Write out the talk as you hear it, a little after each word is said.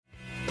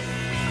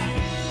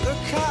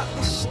at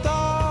the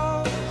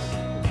stars,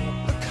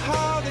 look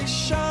how they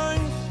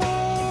shine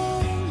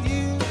for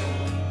you.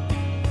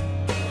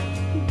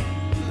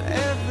 And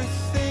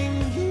everything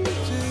you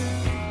do,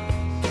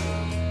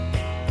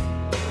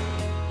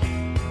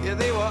 yeah,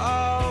 they were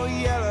all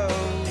yellow.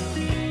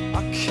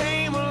 I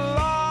came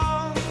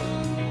along,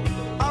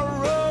 I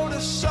wrote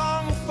a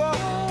song for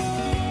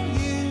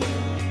you.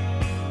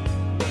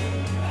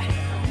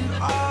 And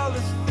all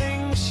the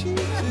things you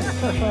do.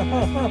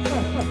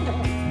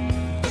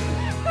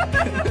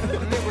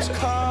 And it was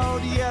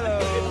called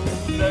Yellow.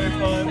 Very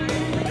fun.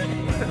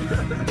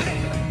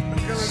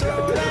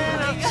 So then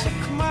I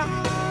took my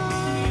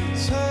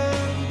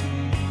turn.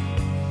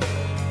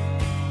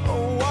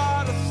 Oh,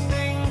 what a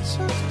thing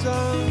to have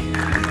done.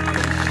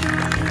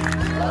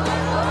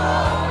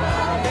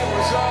 And it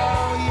was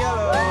all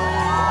yellow.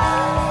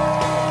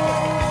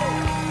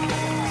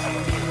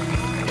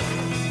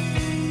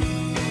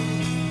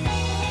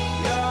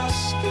 Your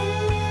skin.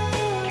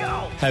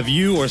 Have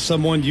you or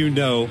someone you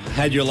know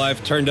had your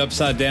life turned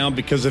upside down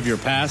because of your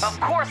past?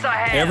 Of course I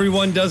have.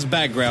 Everyone does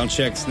background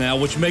checks now,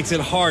 which makes it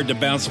hard to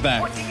bounce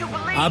back. What do you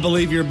believe? I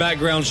believe your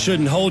background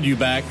shouldn't hold you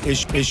back. It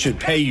should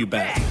pay you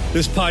back.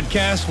 This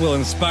podcast will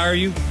inspire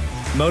you,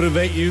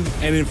 motivate you,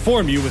 and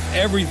inform you with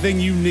everything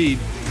you need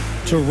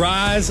to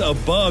rise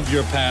above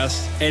your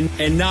past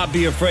and not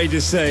be afraid to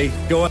say,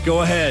 go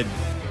ahead,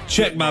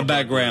 check my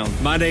background.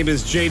 My name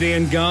is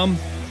JRod Gum,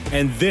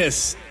 and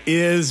this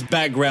is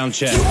Background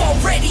Check. You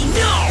already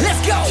know.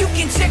 Let's go. You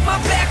can check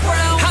my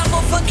background. I'm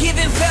a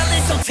forgiving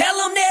felon, so tell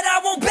them that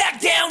I won't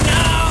back down.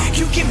 No.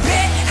 You can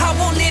bet I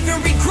won't live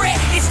in regret.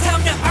 It's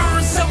time to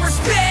earn some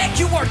respect.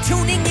 You are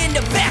tuning in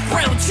to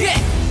Background Check.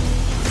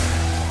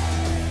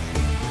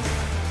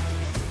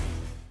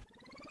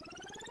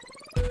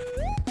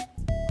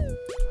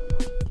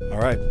 All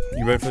right,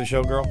 you ready for the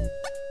show, girl?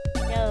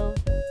 No.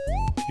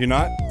 You're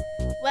not?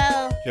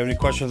 Well, Do you have any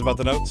questions about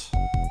the notes?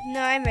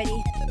 no, I'm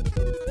ready.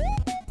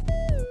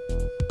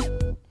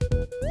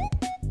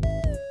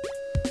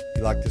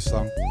 You like this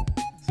song?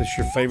 Is this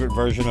your favorite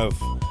version of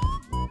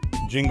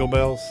Jingle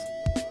Bells?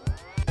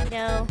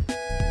 No.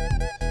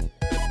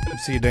 Let me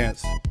see you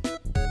dance.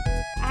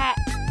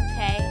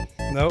 Okay.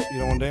 No, you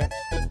don't want to dance?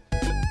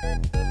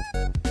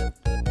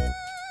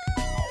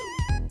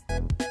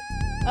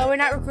 Oh, we're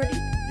not recording?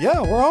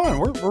 Yeah, we're on.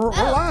 We're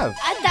live.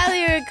 I thought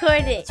we were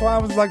recording. That's why I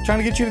was like trying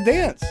to get you to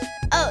dance.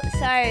 Oh,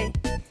 sorry.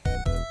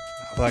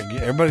 Like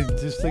everybody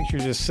just thinks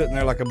you're just sitting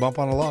there like a bump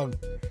on a log.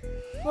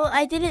 Well,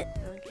 I didn't.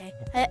 Okay.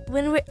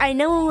 I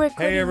know when we're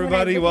recording. Hey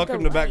everybody,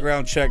 welcome to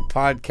Background Check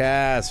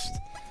Podcast.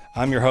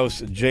 I'm your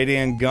host,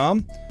 JRod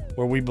Gum,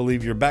 where we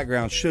believe your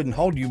background shouldn't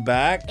hold you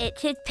back. It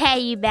should pay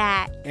you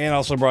back. And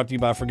also brought to you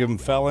by Forgiven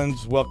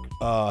Felons,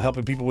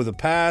 helping people with the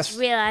past.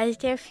 Realize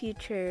their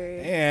future.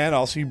 And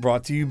also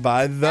brought to you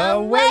by The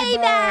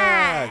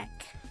Wayback.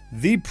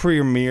 The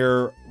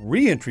premier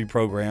reentry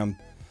program.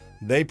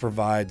 They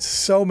provide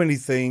so many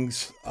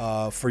things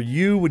for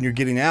you when you're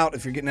getting out.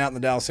 If you're getting out in the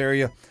Dallas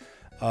area,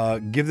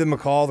 give them a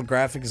call. The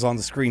graphic is on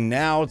the screen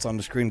now. It's on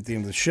the screen at the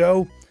end of the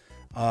show.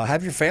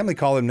 Have your family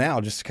call them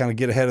now just to kind of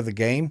get ahead of the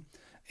game.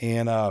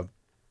 And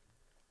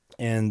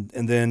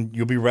then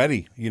you'll be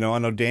ready. You know, I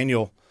know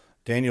Daniel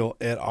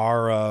at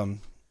our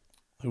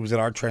who was at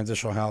our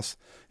transitional house,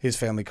 his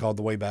family called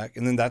the Wayback,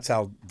 and then that's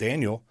how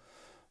Daniel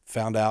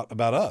found out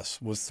about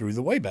us, was through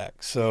the Wayback.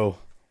 So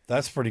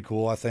that's pretty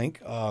cool, I think.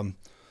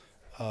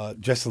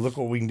 Just to look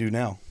what we can do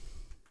now.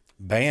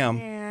 Bam!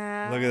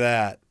 Yeah. Look at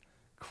that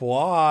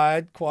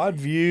quad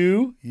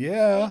view.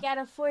 Yeah, We got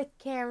a fourth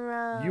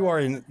camera.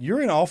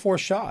 you're in all 4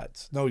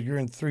 shots. No, you're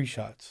in 3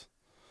 shots.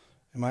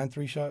 Am I in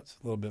 3 shots?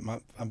 A little bit.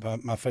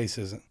 My face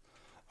isn't.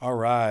 All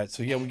right.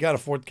 So yeah, we got a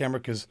 4th camera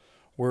because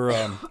we're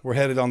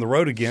headed on the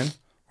road again.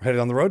 We're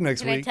headed on the road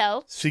next Can I week.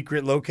 tell?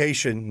 Secret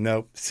location.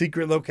 No,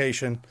 secret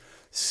location.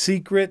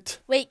 Secret.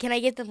 Wait, can I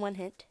give them one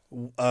hint?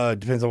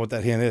 Depends on what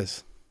that hint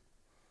is.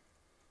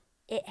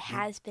 It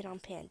has been on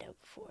Pando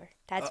before.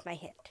 That's my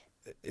hint.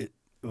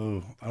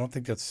 I don't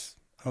think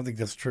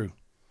that's true.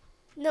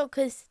 No,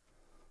 because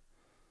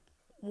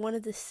one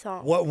of the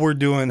songs. What we're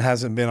doing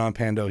hasn't been on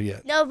Pando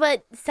yet. No,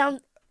 but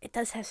it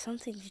does have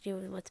something to do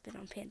with what's been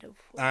on Pando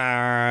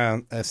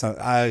before. That's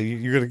not.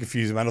 You're gonna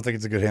confuse him. I don't think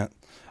it's a good hint.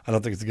 I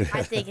don't think it's a good hint.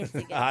 I think it's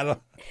a good I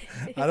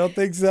don't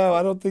think so.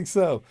 I don't think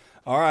so.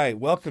 All right,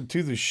 welcome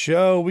to the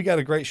show. We got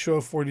a great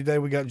show for you today.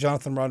 We got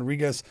Jonathan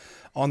Rodriguez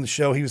on the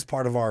show. He was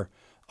part of our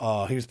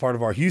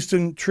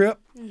Houston trip,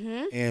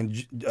 and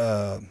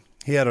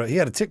he had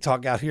a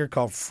TikTok out here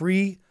called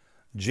Free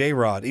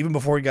JRod. Even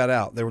before he got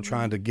out, they were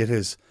trying to get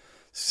his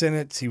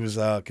sentence. He was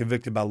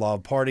convicted by law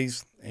of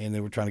parties, and they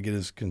were trying to get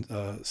his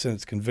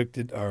sentence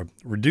convicted or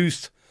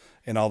reduced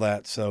and all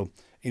that. So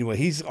anyway,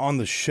 he's on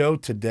the show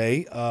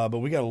today, but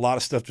we got a lot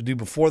of stuff to do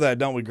before that,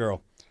 don't we,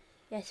 girl?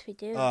 Yes, we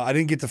do. I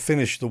didn't get to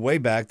finish the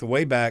Wayback. The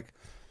Wayback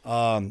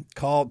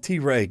called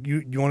T-Ray.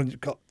 You want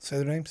to say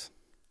their names?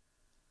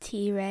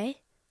 T-Ray,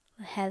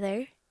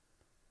 Heather,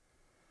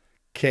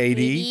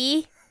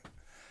 Katie.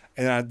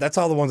 And that's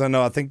all the ones I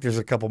know. I think there's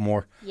a couple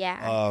more.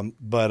 Yeah.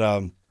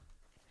 But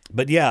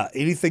But yeah,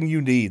 anything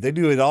you need. They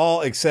do it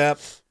all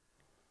except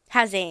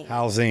Housing.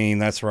 housing.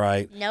 That's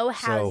right. No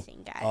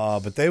housing,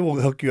 guys. But they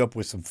will hook you up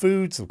with some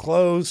food, some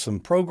clothes, some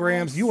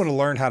programs. You want to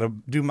learn how to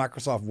do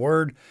Microsoft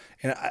Word,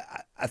 and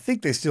I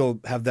think they still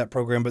have that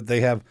program, but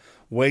they have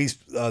ways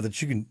that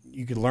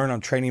you can learn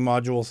on training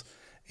modules,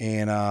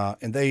 and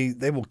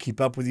they will keep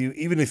up with you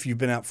even if you've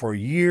been out for a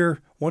year.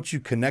 Once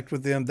you connect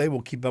with them, they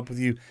will keep up with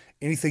you.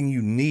 Anything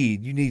you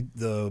need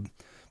the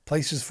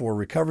places for a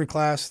recovery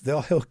class,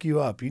 they'll hook you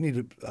up. You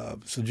need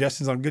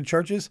suggestions on good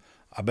churches,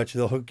 I bet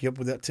you they'll hook you up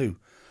with that too.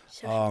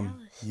 Social Dallas.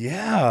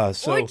 Yeah.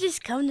 So Or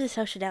just come to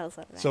Social Dallas.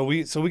 Like that. so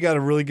we got a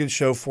really good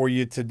show for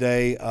you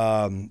today.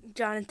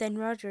 Jonathan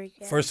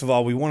Rodriguez. First of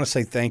all, we want to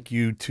say thank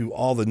you to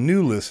all the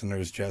new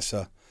listeners,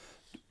 Jessa.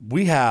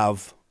 We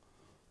have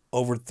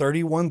over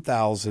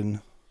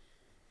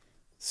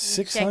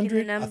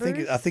 31,600. I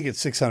think it's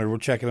 600. We're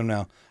checking them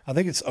now. I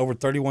think it's over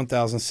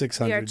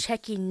 31,600. We are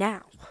checking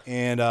now.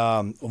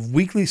 And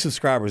weekly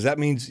subscribers. That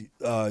means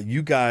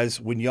you guys,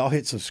 when y'all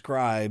hit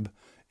subscribe.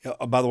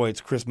 By the way,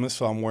 it's Christmas,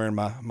 so I'm wearing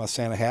my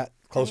Santa hat.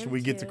 Closer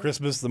we get to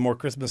Christmas, the more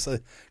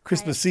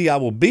Christmassy I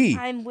will be.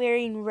 I'm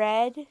wearing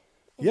red.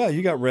 Yeah,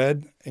 you got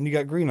red and you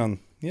got green on.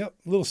 Yep,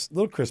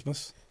 little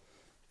Christmas.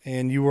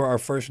 And you were our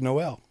first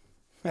Noel.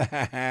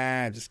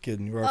 Just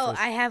kidding. You were our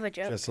first. I have a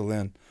joke. Jessa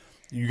Lynn.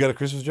 You got a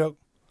Christmas joke?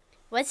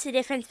 What's the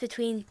difference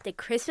between the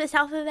Christmas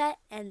alphabet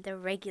and the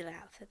regular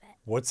alphabet?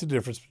 What's the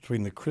difference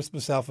between the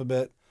Christmas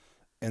alphabet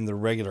and the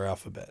regular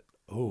alphabet?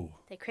 Oh.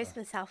 The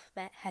Christmas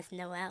alphabet has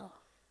no L.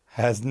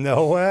 Has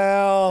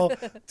Noel.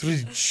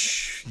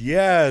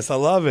 Yes, I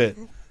love it.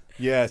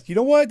 Yes. You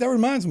know what? That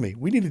reminds me.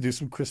 We need to do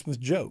some Christmas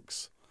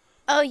jokes.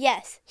 Oh,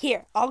 yes.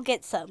 Here, I'll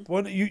get some.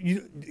 What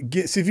you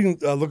get? See if you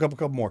can look up a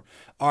couple more.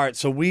 All right.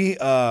 So we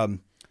have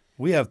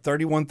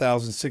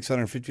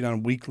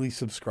 31,659 weekly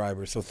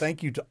subscribers. So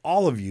thank you to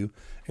all of you,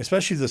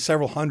 especially the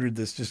several hundred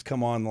that's just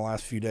come on in the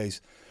last few days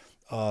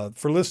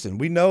for listening.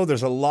 We know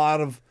there's a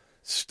lot of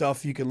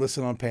stuff you can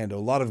listen on Pando. A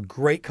lot of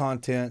great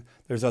content.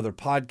 There's other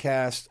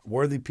podcasts,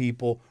 Worthy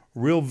People,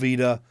 Real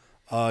Vita,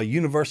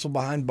 Universal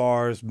Behind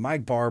Bars,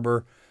 Mike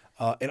Barber,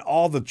 and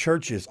all the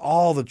churches.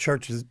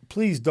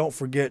 Please don't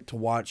forget to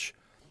watch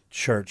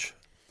church.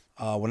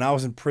 When I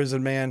was in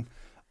prison, man,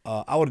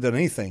 I would have done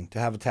anything to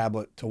have a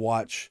tablet to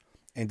watch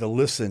and to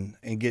listen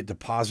and get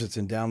deposits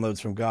and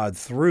downloads from God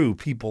through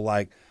people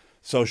like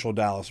Social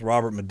Dallas,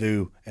 Robert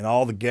Madu, and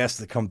all the guests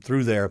that come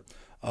through there.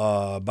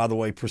 By the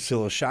way,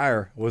 Priscilla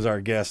Shire was our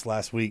guest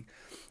last week.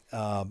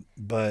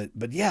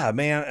 But yeah,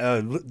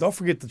 man, don't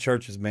forget the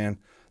churches, man.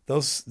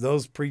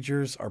 Those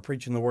preachers are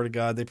preaching the word of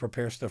God. They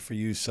prepare stuff for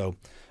you. So,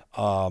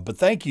 but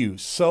thank you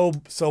so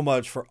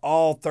much for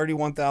all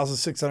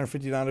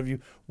 31,659 of you.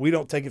 We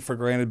don't take it for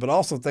granted, but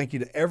also thank you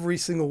to every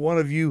single one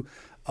of you,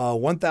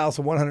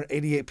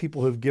 1,188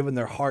 people who've given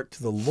their heart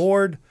to the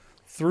Lord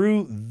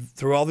through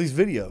all these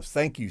videos.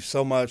 Thank you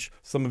so much.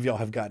 Some of y'all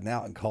have gotten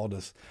out and called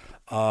us.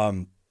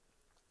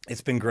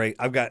 It's been great.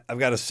 I've got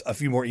a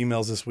few more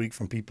emails this week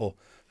from people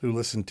who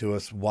listened to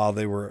us while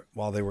they were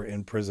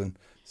in prison.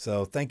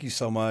 So thank you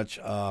so much,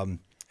 and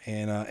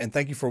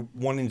thank you for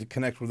wanting to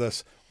connect with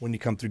us when you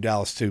come through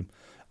Dallas too.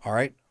 All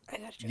right. I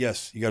got a joke.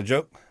 Yes, you got a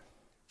joke.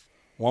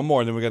 One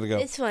more, then we got to go.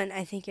 This one,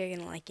 I think you're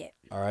gonna like it.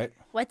 All right.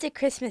 What's a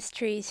Christmas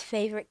tree's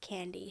favorite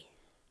candy?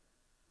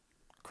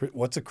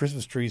 What's a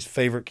Christmas tree's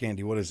favorite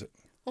candy? What is it?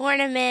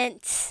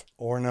 Ornaments.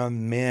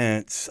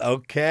 Ornaments.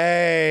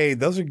 Okay,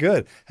 those are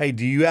good. Hey,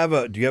 do you have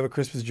a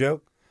Christmas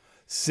joke?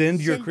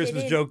 Send your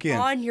Christmas joke in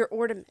on your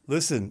ornament.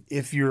 Listen,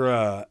 if you're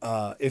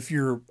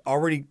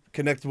already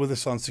connected with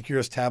us on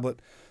Securus tablet,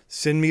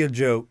 send me a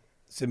joke.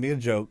 Send me a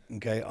joke,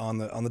 okay, on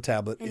the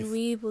tablet. And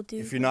we will do.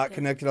 If you're not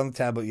connected on the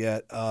tablet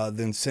yet,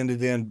 then send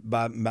it in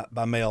by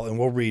mail, and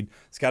we'll read.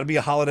 It's got to be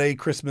a holiday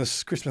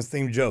Christmas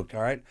themed joke.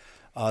 All right,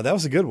 that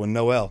was a good one,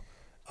 Noel.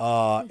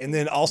 And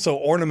then also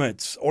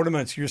ornaments.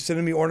 You're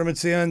sending me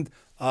ornaments in.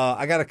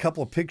 I got a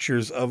couple of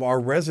pictures of our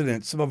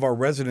residents, some of our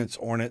residents'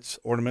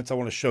 ornaments. I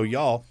want to show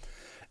y'all.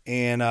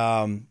 And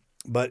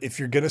but if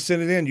you're gonna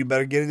send it in, you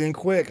better get it in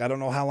quick. I don't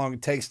know how long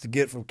it takes to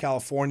get from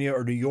California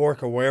or New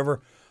York or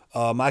wherever.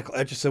 Michael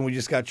Etchison, we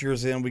just got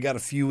yours in. We got a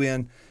few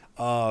in.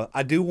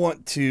 I do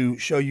want to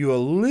show you a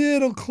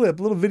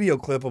little video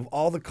clip of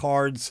all the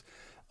cards.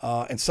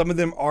 And some of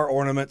them are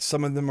ornaments.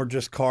 Some of them are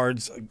just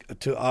cards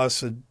to us,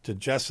 to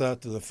Jessa,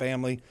 to the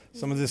family.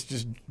 Some of this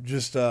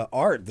just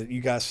art that you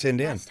guys send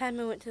in. Last time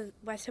we went to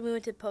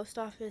the post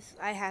office,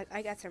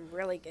 I got some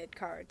really good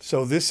cards.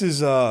 So this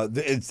is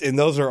and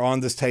those are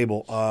on this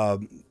table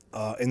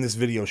in this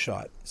video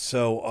shot.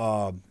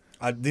 So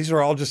these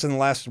are all just in the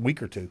last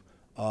week or two.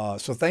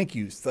 So thank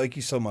you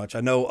so much.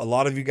 I know a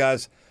lot of you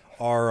guys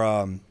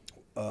are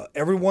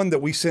everyone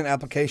that we sent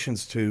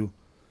applications to.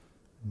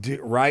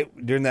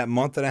 Right during that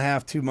month and a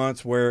half, 2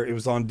 months where it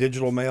was on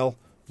digital mail,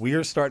 we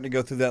are starting to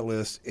go through that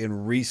list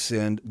and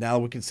resend. Now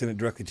we can send it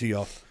directly to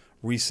y'all,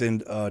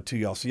 resend to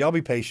y'all. So y'all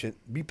be patient.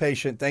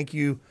 Thank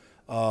you.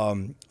 A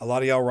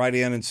lot of y'all write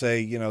in and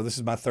say, this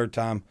is my third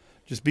time.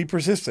 Just be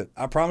persistent.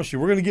 I promise you,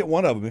 we're going to get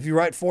one of them. If you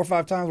write 4 or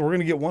 5 times, we're going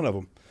to get one of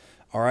them.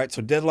 All right,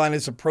 so deadline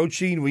is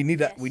approaching. We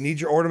need we need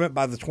your ornament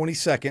by the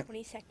 22nd.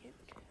 22nd,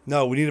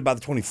 No, we need it by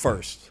the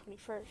 21st.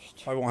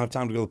 21st. Probably won't have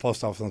time to go to the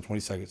post office on the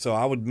 22nd. So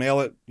I would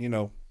mail it,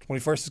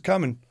 21st is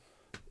coming.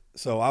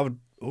 So I would,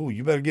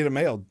 you better get it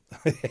mailed.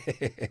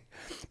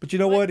 But you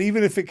know what?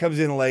 Even if it comes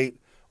in late,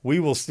 we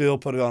will still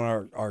put it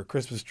on our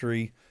Christmas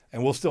tree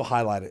and we'll still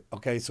highlight it.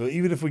 Okay, so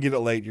even if we get it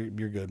late,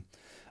 you're good.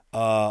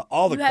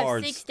 All the You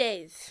cards. have 6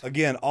 days.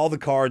 Again, all the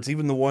cards,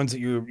 even the ones that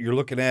you're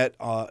looking at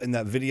in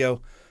that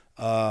video.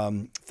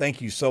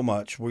 Thank you so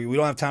much. We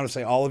don't have time to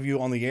say all of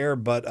you on the air,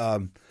 but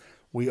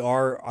we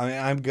are.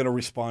 I'm going to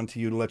respond to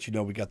you to let you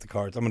know we got the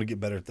cards. I'm going to get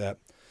better at that.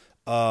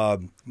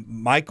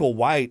 Michael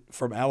White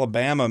from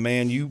Alabama,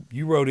 man,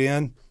 you wrote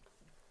in,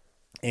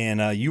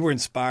 and you were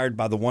inspired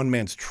by the One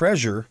Man's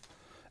Treasure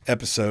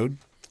episode,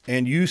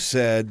 and you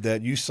said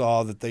that you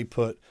saw that they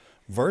put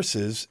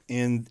verses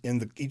in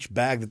each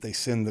bag that they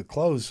send the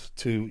clothes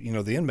to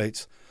the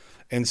inmates,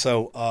 and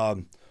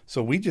so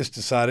we just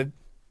decided,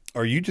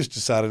 or you just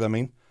decided,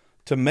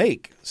 to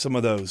make some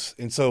of those,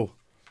 and so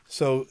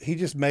he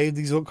just made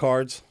these little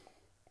cards.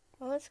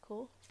 Oh, that's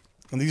cool.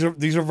 And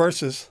these are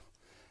verses,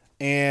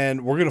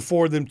 and we're gonna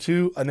forward them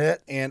to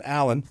Annette and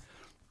Alan,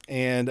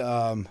 and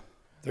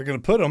they're gonna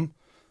put them.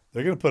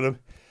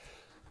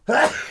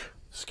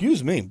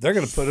 Excuse me. They're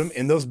gonna put them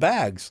in those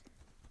bags.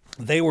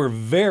 They were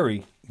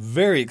very,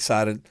 very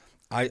excited.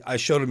 I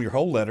showed them your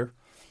whole letter,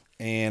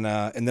 and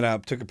then I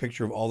took a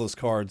picture of all those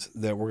cards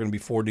that we're gonna be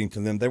forwarding to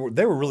them. They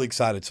were really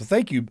excited. So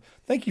thank you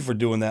for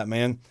doing that,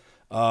 man.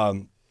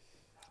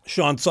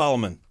 Sean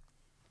Solomon,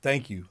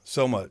 thank you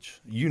so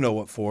much. You know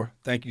what for.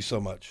 Thank you so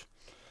much.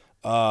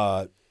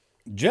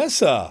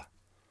 Jessa.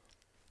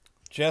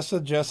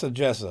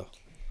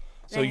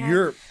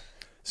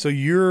 So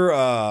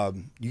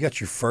you got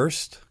your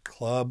first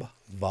club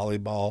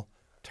volleyball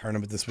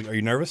tournament this week. Are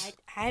you nervous?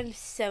 I'm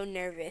so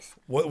nervous.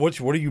 What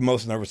are you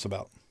most nervous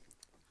about?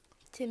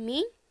 To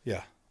me?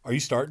 Yeah. Are you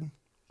starting?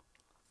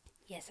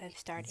 Yes, I'm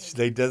starting.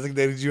 They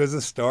designated you as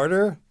a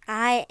starter?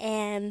 I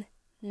am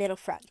middle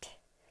front.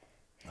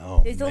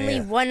 Oh, There's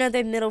only one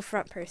other middle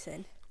front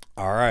person.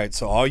 All right.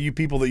 So all you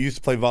people that used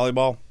to play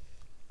volleyball,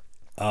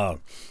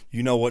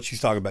 you know what she's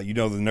talking about. You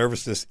know the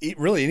nervousness.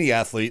 Really, any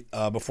athlete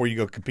before you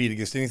go compete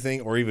against anything,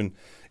 or even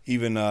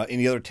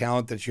any other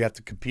talent that you have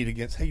to compete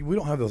against. Hey, we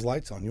don't have those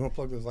lights on. You want to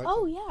plug those lights on?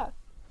 Oh yeah.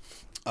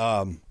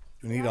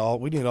 We need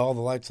all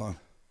the lights on.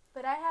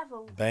 But I have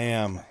a.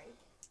 Bam. Sorry.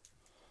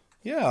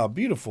 Yeah,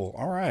 beautiful.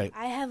 All right.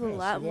 I have a Yeah,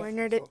 lot see more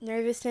that?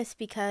 nervousness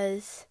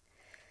because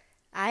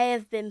I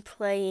have been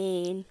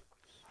playing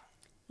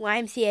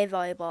YMCA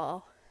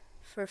volleyball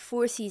for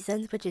 4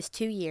 seasons, which is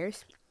 2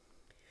 years.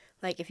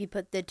 Like, if you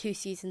put the 2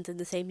 seasons in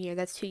the same year,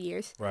 that's 2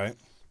 years. Right.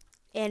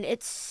 And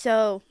it's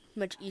so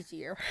much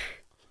easier.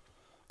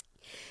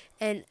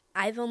 And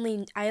I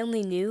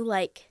only knew,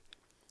 like,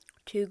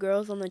 2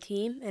 girls on the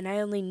team, and I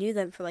only knew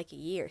them for, like, a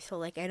year. So,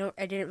 like, I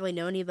didn't really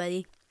know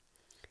anybody.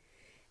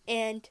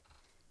 And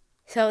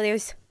so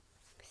there's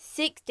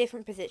 6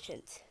 different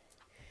positions.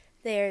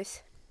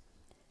 There's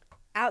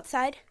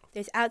outside,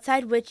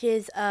 which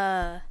is,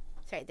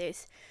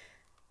 there's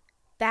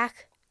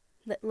back,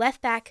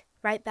 left back,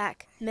 right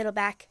back, middle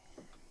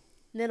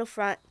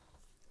front,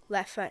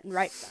 left front, and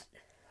right front.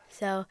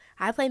 So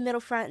I play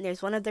middle front, and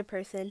there's one other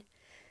person,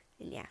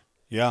 and yeah.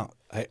 Yeah.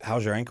 Hey,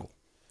 how's your ankle?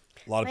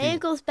 My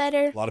ankle's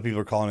better. A lot of people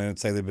are calling in and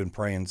say they've been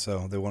praying,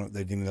 so they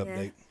need an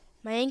update.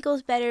 My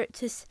ankle's better.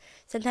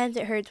 Sometimes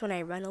it hurts when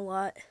I run a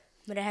lot,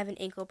 but I have an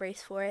ankle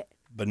brace for it.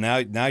 But now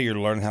you're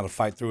learning how to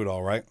fight through it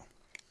all, right?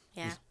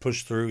 Yeah. Just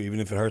push through,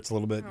 even if it hurts a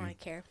little bit. I don't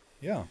care.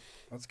 Yeah,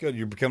 that's good.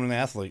 You're becoming an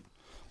athlete.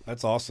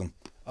 That's awesome.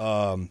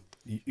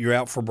 You're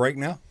out for break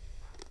now?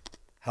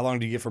 How long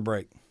do you get for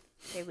break?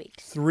 3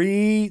 weeks.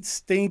 3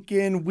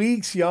 stinking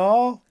weeks,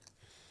 y'all.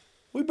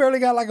 We barely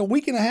got like a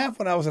week and a half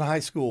when I was in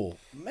high school.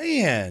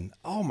 Man,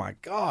 oh my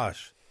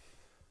gosh.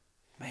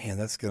 Man,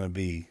 that's going to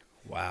be,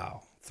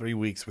 wow, 3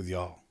 weeks with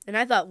y'all. And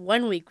I thought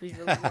 1 week was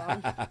really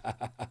long.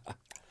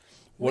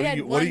 What are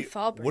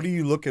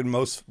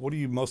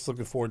you most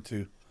looking forward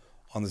to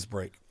on this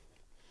break?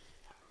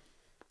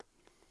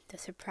 The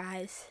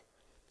surprise.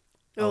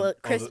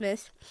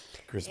 Christmas.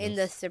 And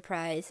the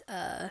surprise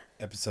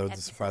episode,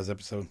 the surprise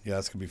episode. Yeah,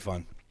 that's going to be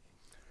fun.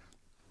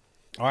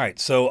 All right,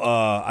 so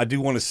I do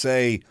want to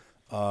say,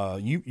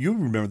 you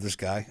remember this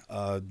guy.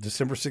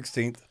 December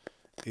 16th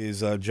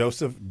is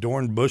Joseph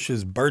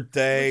Dornbush's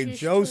birthday.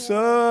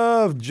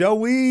 Joseph,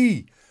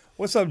 Joey.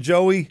 What's up,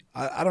 Joey?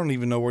 I don't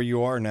even know where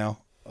you are now.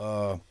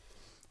 I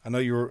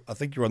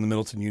think you're on the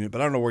Middleton unit,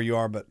 but I don't know where you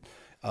are, but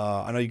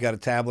I know you got a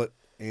tablet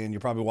and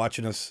you're probably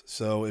watching us.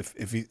 So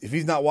if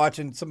he's not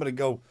watching, somebody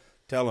go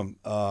tell him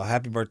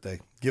happy birthday.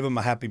 Give him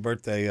a happy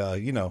birthday.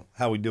 You know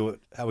how we do it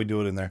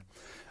in there.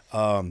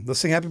 Let's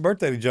sing happy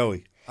birthday to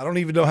Joey. I don't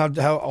even know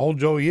how old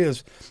Joey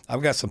is.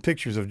 I've got some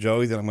pictures of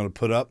Joey that I'm going to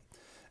put up,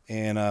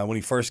 and when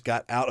he first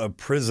got out of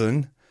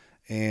prison,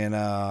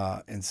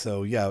 and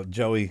so yeah,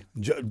 Joey,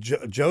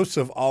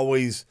 Joseph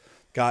always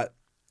got.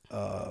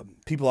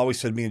 People always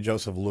said me and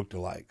Joseph looked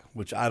alike,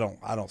 which I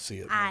don't see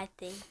it. I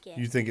think it.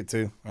 You think it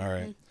too? All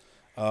right.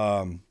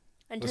 Until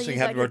Let's you sing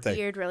got happy your birthday.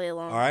 beard really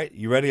long. All right,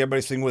 you ready?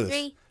 Everybody sing with us.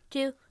 3,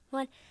 2,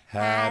 1.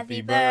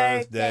 Happy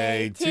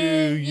birthday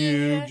to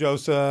you,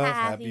 Joseph.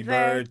 Happy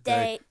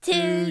birthday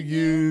to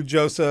you,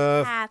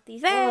 Joseph. Happy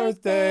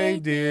Birthday,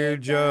 dear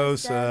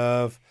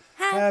Joseph.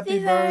 Happy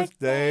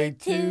birthday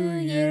to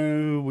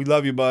you. We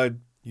love you, bud.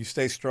 You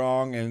stay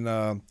strong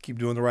and keep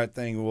doing the right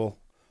thing. We'll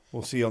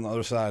see you on the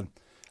other side.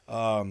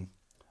 All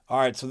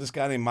right, so this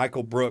guy named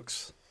Michael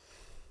Brooks.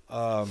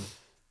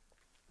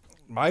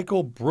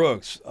 Michael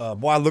Brooks.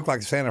 Boy, I look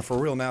like Santa for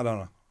real now,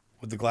 don't I?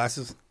 With the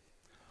glasses?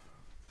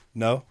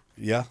 No?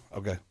 Yeah?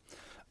 Okay.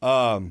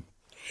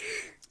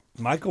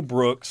 Michael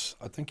Brooks,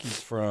 I think he's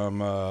from...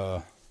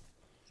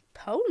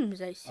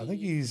 Poems, I see. I think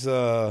he's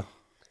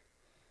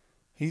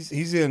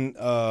in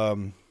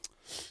the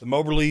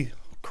Moberly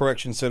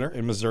Correction Center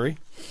in Missouri.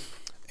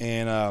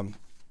 And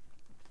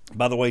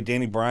by the way,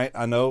 Danny Bryant,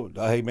 I know,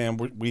 hey man,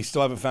 we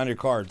still haven't found your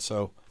card,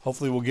 so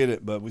hopefully we'll get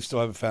it, but we still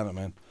haven't found it,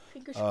 man.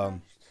 Fingers crossed.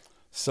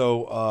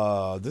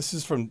 So this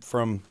is from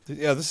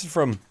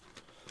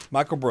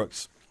Michael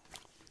Brooks.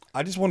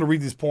 I just want to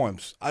read these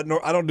poems. I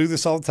don't do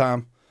this all the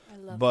time, I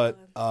love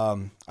but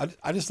poems.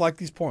 I just like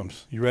these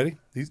poems. You ready?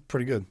 These are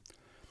pretty good.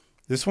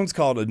 This one's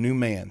called A New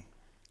Man.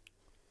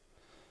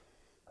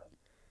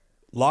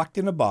 Locked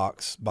in a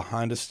box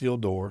behind a steel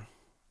door,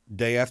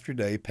 day after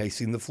day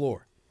pacing the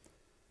floor.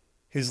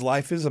 His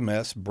life is a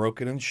mess,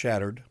 broken and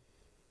shattered.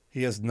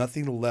 He has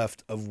nothing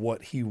left of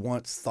what he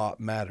once thought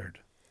mattered.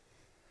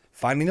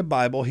 Finding a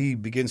Bible, he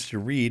begins to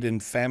read,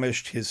 and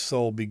famished his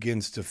soul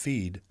begins to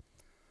feed.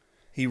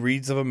 He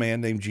reads of a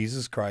man named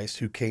Jesus Christ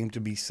who came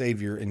to be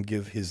Savior and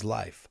give his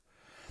life.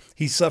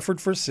 He suffered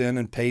for sin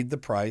and paid the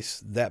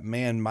price that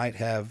man might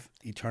have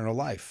eternal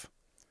life.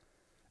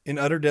 In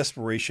utter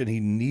desperation, he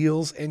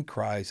kneels and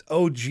cries,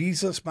 "Oh,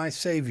 Jesus, my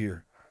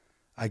Savior,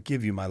 I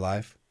give you my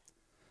life."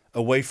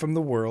 Away from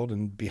the world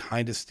and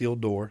behind a steel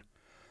door,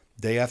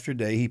 day after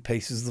day he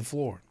paces the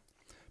floor.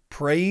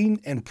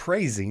 Praying and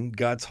praising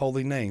God's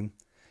holy name,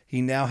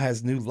 he now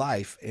has new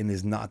life and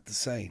is not the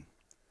same.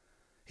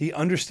 He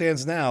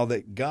understands now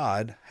that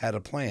God had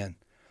a plan,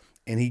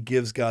 and he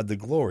gives God the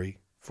glory,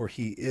 for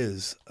he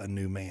is a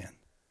new man.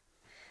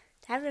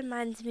 That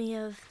reminds me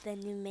of the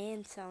New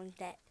Man song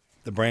that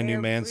The Brand New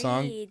Rare Man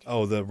song? Breed.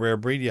 Oh, the Rare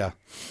Breed, yeah.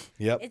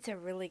 Yep. It's a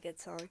really good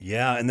song.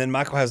 Yeah, and then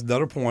Michael has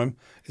another poem.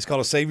 It's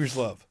called A Savior's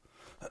Love.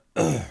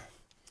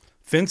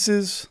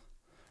 Fences,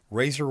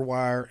 razor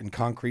wire, and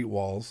concrete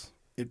walls.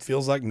 It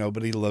feels like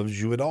nobody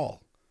loves you at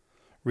all.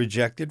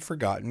 Rejected,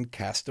 forgotten,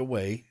 cast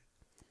away.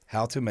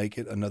 How to make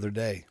it another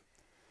day.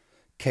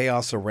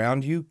 Chaos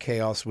around you,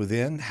 chaos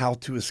within. How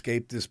to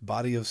escape this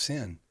body of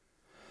sin.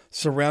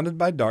 Surrounded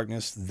by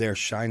darkness, there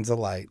shines a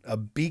light, a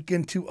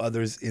beacon to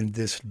others in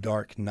this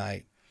dark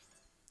night.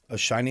 A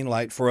shining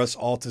light for us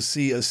all to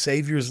see, a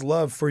Savior's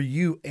love for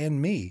you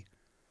and me.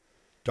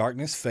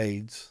 Darkness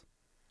fades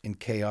and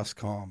chaos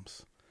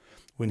calms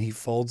when he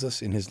folds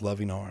us in his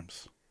loving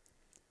arms.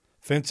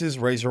 Fences,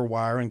 razor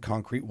wire, and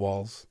concrete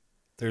walls.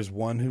 There's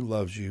one who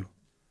loves you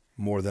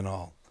more than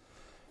all.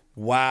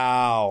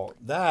 Wow,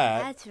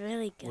 That's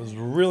really good. was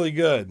really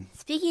good.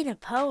 Speaking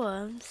of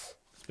poems,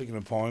 Speaking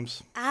of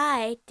poems,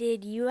 I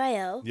did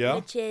UIL, Yeah.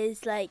 which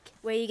is like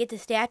where you get to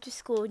stay after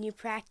school and you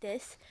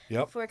practice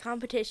Yep. for a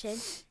competition.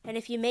 And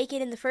if you make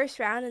it in the first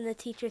round and the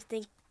teachers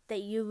think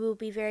that you will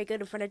be very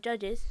good in front of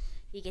judges,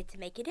 you get to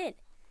make it in.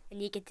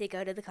 And you get to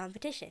go to the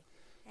competition.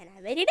 And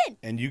I made it in.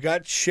 and you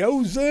got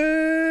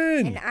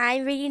chosen. And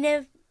I'm reading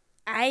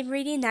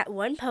that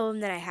one poem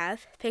that I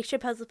have, Picture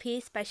Puzzle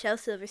Piece by Shel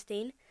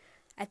Silverstein.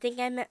 I think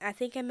I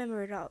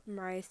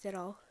memorized it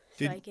all.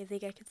 So Did- I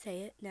think I could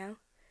say it now.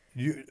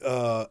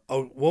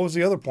 What was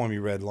the other poem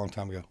you read a long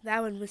time ago?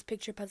 That one was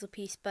Picture Puzzle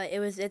Piece, but it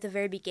was at the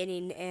very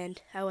beginning,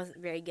 and I wasn't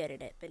very good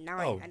at it. But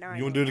now Oh, I know.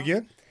 you want to do it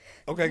again?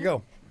 Okay,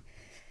 go.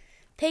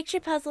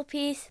 Picture Puzzle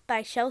Piece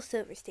by Shel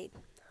Silverstein.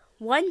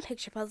 One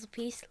picture puzzle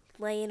piece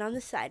laying on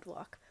the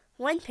sidewalk.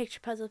 One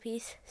picture puzzle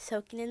piece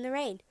soaking in the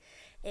rain.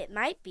 It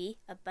might be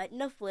a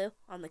button of blue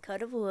on the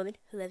coat of a woman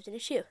who lived in a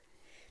shoe.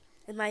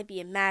 It might be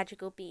a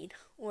magical bean,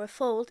 or a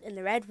fold in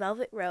the red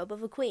velvet robe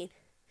of a queen.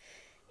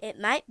 It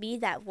might be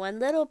that one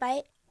little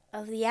bite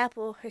of the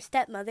apple her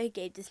stepmother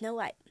gave to Snow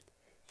White.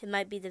 It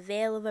might be the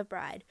veil of a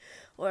bride,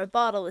 or a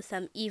bottle with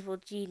some evil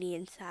genie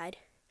inside.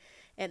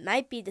 It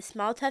might be the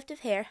small tuft of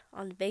hair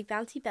on the big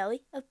bouncy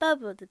belly of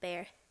Bubba the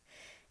bear.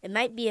 It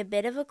might be a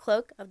bit of a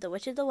cloak of the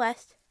Witch of the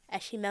West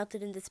as she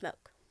melted into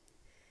smoke.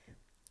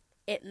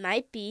 It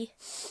might be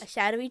a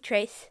shadowy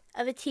trace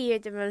of a tear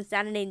that runs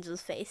down an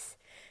angel's face.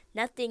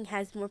 Nothing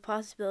has more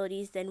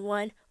possibilities than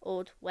one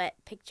old, wet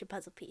picture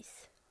puzzle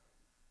piece.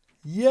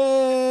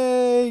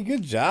 Yay!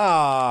 Good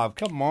job.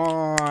 Come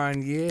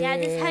on. Yeah. Yeah,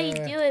 this is how you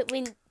do it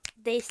when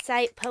they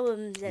cite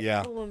poems at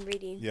Yeah. poem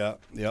reading.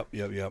 Yep.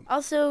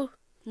 Also,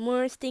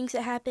 more things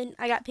that happened.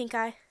 I got pink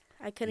eye.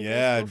 I couldn't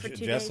Yeah, go to school for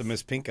 2 Jessa days.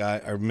 missed pink eye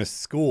or missed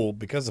school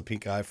because of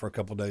pink eye for a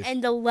couple days.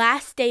 And the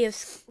last day of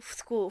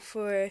school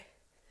for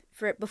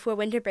before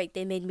winter break,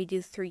 they made me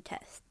do 3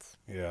 tests.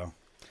 Yeah.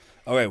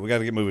 Okay, we got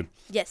to get moving.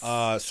 Yes.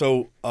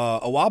 So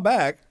a while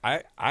back,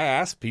 I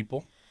asked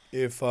people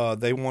if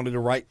they wanted to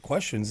write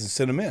questions and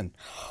send them in.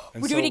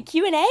 And We're doing a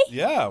Q&A?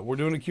 Yeah, we're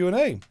doing a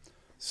Q&A.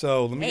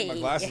 So let me get my Hey.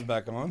 glasses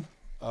back on.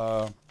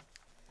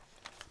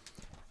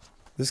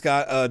 This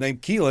guy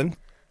named Keelan.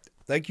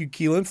 Thank you,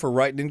 Keelan, for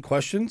writing in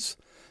questions.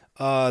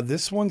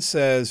 This one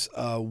says,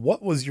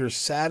 what was your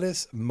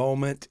saddest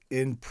moment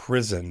in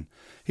prison?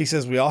 He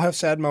says, we all have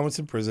sad moments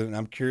in prison, and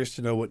I'm curious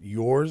to know what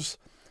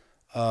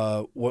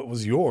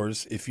was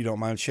yours, if you don't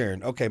mind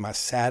sharing. Okay, my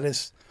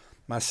saddest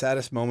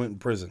moment in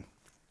prison.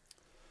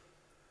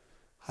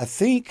 I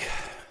think,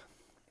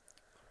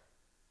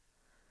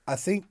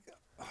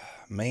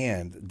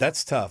 man,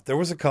 that's tough. There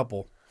was a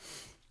couple.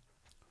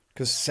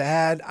 Because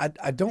sad,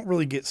 I don't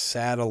really get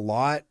sad a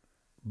lot,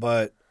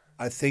 but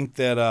I think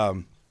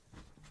that,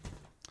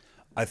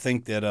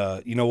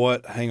 you know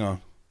what? Hang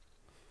on.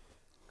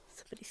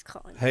 Somebody's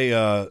calling. Hey,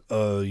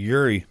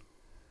 Yuri.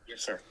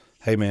 Yes, sir.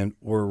 Hey, man,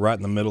 we're right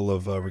in the middle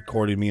of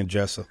recording, me and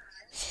Jessa.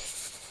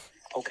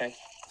 Okay.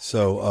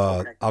 So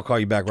Okay. I'll call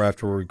you back right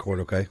after we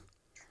record, okay?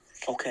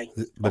 Okay.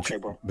 But Okay,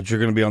 bro. But you're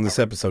going to be on this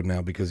episode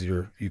now because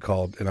you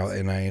called and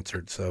I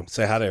answered. So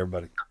say hi to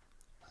everybody.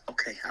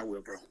 Okay, I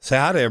will, bro. Say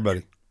hi to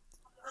everybody.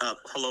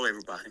 Hello,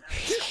 everybody.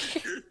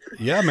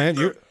 Yeah, man.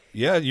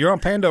 You're on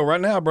Pando right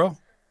now, bro.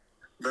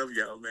 Love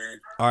y'all, man.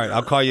 All right,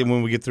 I'll call you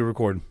when we get through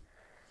recording.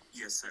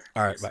 Yes, sir.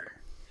 All right, Yes,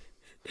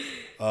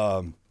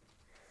 bye. sir.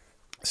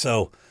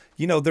 So,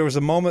 there was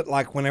a moment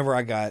like whenever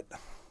I got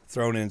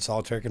thrown in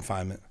solitary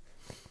confinement.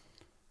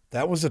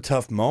 That was a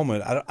tough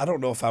moment. I don't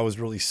know if I was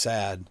really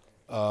sad.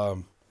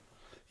 You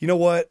know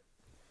what?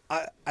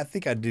 I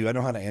think I do. I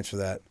know how to answer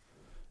that.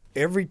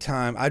 Every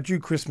time I drew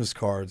Christmas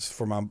cards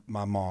for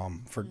my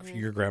mom, for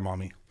your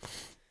grandmommy.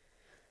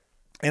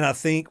 And I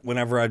think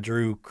whenever I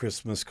drew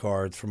Christmas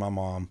cards for my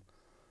mom,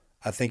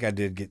 I think I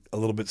did get a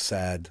little bit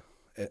sad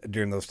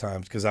during those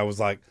times because I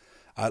was I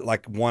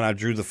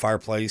drew the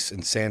fireplace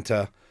and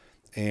Santa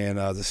and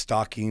the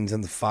stockings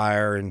and the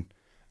fire and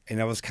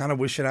I was kind of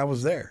wishing I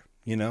was there.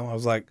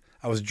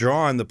 I was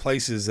drawing the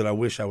places that I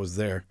wish I was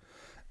there.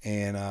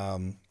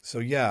 And so,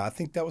 yeah, I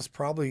think that was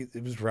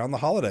it was around the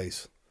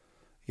holidays,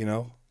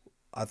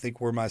 I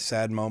think were my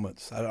sad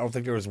moments. I don't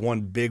think there was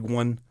one big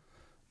one,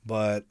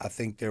 but I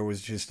think there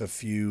was just a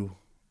few,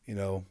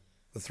 the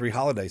 3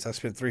 holidays. I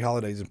spent 3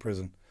 holidays in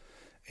prison.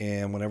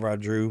 And whenever I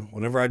drew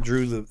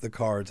the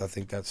cards, I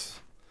think that's,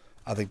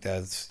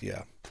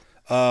 yeah.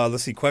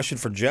 Let's see. Question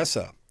for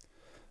Jessa.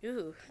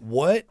 Ooh.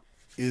 What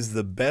is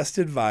the best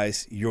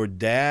advice your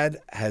dad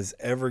has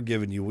ever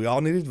given you? We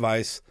all need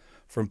advice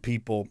from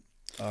people.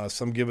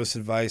 Some give us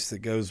advice that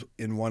goes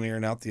in one ear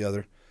and out the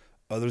other.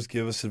 Others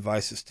give us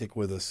advice that stick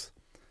with us.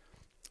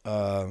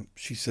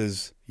 She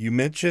says,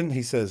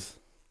 he says,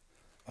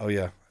 oh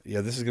yeah,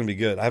 this is going to be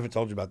good. I haven't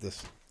told you about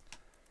this.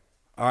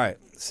 All right.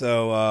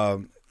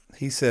 So,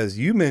 he says,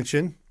 you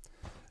mentioned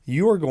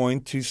you are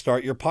going to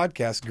start your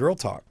podcast, Girl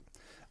Talk.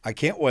 I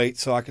can't wait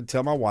so I can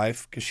tell my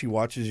wife because she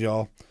watches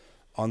y'all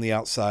on the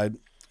outside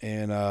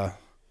and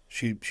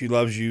she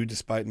loves you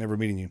despite never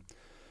meeting you.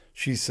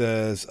 She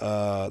says,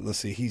 let's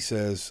see. He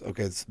says,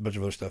 okay, it's a bunch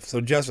of other stuff.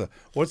 So, Jessa,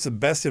 what's the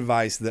best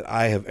advice that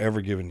I have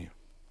ever given you?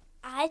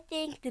 I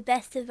think the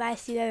best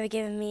advice you've ever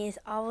given me has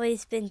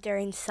always been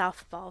during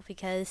softball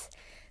because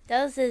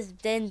those has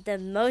been the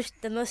most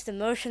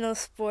emotional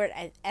sport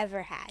I've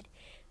ever had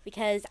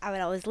because I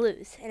would always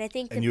lose. And I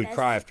think And you would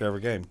cry after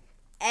every game.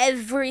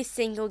 Every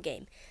single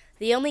game.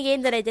 The only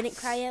game that I didn't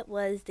cry at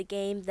was the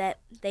game that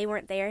they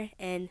weren't there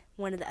and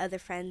one of the other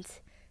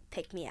friends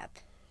picked me up.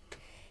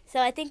 So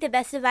I think the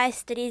best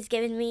advice that he's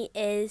given me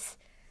is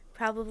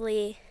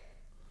probably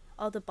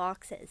all the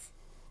boxes.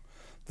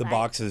 The Right.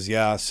 boxes,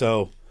 yeah.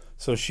 So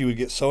she would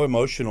get so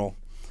emotional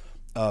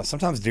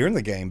sometimes during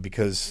the game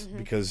because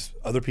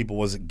other people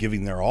wasn't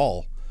giving their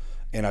all.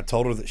 And I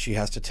told her that she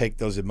has to take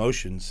those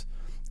emotions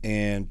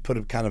and put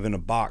it kind of in a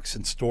box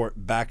and store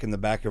it back in the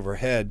back of her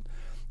head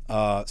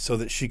so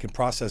that she can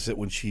process it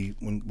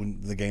when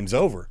the game's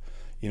over.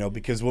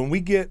 Because when we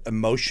get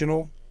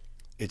emotional,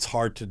 it's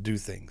hard to do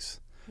things.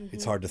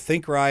 It's hard to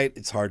think right.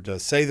 It's hard to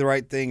say the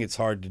right thing. It's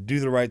hard to do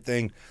the right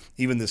thing.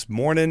 Even this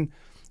morning,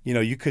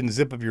 you couldn't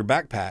zip up your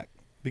backpack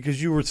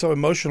because you were so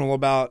emotional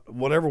about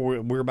whatever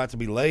we're about to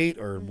be late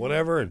or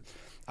whatever. And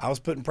I was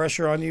putting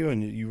pressure on you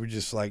and you were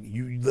just like,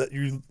 you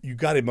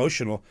got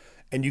emotional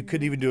and you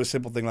couldn't even do a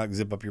simple thing like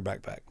zip up your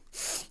backpack.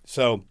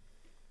 So,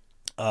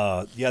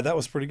 yeah, that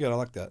was pretty good. I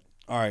like that.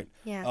 All right.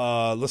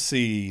 Yeah. Let's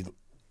see.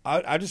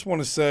 I just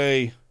want to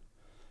say,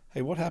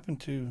 hey, what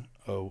happened to,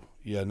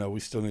 yeah, no, we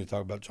still need to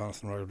talk about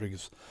Jonathan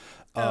Rodriguez.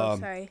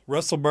 Sorry.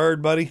 Russell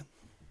Bird, buddy.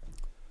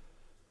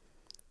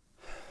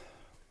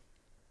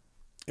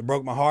 It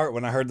broke my heart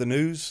when I heard the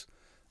news,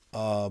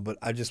 but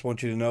I just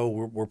want you to know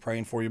we're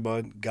praying for you,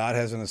 bud. God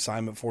has an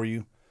assignment for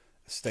you.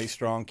 Stay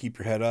strong, keep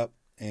your head up,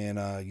 and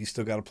you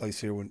still got a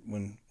place here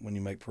when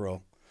you make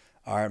parole.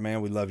 All right, man,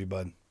 we love you,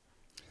 bud.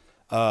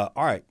 All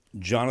right,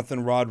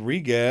 Jonathan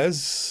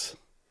Rodriguez.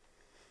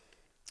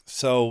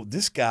 So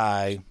this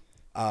guy,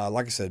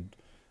 like I said,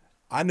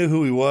 I knew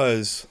who he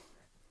was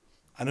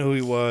I know who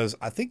he was.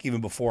 I think even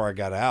before I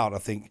got out, I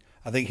think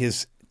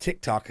his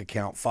TikTok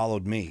account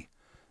followed me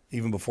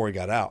even before he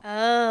got out.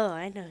 Oh,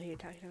 I know who you're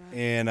talking about.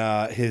 And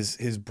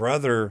his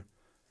brother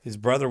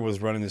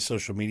was running his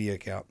social media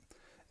account.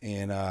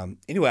 And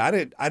anyway,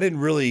 I didn't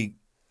really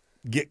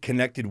get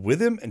connected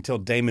with him until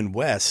Damon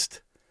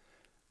West,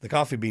 the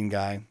coffee bean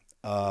guy,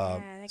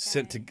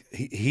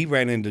 he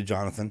ran into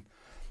Jonathan,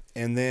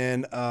 and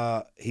then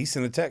he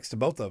sent a text to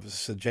both of us.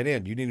 Said,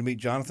 "JDan, you need to meet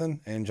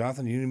Jonathan, and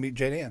Jonathan, you need to meet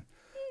JDan."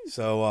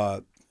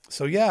 So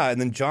yeah, and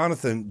then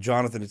Jonathan,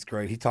 it's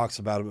great. He talks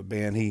about it, but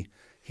man,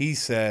 he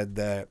said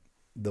that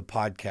the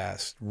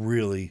podcast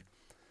really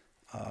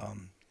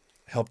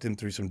helped him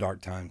through some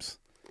dark times,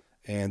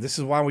 and this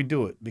is why we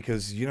do it,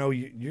 because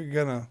you're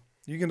gonna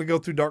go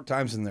through dark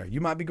times in there.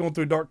 You might be going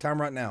through a dark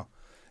time right now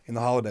in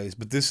the holidays,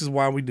 but this is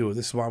why we do it.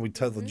 This is why we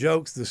tell the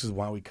jokes. This is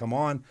why we come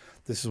on.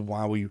 This is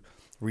why we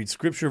read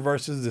scripture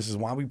verses. This is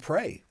why we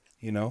pray.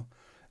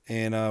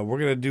 And we're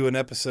gonna do an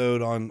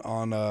episode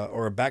on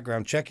or a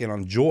background check-in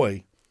on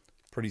joy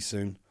pretty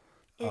soon.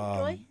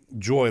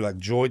 Joy, like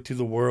joy to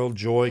the world,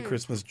 joy,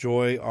 Christmas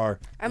joy.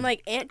 I'm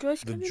like, Aunt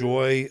Joy's the coming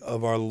joy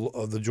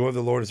of the joy of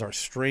the Lord is our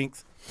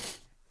strength,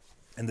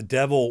 and the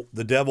devil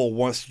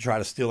wants to try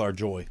to steal our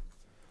joy,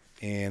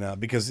 and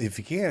because if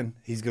he can,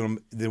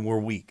 then we're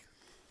weak.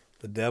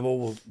 The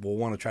devil will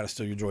want to try to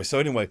steal your joy. So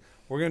anyway,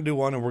 we're gonna do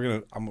one, and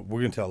we're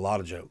gonna tell a lot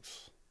of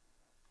jokes.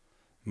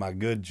 My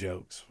good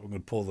jokes. We're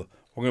gonna pull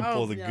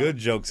the good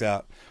jokes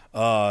out.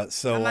 I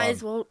might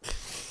as well.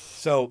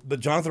 But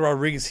Jonathan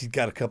Rodriguez, he's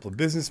got a couple of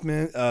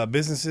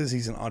businesses.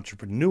 He's an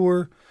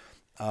entrepreneur.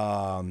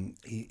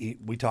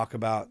 We talk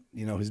about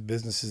his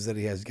businesses that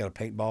he has. He's got a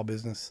paintball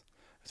business.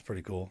 It's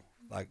pretty cool.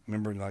 Like,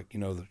 remember,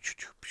 the.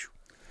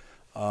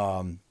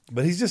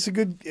 But he's just a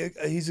good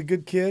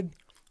kid.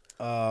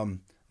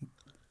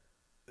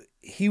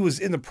 He was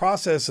in the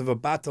process of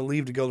about to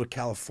leave to go to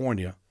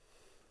California.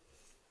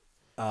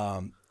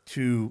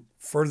 To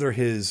further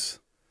his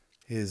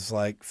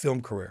like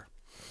film career,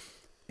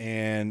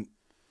 and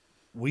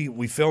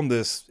we filmed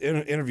this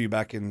interview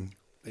back in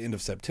the end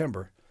of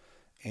September,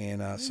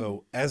 and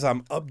so as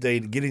I'm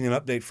getting an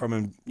update from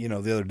him, the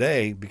other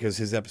day, because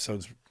his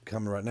episode's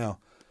coming right now,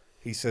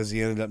 he says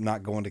he ended up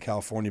not going to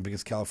California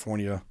because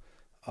California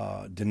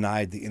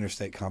denied the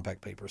interstate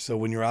compact paper. So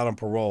when you're out on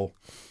parole,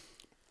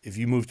 if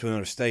you move to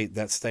another state,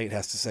 that state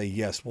has to say,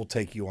 yes, we'll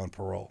take you on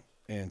parole,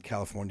 and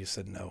California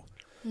said no.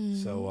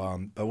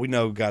 So, but we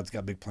know God's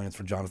got big plans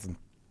for Jonathan.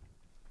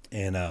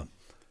 And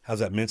how's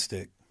that mint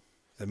stick?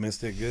 Is that mint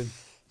stick good?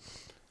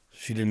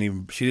 She didn't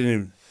even.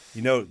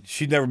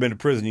 She'd never been to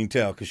prison. You can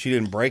tell because she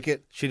didn't break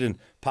it. She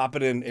didn't pop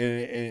it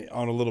in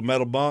on a little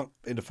metal bunk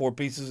into 4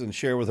 pieces and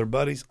share with her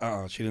buddies.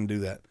 She didn't do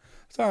that.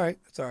 It's all right.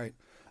 It's all right.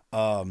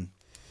 But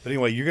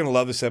anyway, you're gonna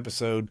love this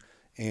episode.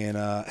 And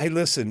hey,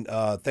 listen,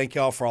 thank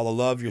y'all for all the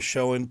love you're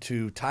showing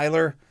to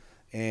Tyler.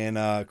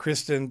 And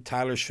Kristen,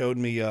 Tyler showed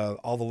me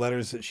all the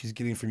letters that she's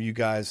getting from you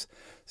guys.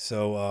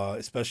 So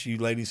especially you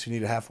ladies who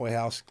need a halfway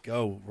house,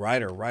 go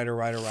write her.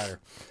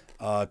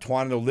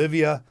 Twan and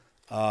Olivia,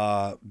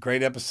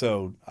 great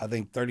episode. I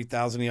think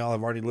 30,000 of y'all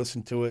have already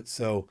listened to it.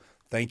 So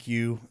thank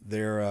you.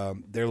 They're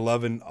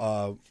loving.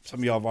 Some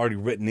of y'all have already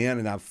written in,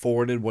 and I've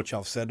forwarded what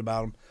y'all said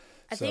about them.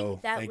 I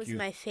think that was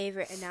my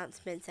favorite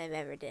announcements I've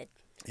ever did.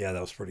 Yeah, that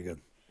was pretty good.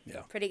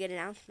 Yeah, pretty good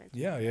announcement.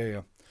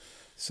 Yeah.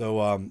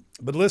 So,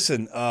 but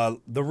listen,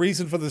 the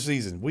reason for the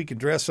season, we can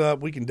dress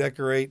up, we can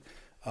decorate,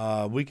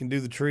 we can do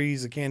the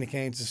trees, the candy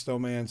canes, the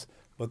snowmans,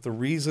 but the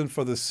reason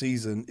for the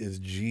season is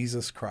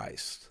Jesus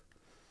Christ.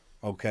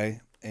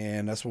 Okay.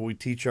 And that's what we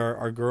teach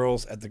our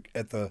girls at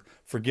the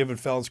Forgiven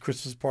Felons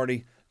Christmas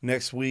party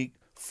next week,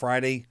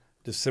 Friday,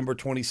 December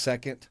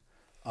 22nd.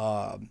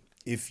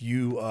 If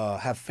you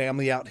have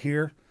family out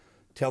here,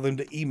 tell them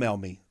to email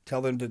me,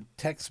 tell them to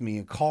text me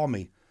and call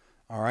me.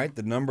 All right,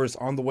 the number is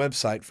on the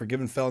website,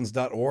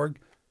 forgivenfelons.org.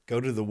 Go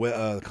to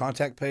the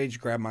contact page,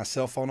 grab my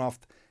cell phone off,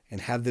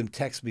 and have them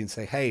text me and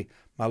say, hey,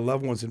 my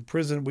loved one's in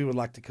prison. We would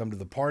like to come to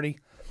the party.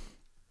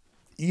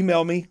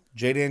 Email me,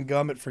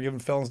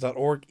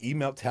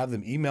 jdangum@forgivenfelons.org. Have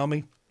them email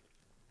me.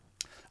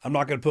 I'm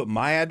not going to put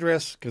my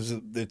address because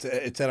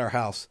it's at our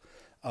house,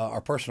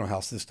 our personal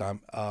house this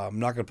time. I'm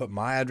not going to put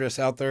my address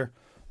out there,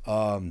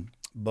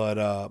 but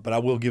I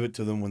will give it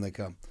to them when they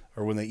come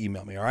or when they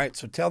email me. All right,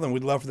 so tell them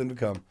we'd love for them to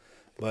come.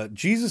 But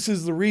Jesus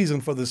is the reason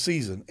for the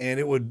season, and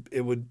it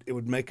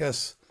would make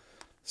us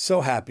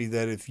so happy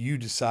that if you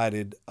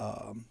decided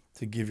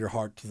to give your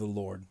heart to the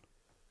Lord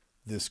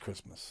this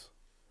Christmas,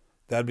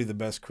 that'd be the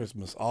best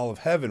Christmas. All of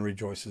heaven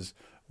rejoices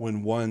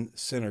when one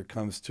sinner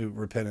comes to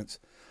repentance,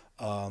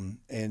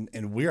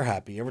 and we're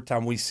happy every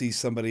time we see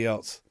somebody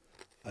else,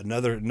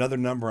 another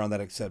number on that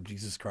except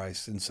Jesus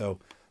Christ. And so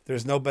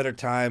there's no better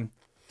time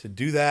to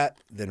do that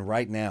than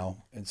right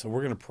now. And so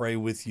we're going to pray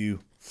with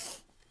you.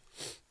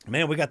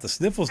 Man, we got the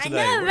sniffles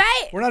today. I know,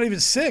 right? We're not even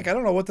sick. I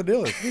don't know what the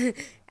deal is.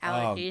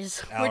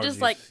 Allergies. We're Allergies.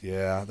 just like...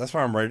 Yeah, that's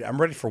why I'm ready.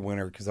 I'm ready for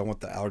winter because I want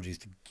the allergies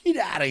to get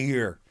out of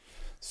here.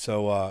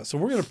 So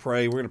we're going to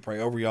pray. We're going to pray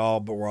over y'all,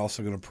 but we're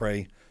also going to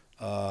pray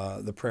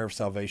the prayer of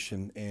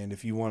salvation. And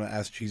if you want to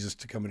ask Jesus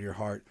to come into your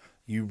heart,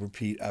 you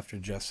repeat after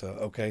Jessa,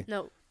 okay?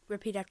 No,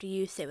 repeat after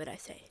you. Say what I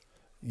say.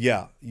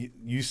 Yeah,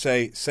 you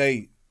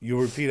say you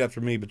repeat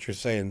after me, but you're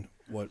saying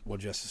what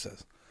Jessa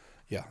says.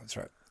 Yeah, that's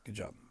right. Good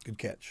job. Good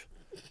catch.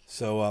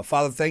 So,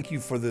 Father, thank you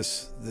for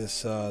this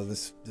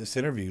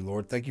interview,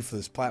 Lord. Thank you for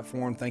this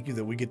platform. Thank you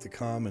that we get to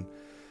come and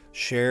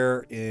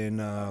share in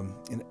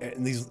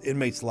these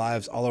inmates'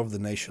 lives all over the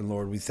nation,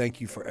 Lord. We thank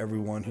you for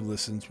everyone who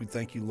listens. We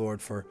thank you, Lord,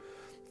 for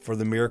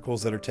the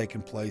miracles that are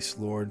taking place,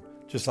 Lord.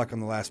 Just like on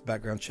the last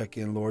background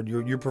check-in, Lord,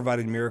 you're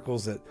providing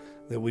miracles that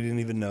we didn't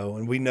even know.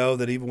 And we know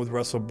that even with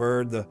Russell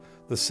Bird, the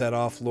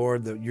set-off,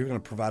 Lord, that you're going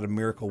to provide a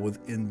miracle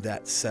within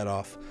that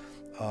set-off.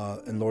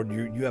 And Lord,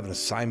 you have an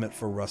assignment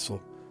for Russell.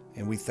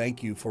 And we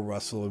thank you for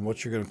Russell and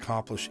what you're going to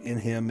accomplish in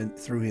him and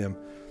through him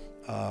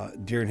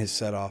during his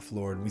set-off,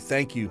 Lord. We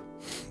thank you.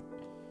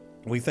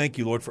 We thank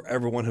you, Lord, for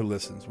everyone who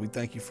listens. We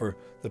thank you for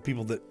the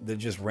people that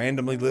just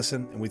randomly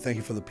listen, and we thank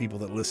you for the people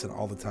that listen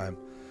all the time.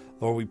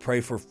 Lord, we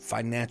pray for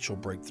financial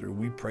breakthrough.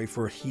 We pray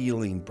for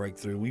healing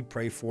breakthrough. We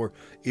pray for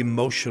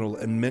emotional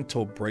and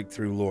mental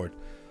breakthrough, Lord.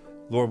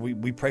 Lord,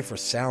 we pray for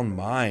sound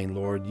mind,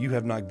 Lord. You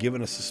have not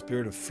given us a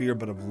spirit of fear,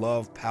 but of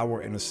love, power,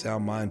 and a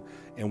sound mind.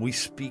 And we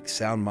speak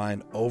sound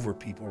mind over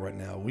people right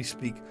now. We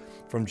speak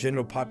from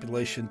general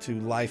population to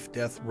life,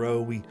 death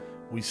row.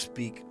 We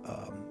speak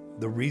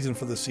the reason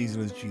for the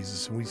season is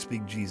Jesus, and we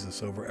speak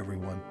Jesus over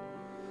everyone.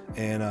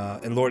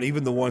 And Lord,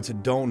 even the ones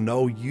that don't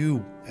know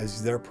you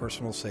as their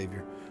personal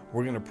Savior,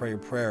 we're going to pray a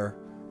prayer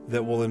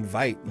that will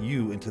invite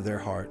you into their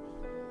heart.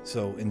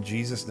 So in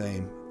Jesus'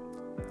 name,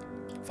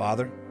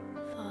 Father,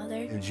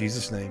 in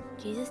Jesus' name,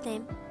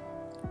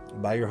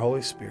 by your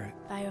Holy Spirit,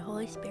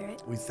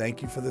 we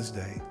thank you for this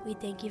day.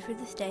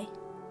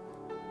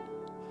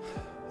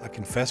 I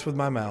confess with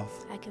my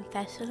mouth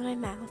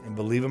and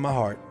believe in my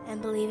heart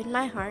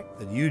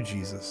that you,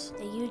 Jesus,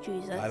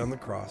 died on the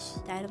cross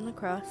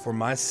for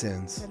my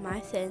sins,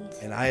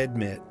 and I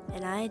admit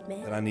that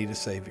I need a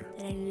Savior.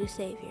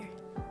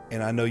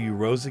 And I know you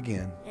rose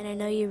again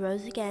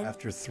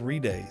after 3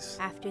 days,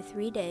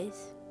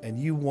 and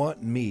you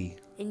want me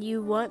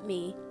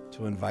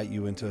to invite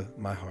you into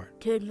my heart.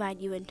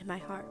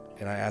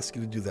 And I ask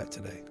you to do that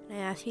today.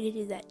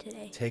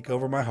 Take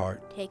over my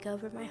heart. Take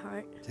over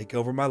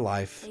my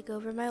life.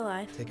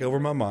 Take over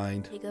my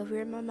mind.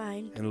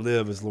 And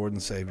live as Lord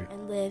and Savior.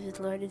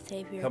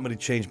 Help me to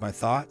change my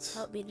thoughts.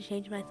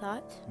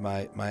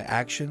 My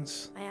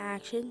actions.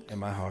 And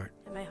my heart.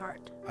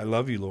 I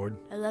love you, Lord.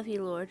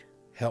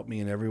 Help me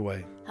in every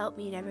way.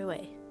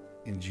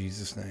 In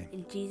Jesus' name.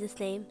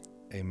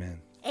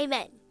 Amen.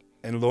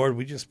 And Lord,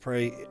 we just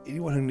pray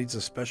anyone who needs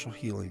a special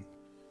healing,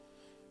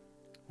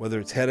 whether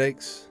it's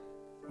headaches,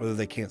 whether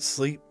they can't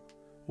sleep,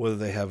 whether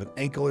they have an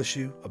ankle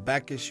issue, a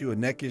back issue, a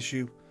neck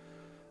issue,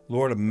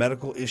 Lord, a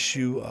medical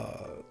issue,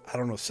 I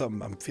don't know,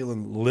 something, I'm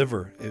feeling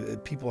liver,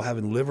 people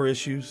having liver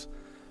issues,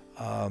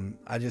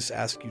 I just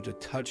ask you to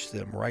touch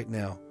them right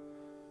now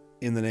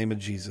in the name of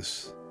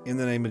Jesus. In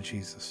the name of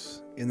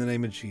Jesus. In the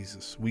name of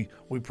Jesus. We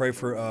pray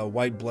for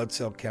white blood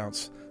cell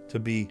counts to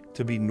be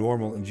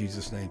normal in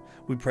Jesus' name.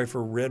 We pray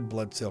for red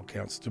blood cell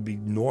counts to be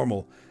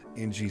normal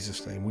in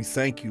Jesus' name. We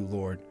thank you,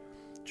 Lord,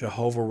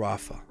 Jehovah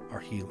Rapha, our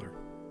healer.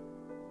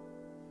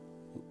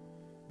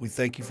 We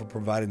thank you for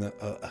providing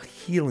a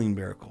healing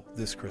miracle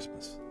this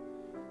Christmas.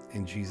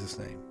 In Jesus'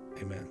 name,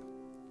 amen.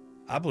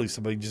 I believe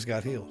somebody just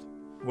got healed.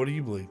 What do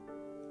you believe?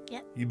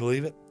 Yep. You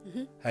believe it?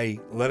 Mm-hmm. Hey,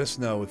 let us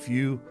know if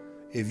you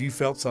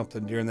felt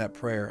something during that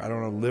prayer. I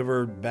don't know,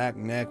 liver, back,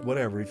 neck,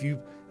 whatever. If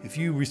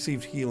you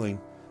received healing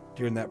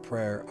during that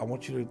prayer, I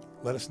want you to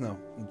let us know,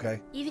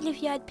 okay? Even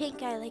if you had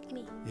pink eye like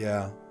me.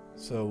 Yeah.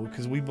 So,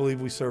 because we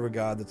believe we serve a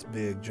God that's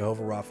big.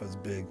 Jehovah Rapha is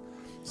big.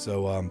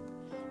 So,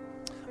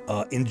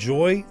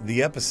 enjoy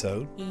the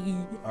episode.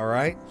 All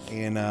right.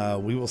 And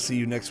we will see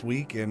you next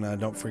week. And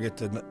don't forget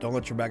to, don't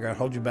let your background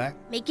hold you back.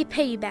 Make it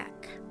pay you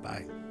back.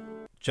 Bye.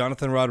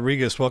 Jonathan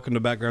Rodriguez, welcome to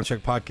Background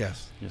Check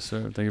Podcast. Yes,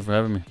 sir. Thank you for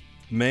having me.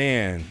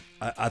 Man,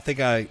 I think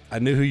I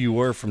knew who you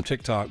were from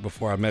TikTok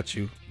before I met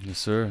you. Yes,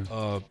 sir.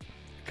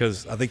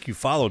 Because I think you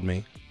followed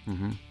me.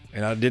 Mm-hmm.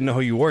 And I didn't know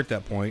who you were at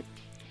that point.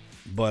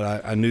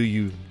 But I knew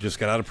you just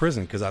got out of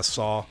prison because I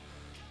saw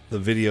the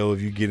video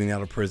of you getting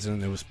out of prison.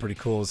 And it was pretty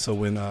cool. So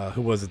when,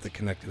 who was it that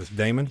connected us?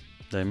 Damon?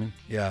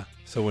 Yeah.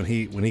 So when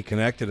he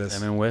connected us.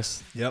 Damon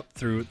West. Yep.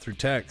 Through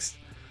text.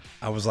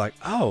 I was like,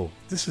 oh,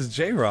 this is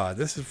JRod.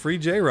 This is free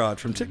JRod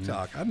from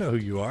TikTok. Mm-hmm. I know who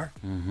you are.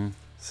 Mm-hmm.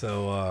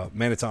 So,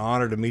 man, it's an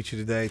honor to meet you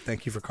today.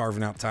 Thank you for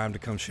carving out time to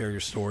come share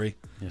your story.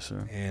 Yes,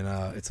 sir. And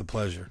it's a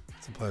pleasure.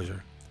 It's a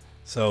pleasure.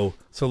 So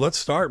let's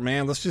start,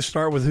 man. Let's just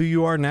start with who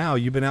you are now.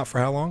 You've been out for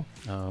how long?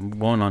 I'm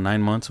going on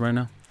 9 months right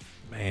now.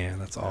 Man,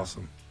 that's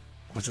awesome.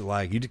 What's it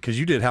like? Because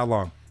you did how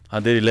long? I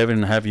did 11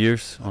 and a half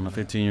years on a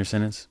 15-year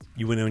sentence.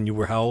 You went in when you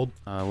were how old?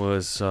 I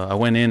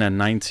went in at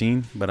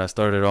 19, but I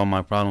started all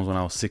my problems when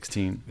I was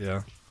 16.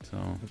 Yeah. So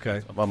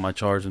okay. About my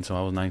charge until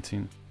I was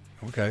 19.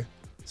 Okay.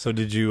 So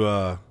did you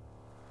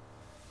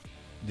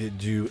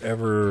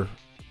ever?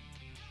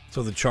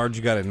 So the charge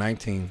you got at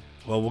 19.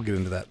 Well, we'll get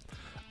into that.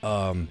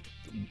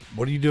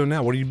 What are you doing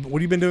now? What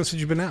have you been doing since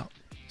you've been out?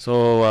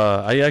 So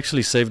I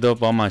actually saved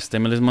up all my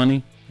stimulus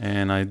money,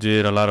 and I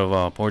did a lot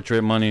of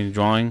portrait money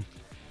drawing,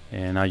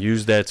 and I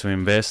used that to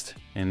invest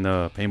in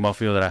the paintball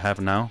field that I have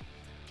now.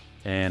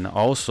 And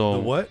also The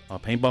what? A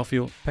paintball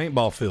field.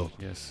 Paintball field.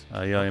 Yes,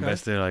 I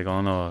invested like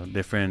on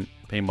different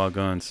paintball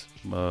guns,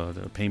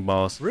 the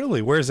paintballs.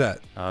 Really? Where's that?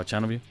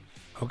 Channelview.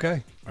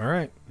 Okay. All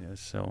right. Yeah.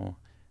 So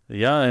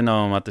yeah, and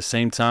at the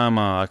same time,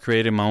 I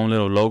created my own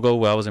little logo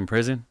while I was in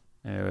prison.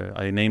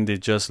 I named it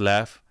Just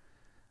Laugh.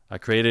 I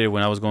created it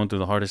when I was going through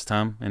the hardest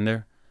time in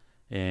there,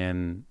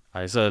 and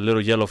I saw a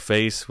little yellow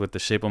face with the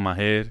shape of my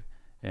head,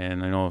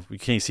 and you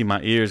can't see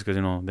my ears because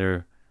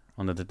they're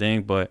under the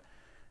thing, but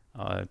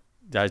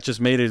I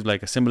just made it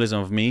like a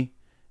symbolism of me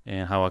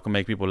and how I can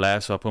make people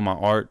laugh. So I put my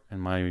art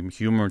and my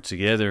humor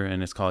together,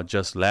 and it's called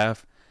Just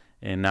Laugh.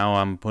 And now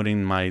I'm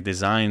putting my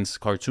designs,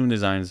 cartoon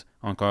designs,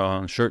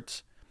 on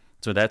shirts.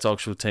 So that's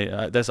also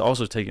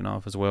taking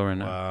off as well right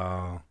now.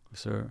 Wow.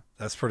 Yes, sir.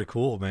 That's pretty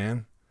cool,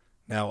 man.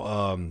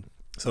 Now,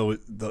 so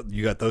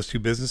you got those two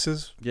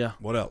businesses? Yeah.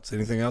 What else?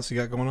 Anything else you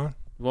got going on?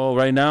 Well,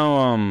 right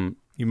now,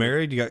 You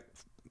married? You got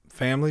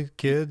family,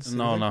 kids?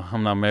 no, anything?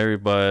 I'm not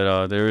married,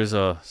 but there is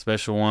a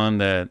special one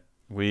that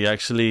she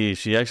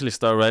actually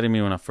started writing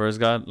me when I first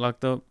got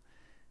locked up.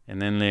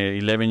 And then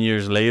 11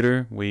 years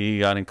later, we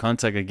got in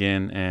contact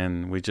again,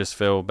 and we just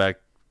fell back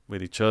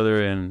with each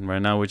other. And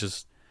right now we're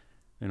just,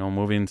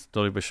 moving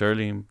slowly but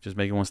surely, just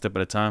making one step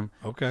at a time.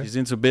 Okay. She's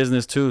into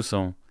business too,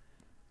 so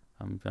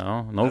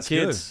no That's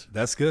kids. Good.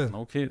 That's good.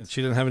 No kids.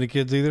 She didn't have any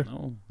kids either?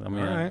 No, I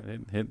mean, All right.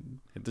 hit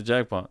the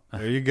jackpot.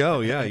 There you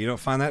go. Yeah, you don't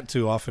find that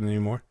too often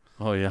anymore.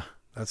 Oh yeah,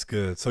 That's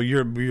good. So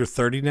you're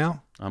 30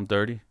 now? I'm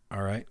 30.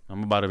 All right.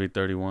 I'm about to be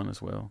 31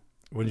 as well.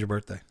 When's your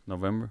birthday?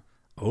 November.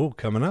 Oh,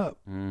 coming up.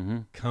 Mm-hmm.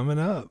 Coming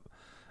up.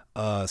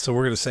 So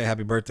we're going to say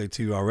happy birthday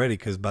to you already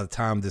because by the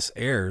time this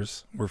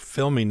airs, we're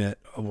filming it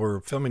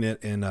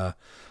in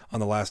on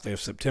the last day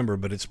of September,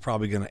 but it's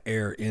probably going to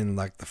air in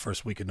like the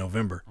first week of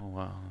November. Oh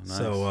wow,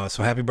 nice.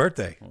 So happy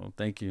birthday. Well,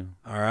 thank you.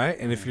 All right.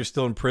 And if you're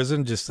still in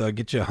prison, just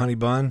get you a honey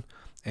bun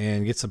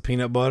and get some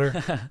peanut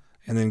butter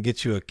and then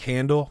get you a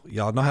candle.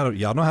 Y'all know how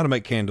to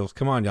make candles.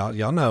 Come on,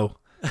 y'all know.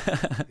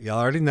 Y'all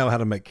already know how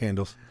to make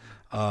candles.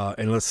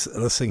 And let's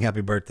sing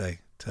happy birthday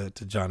to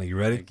Johnny. You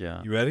ready? Heck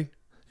yeah. You ready?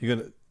 You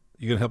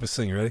gonna help us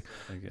sing? You ready?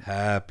 Thank you.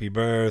 Happy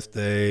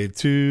birthday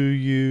to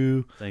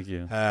you. Thank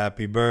you.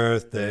 Happy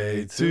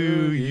birthday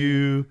to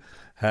you.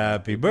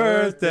 Happy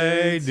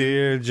birthday,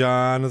 dear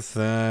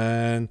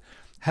Jonathan.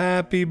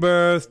 Happy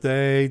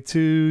birthday to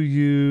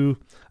you.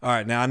 All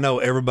right, now I know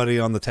everybody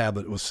on the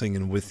tablet was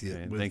singing with you.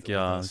 Okay, thank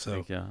y'all. So,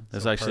 Thank y'all.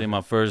 That's so actually perfect.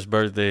 my first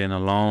birthday in a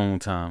long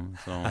time,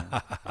 so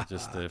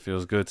it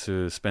feels good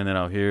to spend it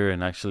out here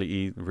and actually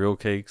eat real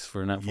cakes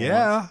for not.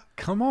 Yeah,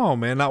 come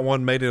on, man. Not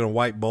one made in a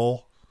white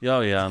bowl.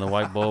 Yeah, the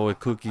white bowl with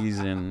cookies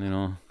and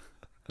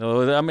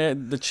No, I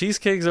mean the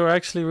cheesecakes are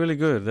actually really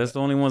good. That's the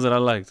only ones that I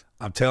liked.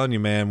 I'm telling you,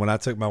 man, when I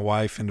took my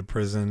wife into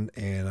prison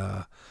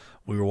and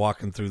we were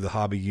walking through the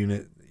hobby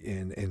unit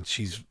and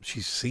she's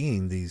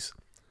seeing the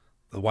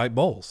white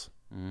bowls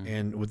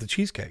and with the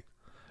cheesecake,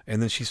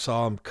 and then she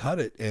saw him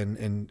cut it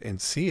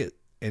and see it,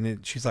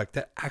 and she's like,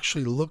 that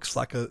actually looks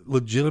like a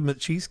legitimate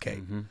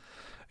cheesecake.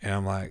 And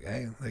I'm like,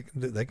 hey,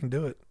 they can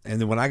do it.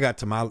 And then when I got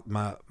to my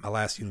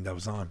last unit I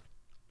was on,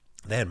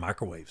 they had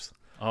microwaves.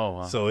 Oh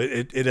wow. So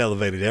it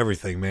elevated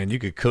everything, man. You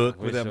could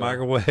cook with that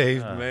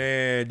microwave,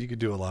 man. You could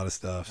do a lot of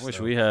stuff. Wish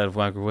so. we had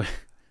microwave.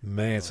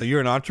 Man, so you're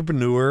an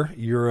entrepreneur.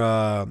 You're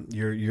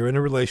in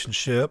a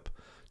relationship,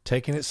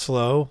 taking it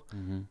slow.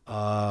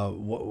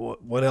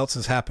 What else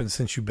has happened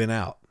since you've been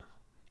out?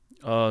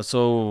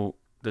 So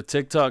the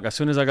TikTok, as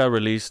soon as I got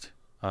released,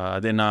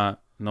 I did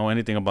not know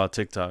anything about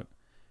TikTok.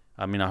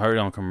 I mean, I heard it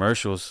on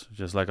commercials,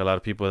 just like a lot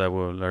of people that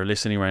are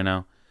listening right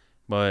now.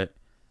 But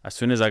as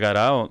soon as I got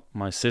out,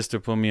 my sister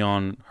put me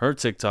on her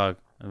TikTok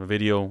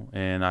video,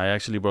 and I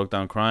actually broke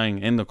down crying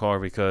in the car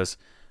because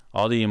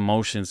all the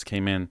emotions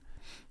came in.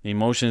 The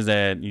emotions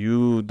that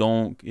you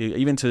don't,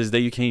 even to this day,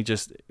 you can't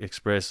just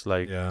express.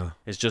 Like,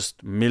 it's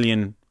just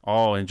million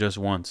all in just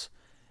once.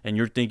 And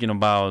you're thinking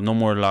about no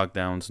more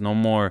lockdowns, no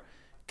more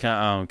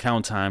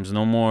count times,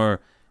 no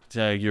more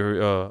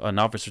you're an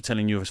officer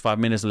telling you it's 5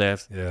 minutes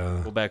left.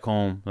 Go back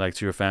home, like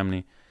to your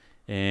family.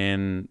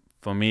 And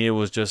for me, it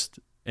was just,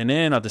 and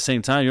then at the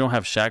same time, you don't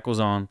have shackles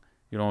on.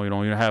 You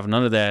don't have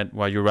none of that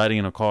while you're riding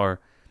in a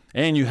car,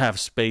 and you have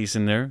space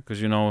in there because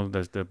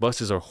the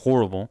buses are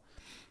horrible.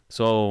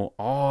 So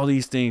all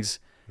these things,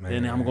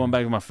 and I'm going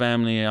back with my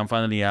family. I'm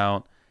finally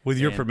out. With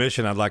your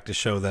permission, I'd like to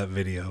show that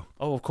video.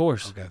 Oh, of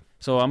course. Okay.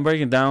 So I'm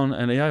breaking down,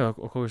 and yeah, of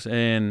course.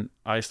 And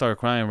I started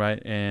crying,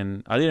 right?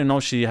 And I didn't know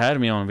she had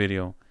me on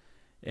video.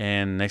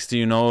 And next thing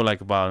you know, like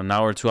about an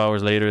hour, 2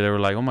 hours later, they were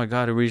like, "Oh my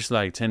God, it reached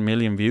like 10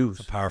 million views."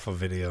 It's a powerful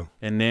video.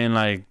 And then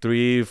like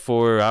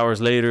 3-4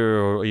 hours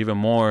later, or even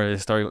more, it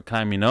started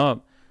climbing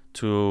up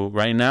to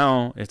right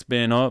now. It's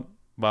been up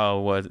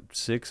about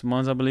 6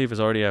 months, I believe.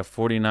 It's already at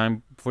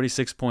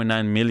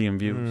 46.9 million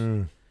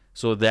views.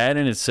 So that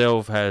in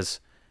itself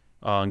has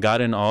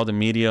got in all the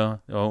media,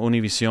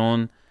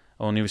 Univision,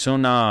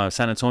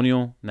 San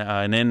Antonio,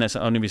 and then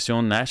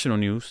Univision National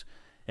News,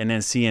 and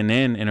then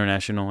CNN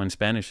International in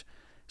Spanish.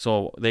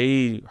 So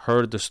they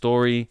heard the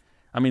story.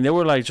 I mean, they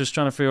were like just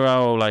trying to figure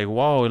out like,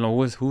 wow,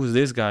 who's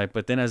this guy?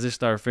 But then as they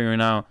started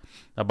figuring out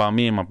about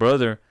me and my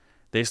brother,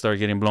 they started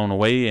getting blown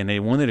away, and they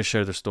wanted to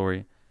share the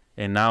story.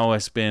 And now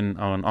it's been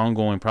an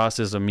ongoing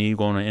process of me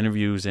going to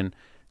interviews and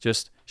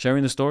just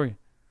sharing the story.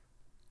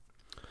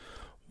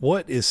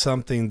 What is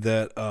something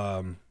that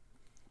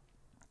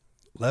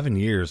 11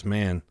 years,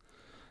 man.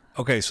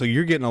 Okay, so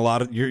you're getting a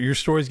lot of your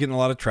story's getting a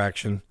lot of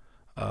traction.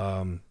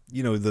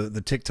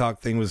 The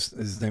TikTok thing was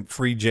his name,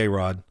 Free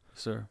JRod.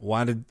 Sir.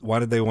 Why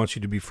did they want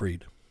you to be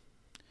freed?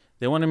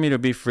 They wanted me to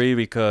be free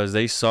because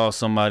they saw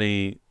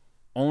somebody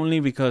only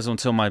because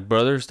until my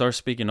brother started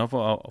speaking up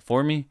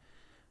for me.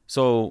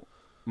 So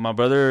my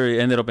brother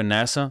ended up in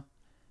NASA,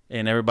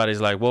 and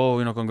everybody's like,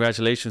 whoa,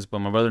 congratulations. But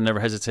my brother never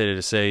hesitated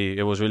to say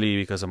it was really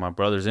because of my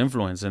brother's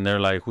influence. And they're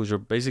like,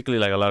 basically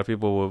like a lot of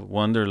people would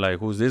wonder like,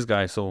 who's this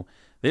guy? So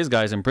this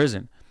guy's in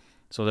prison.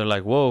 So they're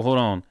like, whoa, hold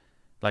on.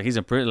 Like he's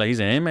in prison, like he's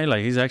an inmate,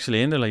 like he's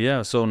actually in there. Like,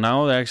 yeah. So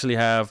now they actually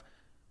have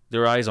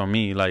their eyes on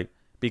me, like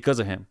because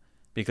of him,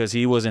 because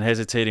he wasn't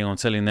hesitating on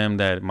telling them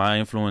that my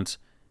influence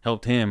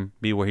helped him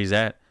be where he's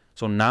at.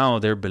 So now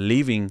they're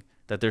believing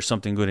that there's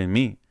something good in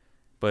me.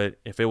 But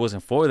if it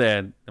wasn't for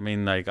that, I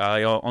mean, like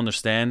I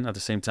understand at the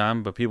same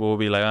time, but people will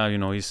be like,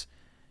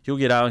 he'll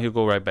get out, he'll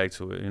go right back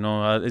to it.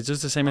 It's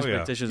just the same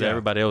expectations that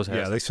everybody else has.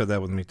 Yeah, they said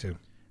that with me too.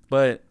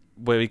 But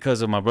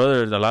because of my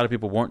brother, a lot of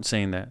people weren't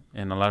saying that,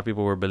 and a lot of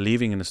people were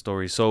believing in the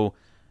story. So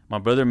my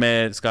brother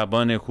met Scott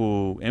Bunnick,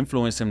 who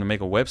influenced him to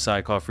make a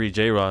website called Free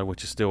JRod,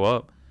 which is still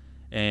up.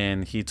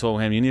 And he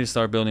told him, you need to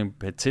start building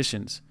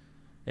petitions.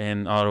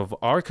 And out of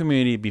our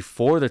community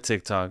before the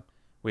TikTok,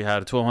 we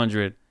had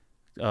 1,200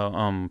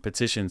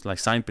 petitions, like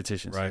signed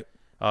petitions, right,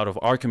 out of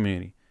our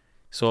community.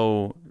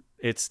 So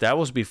that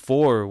was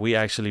before we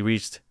actually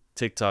reached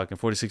TikTok and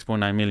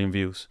 46.9 million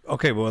views.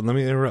 Okay, well, let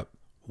me interrupt.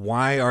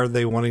 Why are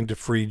they wanting to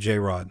free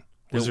JRod?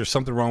 Was there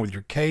something wrong with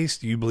your case?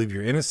 Do you believe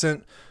you're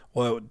innocent?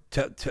 Well,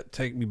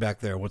 take me back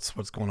there. What's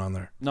going on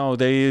there? No,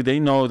 they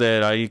know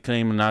that I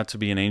claim not to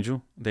be an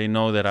angel. They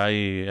know that I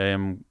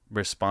am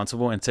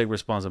responsible and take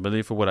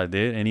responsibility for what I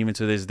did. And even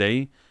to this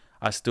day,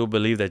 I still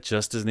believe that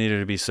justice needed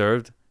to be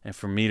served, and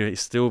for me to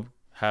still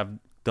have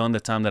done the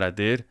time that I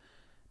did.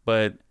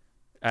 But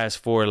as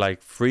for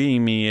like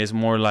freeing me, is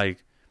more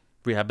like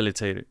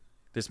rehabilitated.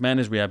 This man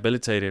is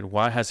rehabilitated.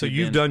 Why has so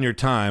you've done your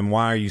time?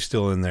 Why are you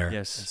still in there?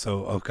 Yes.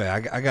 So okay,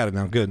 I got it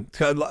now. Good,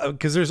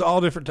 because there's all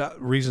different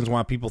reasons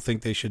why people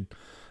think they should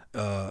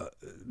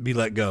be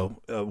let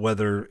go.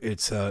 Whether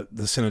it's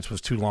the sentence was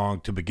too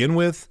long to begin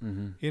with,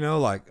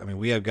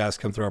 we have guys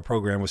come through our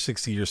program with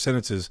 60-year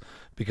sentences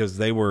because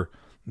they were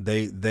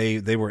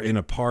in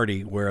a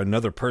party where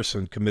another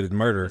person committed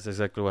murder. That's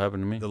exactly what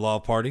happened to me. The law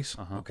parties.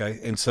 Uh-huh. Okay,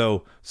 and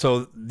so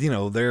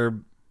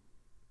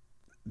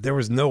there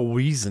was no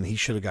reason he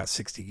should have got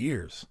 60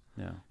 years.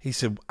 Yeah. He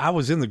said, I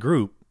was in the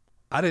group.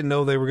 I didn't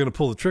know they were going to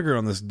pull the trigger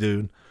on this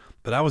dude,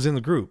 but I was in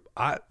the group.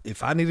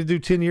 If I need to do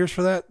 10 years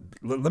for that,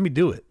 let me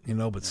do it,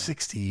 but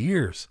 60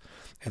 years.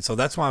 And so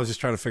that's why I was just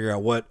trying to figure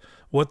out what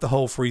the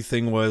whole free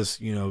thing was,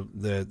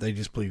 that they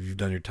just believe you've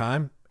done your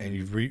time and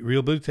you've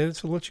rehabilitated,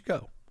 so let you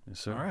go. Yes,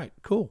 sir. All right,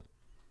 cool.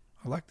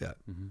 I like that.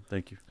 Mm-hmm.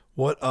 Thank you.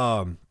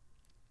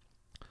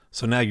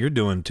 So now you're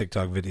doing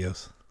TikTok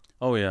videos.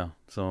 Oh, yeah.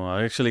 So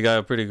I actually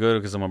got pretty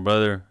good because of my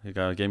brother. He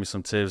gave me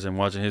some tips, and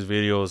watching his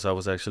videos, I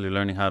was actually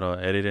learning how to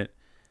edit it.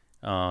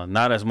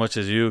 Not as much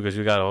as you, because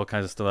you got all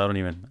kinds of stuff I don't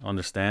even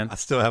understand. I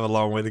still have a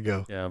long way to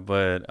go. Yeah,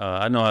 but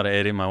I know how to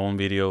edit my own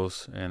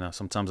videos, and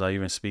sometimes I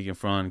even speak in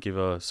front, give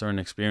certain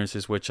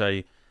experiences, which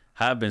I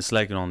have been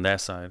slacking on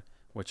that side,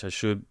 which I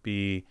should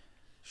be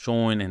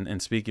showing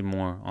and speaking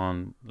more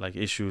on, like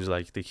issues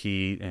like the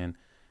heat and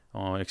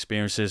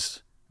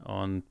experiences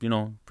on,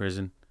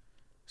 prison.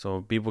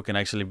 So people can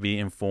actually be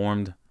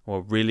informed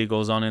what really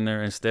goes on in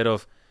there instead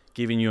of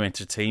giving you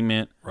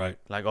entertainment. Right.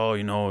 Like,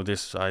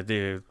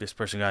 this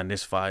person got in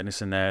this fight and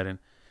this and that. And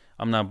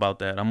I'm not about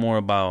that. I'm more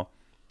about,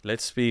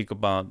 let's speak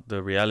about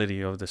the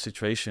reality of the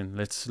situation.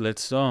 Let's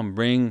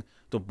bring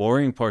the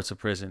boring parts of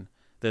prison,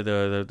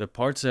 the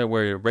parts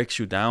where it breaks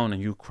you down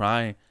and you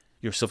cry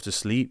yourself to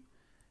sleep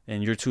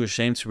and you're too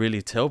ashamed to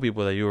really tell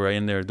people that you were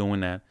in there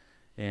doing that.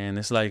 And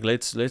it's like,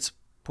 let's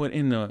put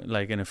in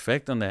an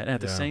effect on that. At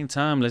the same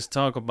time, let's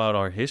talk about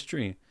our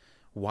history,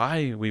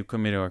 why we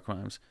committed our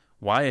crimes,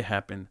 why it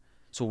happened,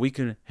 so we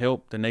can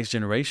help the next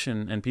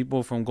generation and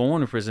people from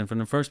going to prison from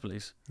the first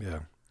place.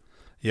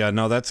 Yeah,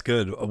 no, that's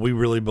good. We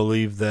really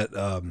believe that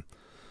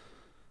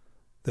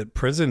that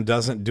prison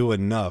doesn't do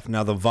enough.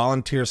 Now, the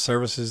volunteer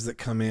services that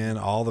come in,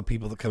 all the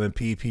people that come in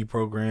PEP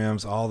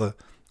programs,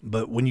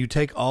 but when you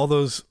take all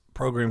those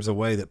programs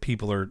away that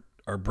people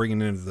are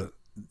bringing into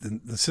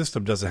the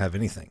system, doesn't have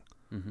anything.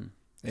 Mm-hmm.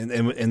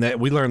 And that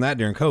we learned that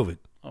during COVID.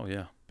 Oh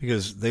yeah,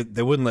 because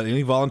they wouldn't let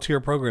any volunteer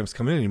programs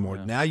come in anymore.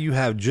 Yeah. Now you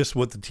have just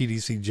what the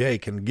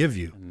TDCJ can give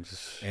you,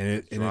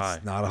 and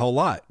it's not a whole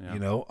lot,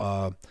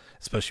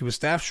 especially with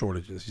staff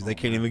shortages. They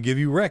can't even give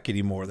you rec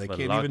anymore. They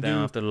can't even do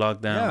after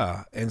lockdown.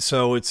 Yeah, and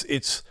so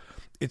it's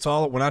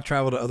all. When I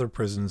travel to other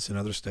prisons in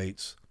other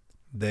states,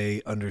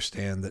 they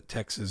understand that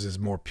Texas is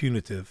more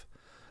punitive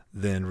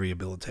than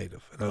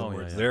rehabilitative. In other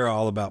words, they're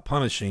all about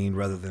punishing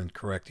rather than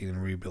correcting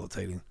and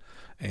rehabilitating.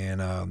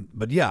 And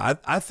but yeah,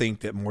 I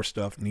think that more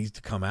stuff needs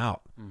to come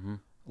out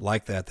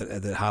like that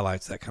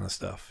highlights that kind of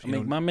stuff. I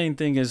mean, my main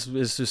thing is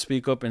to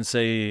speak up and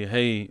say,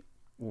 hey,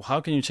 how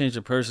can you change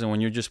a person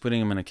when you're just putting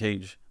him in a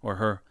cage, or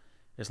her?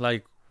 It's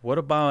like, what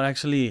about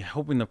actually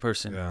helping the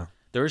person? Yeah.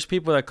 There's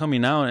people that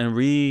coming out and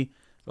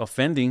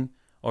re-offending,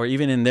 or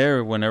even in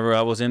there, whenever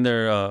I was in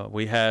there,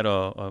 we had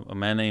a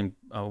man named,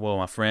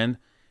 my friend,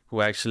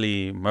 who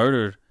actually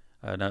murdered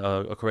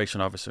a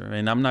correction officer.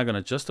 And I'm not going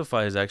to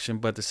justify his action,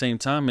 but at the same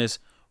time is,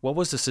 what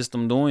was the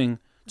system doing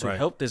to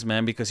help this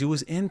man? Because he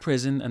was in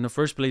prison in the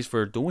first place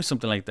for doing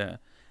something like that.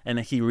 And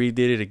he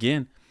redid it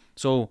again.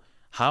 So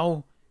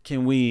how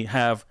can we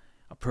have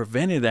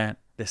prevented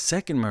the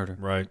second murder?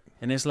 Right.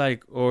 And it's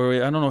like, or I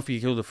don't know if he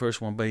killed the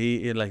first one, but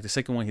he like the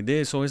second one he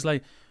did. So it's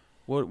like,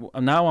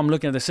 now I'm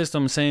looking at the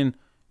system saying,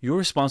 you're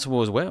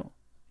responsible as well.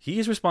 He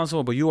is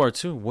responsible, but you are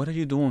too. What are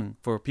you doing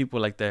for people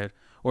like that?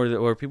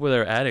 Or people that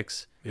are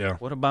addicts? Yeah.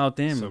 What about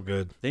them? So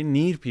good. They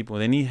need people.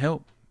 They need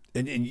help.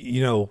 And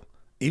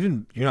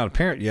even you're not a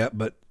parent yet,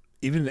 but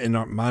even in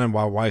mine and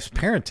my wife's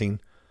parenting,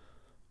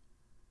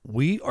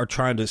 we are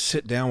trying to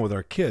sit down with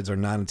our kids, our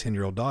 9 and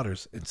 10-year-old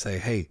daughters, and say,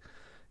 hey,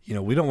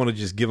 we don't want to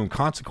just give them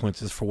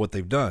consequences for what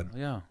they've done.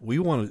 Yeah. We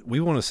want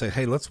to say,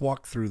 hey, let's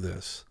walk through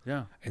this.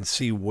 Yeah. And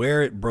see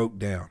where it broke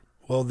down.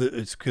 Well,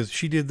 it's because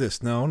she did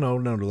this. No.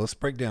 Let's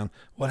break down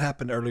what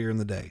happened earlier in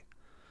the day.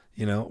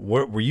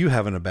 Were you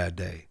having a bad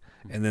day?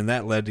 And then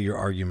that led to your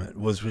argument.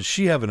 Was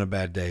she having a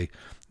bad day?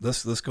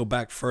 Let's go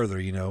back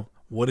further.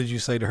 What did you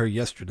say to her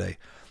yesterday?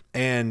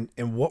 And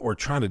what we're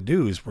trying to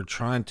do is we're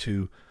trying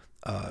to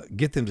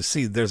get them to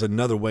see there's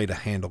another way to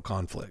handle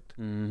conflict.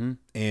 Mm-hmm.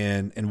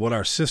 And what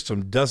our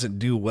system doesn't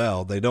do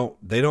well, they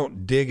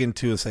don't dig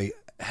into and say,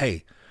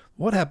 hey,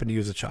 what happened to you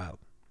as a child?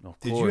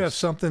 Did you have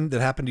something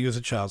that happened to you as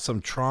a child,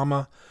 some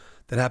trauma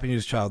that happened to you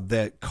as a child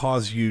that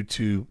caused you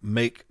to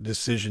make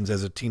decisions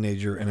as a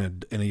teenager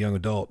and a young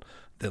adult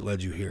that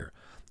led you here?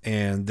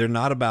 And they're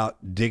not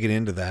about digging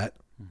into that.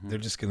 Mm-hmm. They're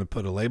just going to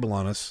put a label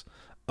on us.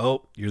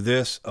 Oh, you're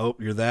this. Oh,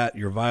 you're that.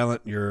 You're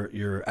violent.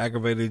 You're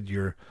aggravated.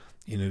 You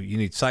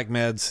need psych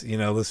meds.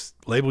 Let's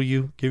label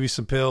you, give you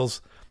some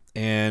pills,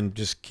 and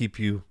just keep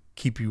you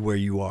where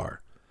you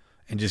are,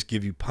 and just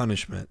give you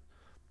punishment,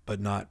 but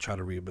not try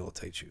to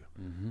rehabilitate you.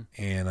 Mm-hmm.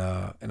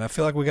 And I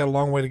feel like we got a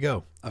long way to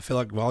go. I feel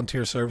like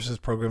volunteer services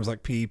programs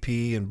like PEP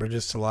and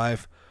Bridges to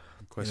Life,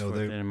 Quest for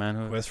Authentic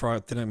Manhood. Quest for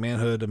Authentic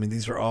Manhood. I mean,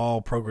 these are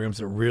all programs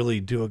that really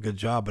do a good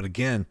job. But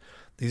again,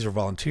 these are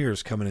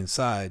volunteers coming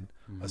inside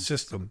a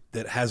system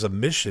that has a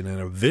mission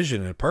and a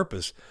vision and a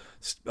purpose,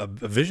 a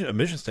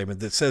mission statement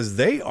that says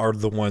they are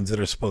the ones that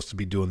are supposed to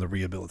be doing the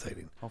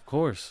rehabilitating. Of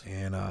course.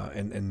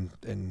 And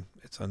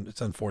it's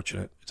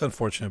unfortunate. It's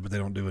unfortunate, but they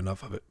don't do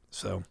enough of it.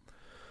 So,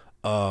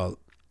 all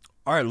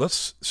right,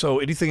 so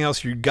anything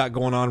else you got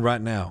going on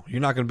right now?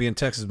 You're not going to be in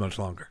Texas much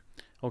longer.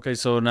 Okay,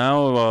 so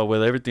now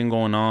with everything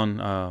going on,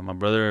 my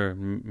brother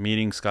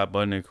meeting Scott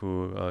Budnick,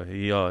 who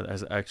he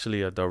is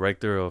actually a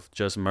director of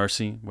Just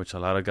Mercy, which a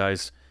lot of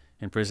guys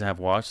in prison have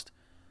watched,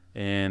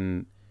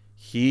 and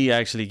he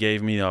actually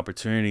gave me the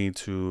opportunity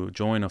to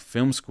join a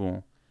film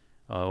school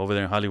over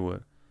there in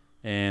Hollywood.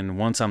 And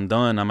once I'm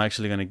done, I'm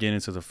actually going to get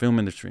into the film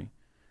industry.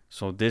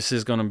 So this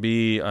is going to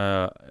be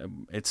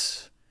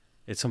it's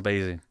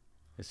amazing.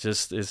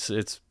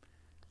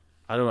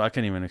 I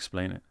can't even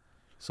explain it.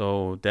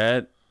 So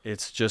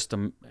it's just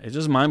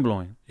mind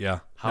blowing. Yeah.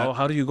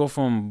 How do you go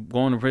from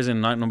going to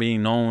prison and not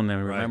being known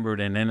and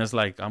remembered, and then it's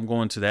like I'm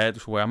going to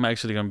that where I'm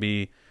actually gonna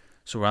be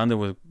surrounded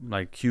with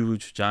like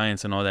huge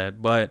giants and all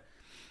that. But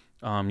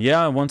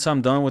once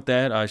I'm done with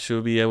that, I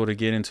should be able to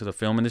get into the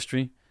film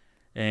industry.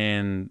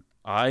 And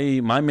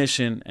my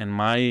mission and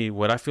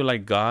what I feel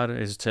like God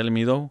is telling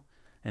me though,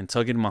 and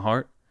tugging in my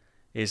heart,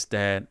 is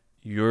that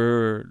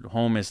your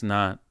home is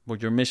not,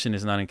 your mission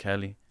is not in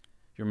Cali.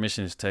 Your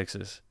mission is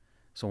Texas.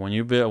 So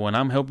when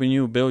I'm helping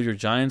you build your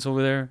giants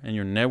over there and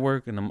your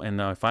network and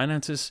the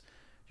finances,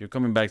 you're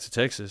coming back to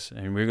Texas,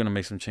 and we're gonna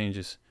make some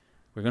changes.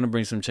 We're gonna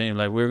bring some change.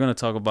 Like, we're gonna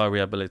talk about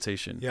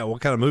rehabilitation. Yeah. What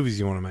kind of movies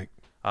do you want to make?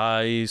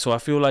 So I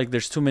feel like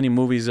there's too many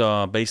movies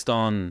based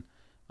on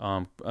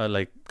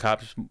like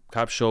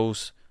cop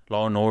shows,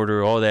 Law and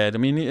Order, all that. I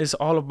mean, it's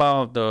all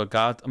about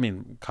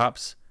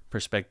cops'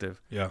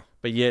 perspective. Yeah.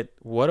 But yet,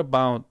 what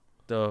about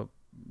the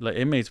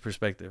inmates'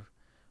 perspective?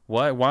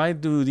 Why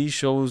do these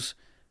shows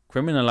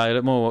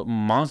criminalize more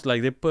monsters?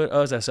 Like, they put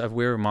us as if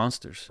we're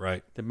monsters.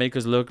 Right. They make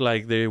us look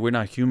like we're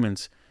not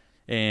humans,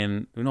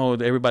 and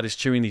everybody's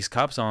cheering these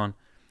cops on,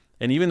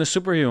 and even the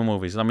superhero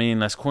movies. I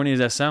mean, as corny as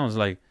that sounds,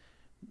 like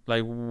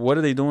what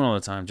are they doing all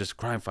the time? Just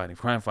crime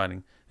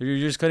fighting. You're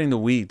just cutting the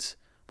weeds.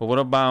 But what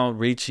about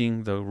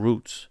reaching the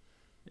roots?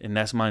 And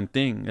that's my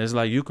thing. It's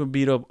like you could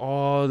beat up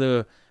all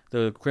the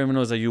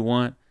criminals that you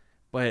want,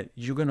 but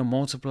you're gonna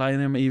multiply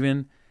them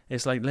even.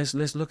 It's like let's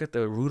look at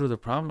the root of the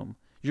problem.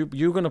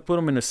 You're gonna put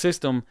them in a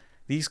system.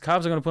 These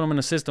cops are gonna put them in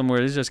a system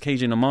where it's just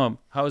caging them up.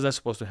 How is that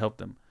supposed to help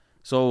them?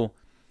 So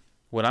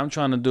what I'm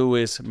trying to do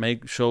is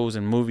make shows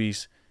and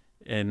movies,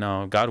 and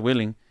God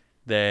willing,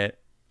 that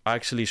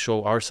actually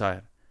show our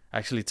side,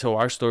 actually tell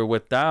our story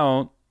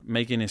without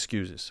making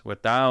excuses,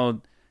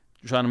 without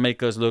trying to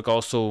make us look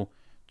also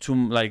too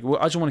like.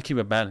 I just want to keep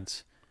a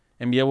balance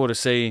and be able to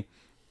say,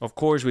 of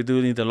course we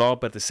do need the law,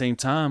 but at the same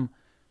time,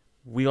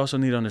 we also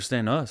need to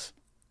understand us,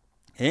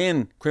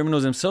 and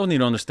criminals themselves need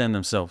to understand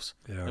themselves.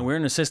 Yeah. And we're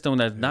in a system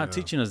that's not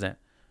teaching us that.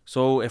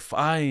 So if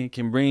I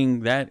can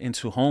bring that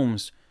into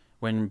homes,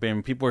 when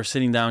people are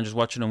sitting down just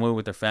watching a movie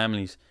with their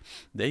families,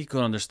 they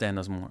could understand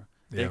us more.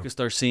 They could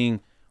start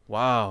seeing,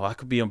 wow, I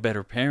could be a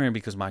better parent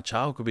because my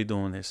child could be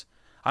doing this.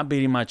 I'm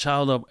beating my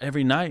child up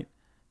every night,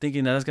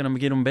 thinking that that's going to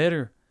get them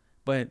better,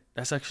 but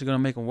that's actually going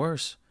to make them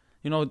worse.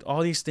 You know,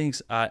 all these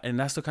things, and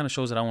that's the kind of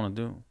shows that I want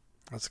to do.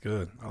 That's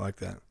good. I like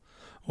that.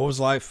 What was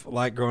life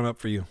like growing up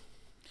for you?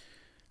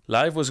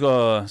 Life was,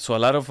 so a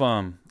lot of,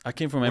 I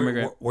came from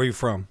immigrant. Where are you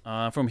from?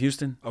 I'm from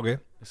Houston. Okay.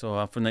 So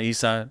I'm from the east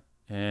side.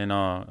 And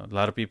a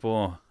lot of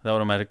people, that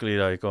automatically,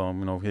 like, you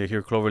know, they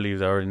hear Cloverleaf,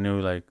 they already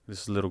knew, like,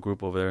 this little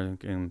group over there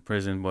in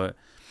prison. But,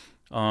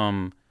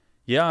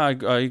 yeah,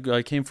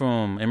 I came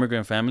from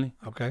immigrant family.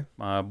 Okay.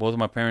 Both of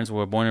my parents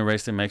were born and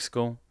raised in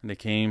Mexico. And they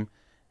came,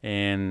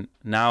 and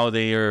now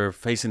they are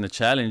facing the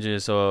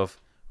challenges of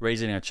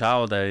raising a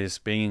child that is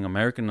being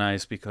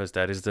Americanized, because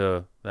that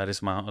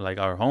is my, like,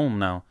 our home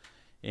now.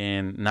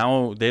 And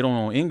now they don't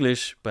know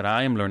English, but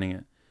I am learning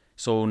it.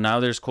 So now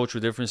there's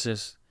cultural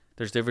differences.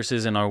 There's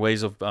differences in our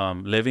ways of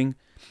living.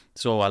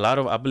 So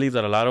I believe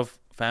that a lot of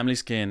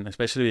families can,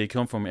 especially if they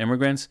come from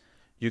immigrants,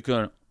 you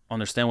can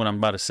understand what I'm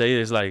about to say.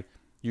 It's like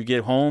you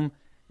get home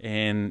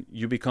and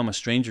you become a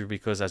stranger,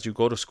 because as you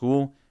go to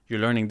school, you're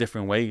learning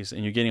different ways,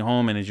 and you're getting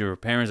home and your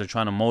parents are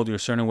trying to mold you a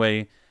certain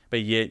way,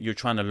 but yet you're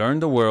trying to learn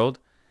the world,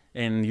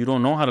 and you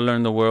don't know how to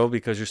learn the world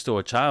because you're still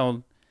a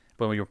child,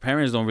 but your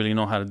parents don't really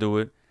know how to do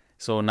it.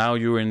 So now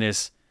you're in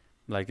this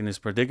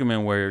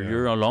predicament where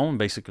you're alone,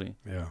 basically.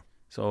 Yeah.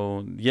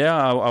 So, yeah,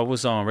 I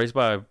was raised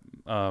by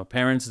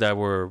parents that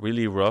were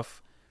really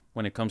rough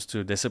when it comes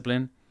to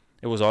discipline.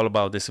 It was all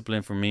about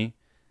discipline for me,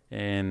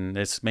 and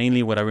it's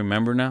mainly what I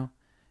remember now.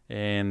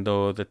 And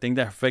the thing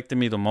that affected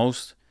me the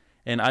most,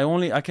 and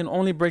I can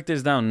only break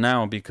this down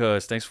now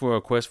because thanks for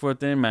A Quest for a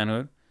Thin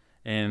Manhood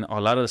and a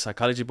lot of the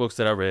psychology books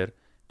that I read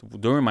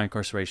during my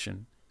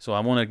incarceration. So I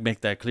want to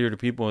make that clear to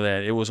people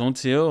that it was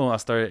until I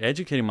started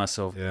educating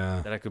myself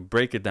that I could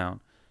break it down.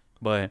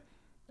 But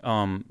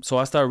so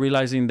I started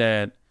realizing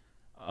that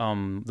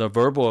the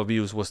verbal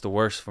abuse was the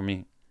worst for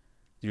me.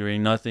 You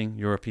ain't nothing.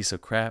 You're a piece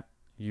of crap.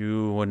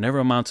 You will never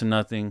amount to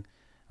nothing.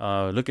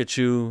 Look at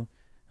you.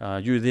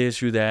 You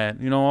this, you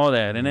that. You know, all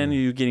that. And then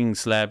you getting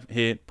slapped,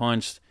 hit,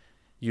 punched.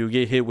 You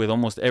get hit with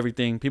almost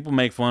everything. People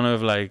make fun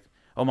of, like,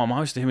 oh, my mom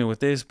used to hit me with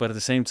this. But at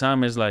the same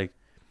time, it's like,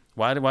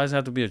 why does it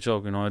have to be a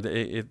joke? You know,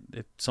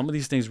 some of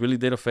these things really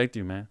did affect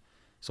you, man.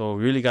 So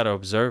we really got to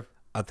observe.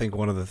 I think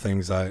one of the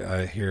things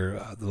I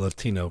hear the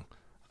Latino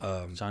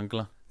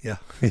Chancla. Yeah,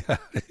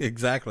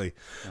 exactly.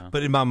 Yeah.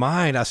 But in my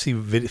mind, I see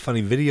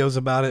funny videos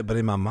about it. But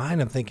in my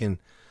mind, I'm thinking,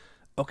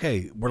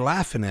 okay, we're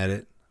laughing at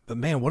it, but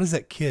man, what is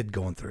that kid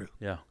going through?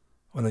 Yeah.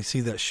 When they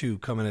see that shoe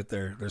coming at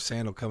their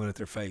sandal coming at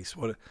their face,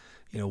 what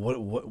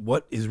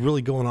is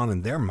really going on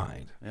in their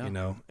mind? Yeah. You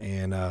know,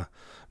 and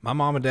my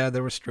mom and dad,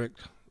 they were strict.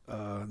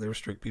 They were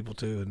strict people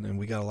too, and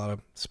we got a lot of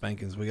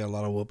spankings. We got a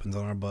lot of whoopings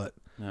on our butt.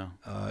 Yeah.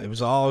 It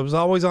was always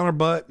on our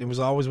butt. It was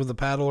always with a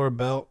paddle or a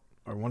belt,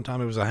 or one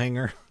time it was a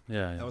hanger.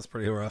 Yeah. That was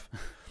pretty rough.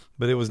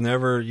 But it was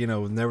never, they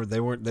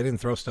didn't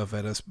throw stuff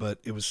at us, but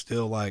it was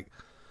still like,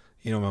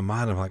 in my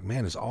mind, I'm like,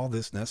 man, is all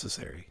this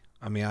necessary?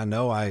 I mean, I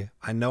know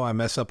I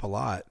mess up a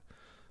lot,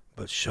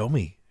 but show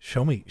me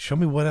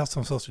what else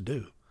I'm supposed to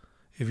do.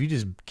 If you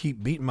just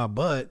keep beating my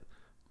butt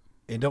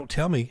and don't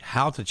tell me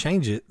how to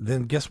change it,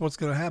 then guess what's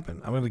going to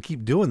happen? I'm going to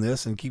keep doing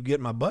this and keep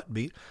getting my butt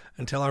beat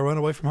until I run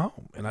away from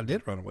home. And I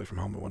did run away from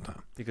home at one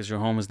time. Because your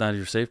home is not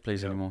your safe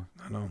place anymore.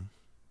 I know.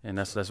 And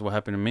that's what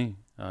happened to me.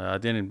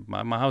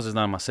 My house is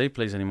not my safe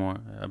place anymore.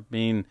 I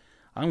mean,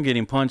 I'm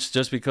getting punched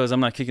just because I'm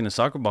not kicking the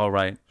soccer ball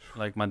right.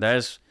 Like my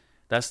dad's,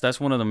 that's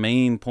one of the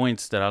main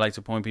points that I like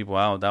to point people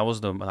out. That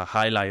was the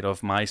highlight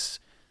of my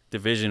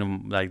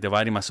division, like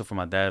dividing myself from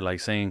my dad, like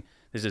saying,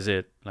 this is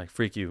it, like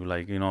freak you.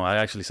 Like, I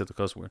actually said the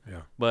cuss word.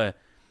 Yeah. But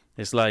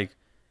it's like,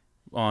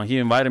 he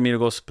invited me to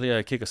go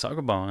kick a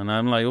soccer ball. And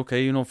I'm like,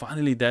 okay,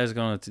 finally dad's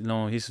going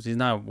to, he's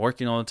not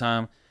working all the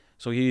time.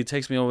 So he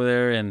takes me over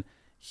there and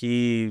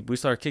we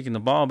started kicking the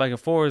ball back and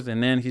forth,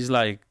 and then he's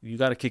like, you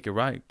got to kick it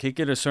right. Kick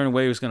it a certain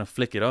way, it's going to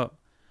flick it up.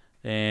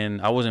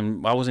 And I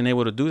wasn't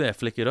able to do that,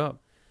 flick it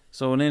up.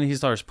 So then he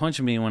starts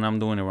punching me when I'm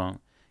doing it wrong.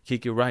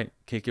 Kick it right,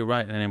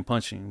 and then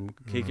punching,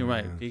 kicking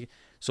right.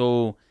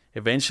 So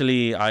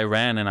eventually I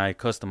ran and I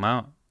cussed him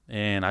out,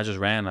 and I just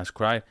ran, I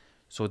cried.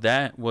 So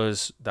that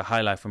was the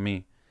highlight for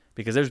me,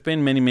 because there's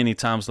been many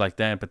times like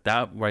that, but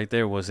that right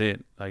there was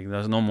it. Like,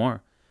 there's no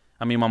more.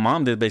 I mean, my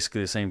mom did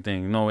basically the same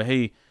thing. You know,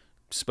 hey,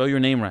 spell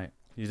your name right.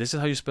 This is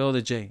how you spell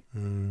the J.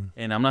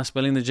 And I'm not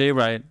spelling the J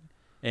right.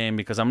 And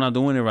because I'm not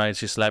doing it right,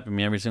 she's slapping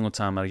me every single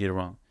time I get it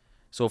wrong.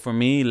 So for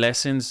me,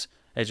 lessons,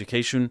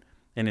 education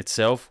in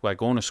itself, like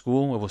going to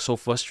school, it was so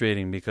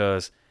frustrating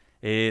because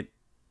it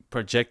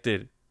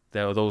projected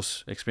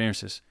those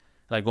experiences.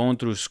 Like going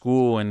through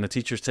school and the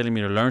teacher's telling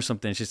me to learn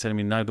something, she's telling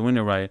me not doing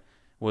it right,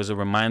 was a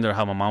reminder of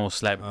how my mom was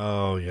slapping me.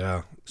 Oh,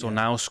 yeah. So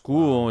now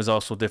school is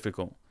also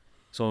difficult.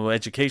 So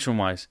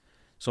education-wise.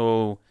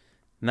 So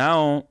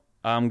now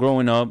I'm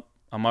growing up.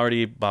 I'm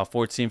already about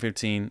 14,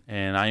 15,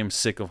 and I am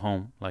sick of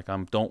home. Like, I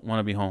don't want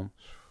to be home.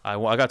 I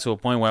got to a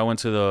point where I went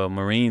to the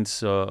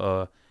Marines,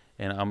 and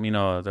I'm,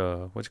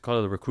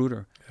 the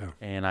recruiter. Yeah.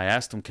 And I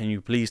asked him, can you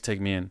please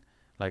take me in?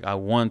 Like, I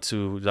want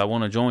to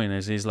join.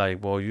 And he's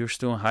like, well, you're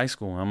still in high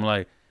school. I'm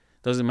like,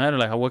 doesn't matter.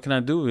 Like, what can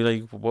I do?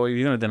 Like, boy,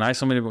 you're going to deny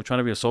somebody trying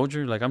to be a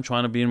soldier? Like, I'm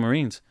trying to be in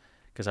Marines.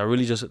 Because I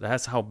really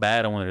that's how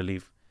bad I wanted to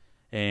leave.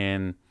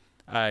 And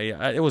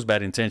it was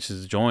bad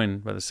intentions to join,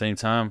 but at the same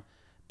time,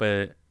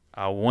 but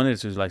I wanted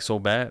to, like, so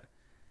bad.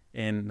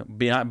 And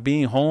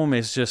being home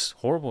is just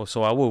horrible.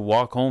 So I would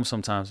walk home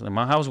sometimes. And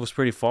my house was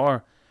pretty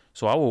far,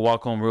 so I would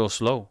walk home real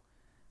slow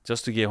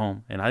just to get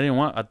home. And I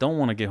don't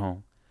want to get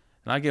home.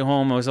 And I get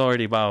home, it was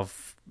already about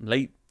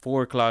late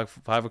 4 o'clock,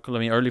 5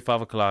 o'clock, early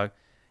 5 o'clock.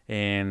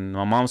 And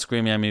my mom's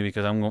screaming at me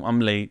because I'm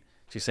late.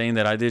 She's saying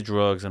that I did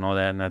drugs and all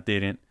that, and I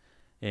didn't.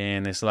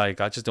 And it's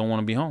like, I just don't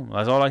want to be home.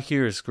 That's all I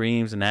hear is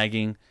screams and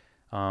nagging,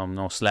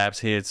 slaps,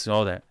 hits,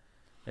 all that.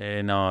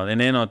 And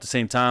then at the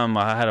same time,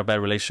 I had a bad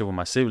relationship with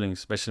my siblings,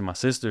 especially my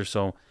sister.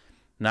 So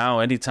now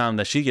anytime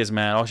that she gets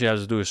mad, all she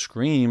has to do is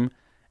scream,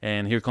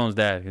 and here comes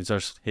dad. He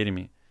starts hitting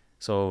me.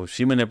 So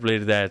she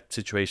manipulated that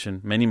situation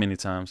many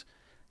times.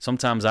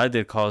 Sometimes I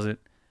did cause it,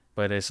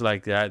 but it's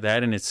like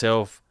that in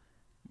itself,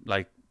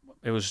 like,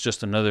 it was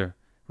just another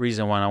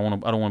reason why I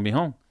don't want to be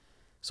home.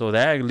 So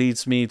that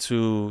leads me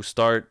to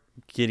start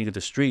getting to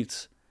the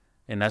streets,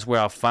 and that's where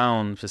I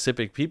found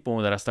specific people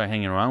that I start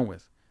hanging around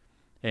with.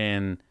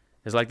 And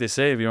it's like they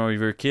say, if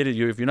you're a kid, if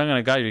you're not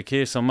gonna guide your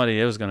kid,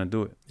 somebody else is gonna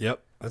do it.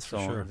 Yep, that's for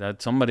sure.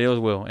 That somebody else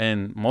will.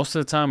 And most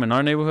of the time in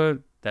our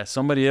neighborhood, that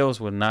somebody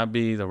else would not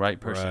be the right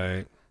person.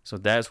 Right. So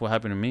that's what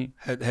happened to me.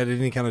 Had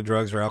any kind of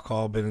drugs or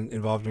alcohol been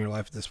involved in your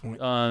life at this point?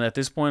 At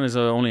this point, it's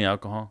only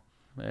alcohol.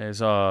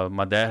 It's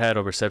my dad had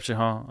a reception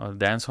hall, a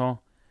dance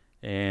hall,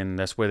 and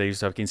that's where they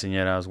used to have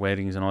quinceañeras,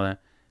 weddings, and all that.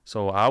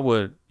 So I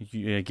would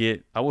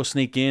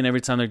sneak in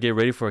every time they get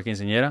ready for a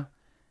quinceañera,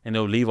 and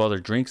they'll leave all their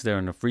drinks there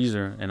in the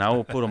freezer, and I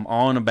will put them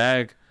all in a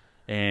bag,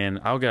 and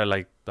I'll get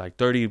like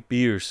 30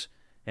 beers,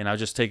 and I'll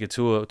just take it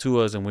to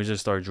us, and we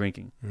just start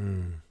drinking.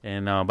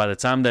 And by the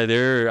time that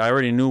I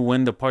already knew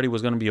when the party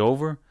was gonna be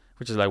over,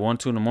 which is like 1,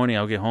 2 in the morning.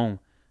 I'll get home,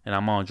 and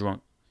I'm all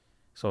drunk.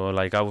 So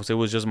like it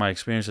was just my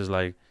experiences,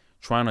 like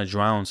trying to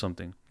drown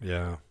something.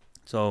 Yeah.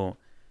 So,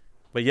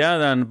 but yeah,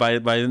 then by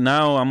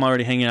now I'm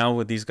already hanging out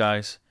with these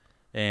guys,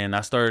 and I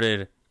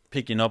started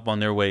picking up on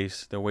their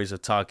ways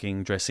of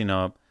talking, dressing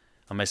up.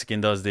 A Mexican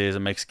does this, a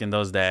Mexican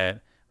does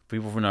that.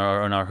 People from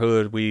our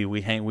hood,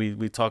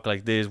 we talk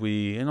like this,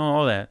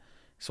 all that.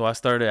 So I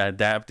started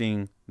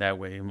adapting that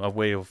way, a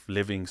way of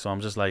living. So I'm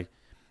just like,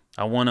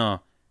 I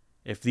wanna,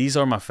 if these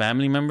are my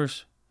family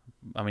members,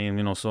 I mean,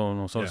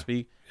 so to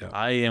speak,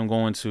 I am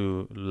going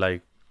to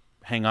like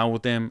hang out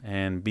with them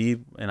and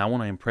I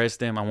want to impress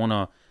them. I want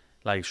to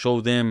like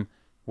show them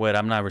what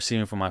I'm not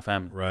receiving from my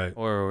family, right?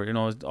 Or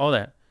all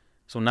that.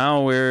 So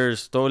now we're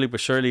slowly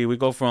but surely, we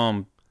go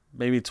from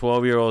maybe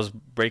 12-year-olds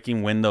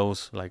breaking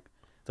windows, like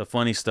the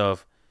funny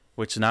stuff,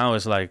 which now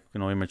is like,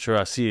 immature.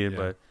 I see it,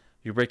 but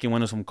you're breaking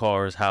windows from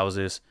cars,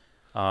 houses,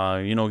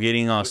 getting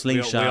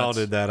slingshots. We all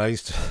did that. I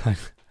used to.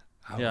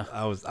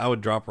 I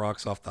would drop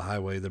rocks off the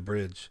highway, the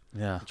bridge.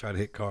 Yeah. Try to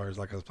hit cars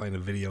like I was playing a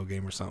video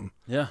game or something.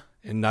 Yeah.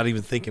 And not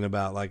even thinking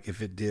about like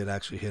if it did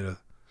actually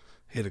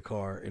hit a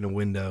car in a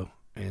window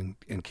and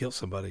kill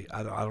somebody.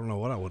 I don't know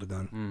what I would have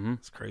done. Mm-hmm.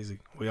 It's crazy.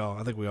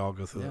 I think we all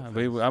go through that.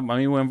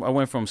 I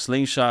went from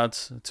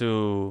slingshots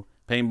to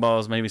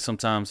paintballs maybe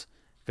sometimes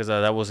because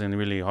that wasn't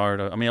really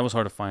hard. I mean, that was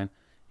hard to find.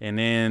 And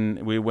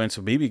then we went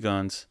to BB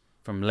guns,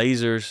 from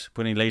lasers,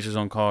 putting lasers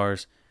on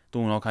cars,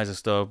 doing all kinds of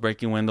stuff,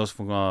 breaking windows.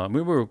 We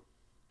were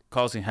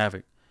causing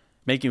havoc,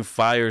 making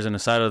fires on the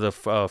side of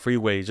the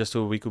freeway just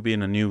so we could be in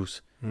the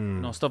news.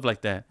 Stuff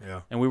like that.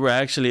 Yeah. And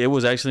it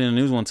was actually in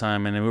the news one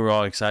time, and then we were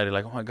all excited,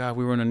 like, oh my God,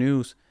 we were in the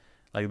news.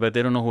 Like, but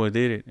they don't know who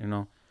did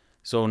it,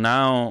 So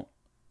now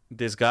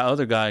this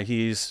other guy,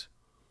 he's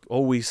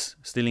always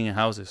stealing in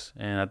houses.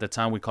 And at the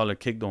time we call it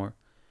kick door.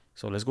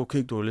 So let's go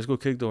kick door.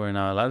 And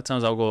a lot of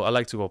times I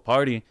like to go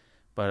party,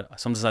 but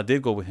sometimes I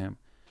did go with him.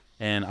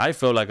 And I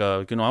felt like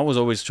I was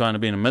always trying to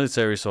be in the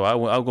military, so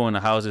I'll go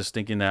into houses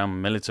thinking that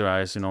I'm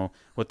militarized,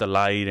 with the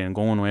light and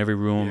going to every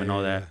room and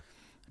all that.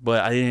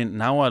 But I didn't.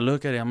 Now I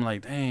look at it, I'm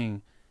like,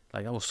 dang,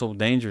 like I was so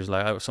dangerous.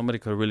 Like somebody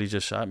could have really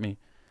just shot me.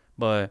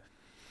 But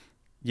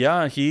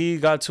Yeah, he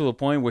got to a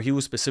point where he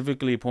was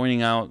specifically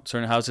pointing out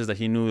certain houses that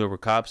he knew there were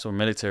cops or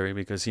military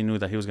because he knew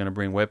that he was going to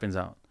bring weapons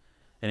out.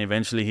 And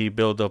eventually he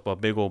built up a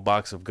big old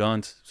box of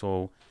guns.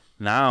 So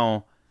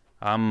now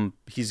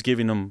he's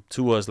giving them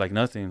to us like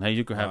nothing. Hey,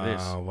 you could have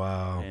this.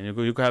 Wow. And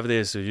you could have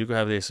this, or you could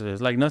have this. So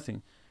it's like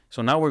nothing.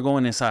 So now we're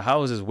going inside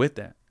houses with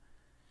that.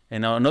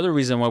 And another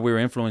reason why we were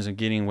influenced in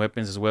getting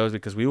weapons as well is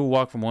because we would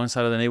walk from one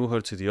side of the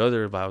neighborhood to the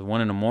other about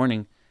 1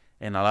 a.m.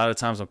 And a lot of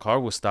times a car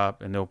would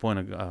stop and they'll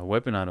point a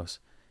weapon at us.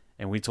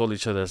 And we told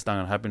each other that's not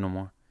going to happen no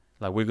more.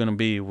 Like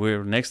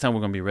next time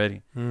we're going to be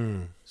ready.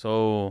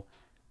 So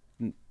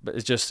but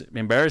it's just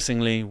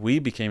embarrassingly, we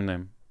became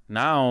them.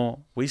 Now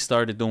we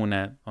started doing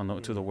that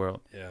to the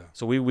world. Yeah.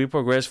 So we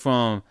progressed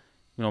from,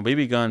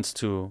 BB guns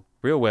to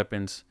real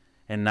weapons,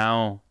 and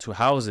now to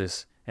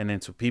houses, and then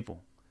to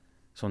people.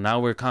 So now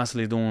we're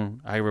constantly doing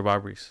highway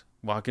robberies,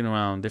 walking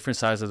around different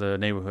sides of the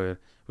neighborhood.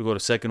 We go to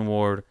Second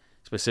Ward,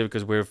 specific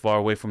because we're far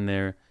away from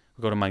there.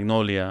 We go to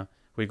Magnolia.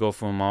 We go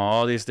from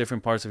all these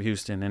different parts of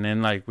Houston, and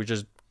then we're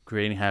just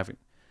creating havoc.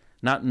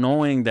 Not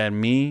knowing that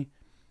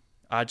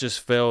I just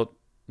felt,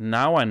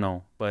 now I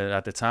know, but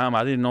at the time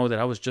I didn't know that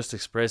I was just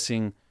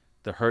expressing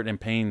the hurt and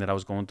pain that I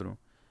was going through.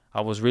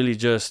 I was really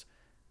just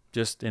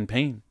in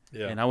pain.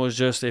 Yeah. And I was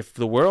just, if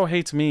the world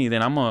hates me,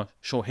 then I'm going to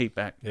show hate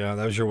back. Yeah,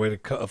 that was your way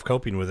of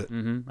coping with it.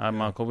 Mm-hmm.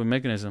 My coping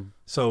mechanism.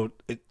 So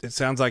it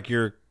sounds like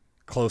you're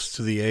close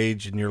to the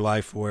age in your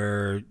life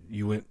where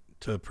you went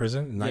to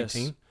prison at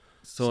 19? Yes.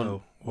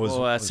 So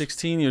at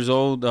 16 years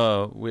old,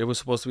 it was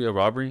supposed to be a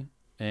robbery.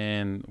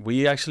 And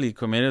we actually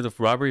committed the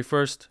robbery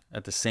first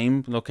at the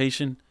same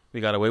location.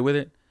 We got away with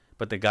it.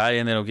 But the guy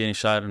ended up getting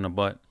shot in the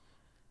butt.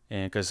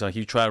 And because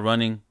he tried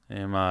running.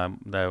 And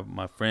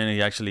my friend,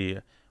 he actually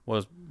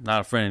was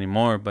not a friend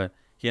anymore, but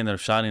he ended up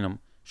shooting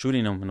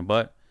him in the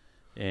butt.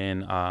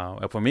 And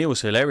for me, it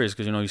was hilarious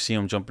because, you see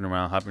him jumping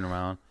around, hopping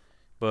around.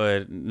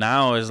 But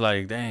now it's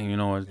like, dang,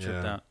 it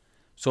tripped out.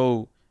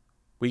 So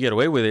we get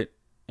away with it.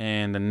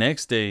 And the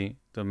next day,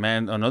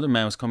 another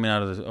man was coming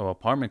out of the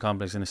apartment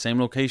complex in the same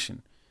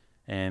location.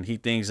 And he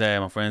thinks that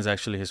my friend's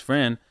actually his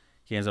friend.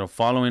 He ends up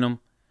following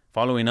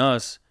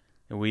us.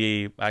 And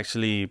we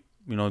actually,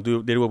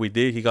 did what we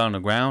did. He got on the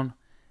ground.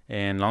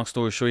 And long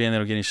story short, he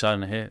ended up getting shot in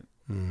the head.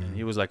 And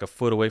he was like a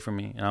foot away from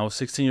me. And I was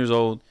 16 years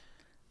old.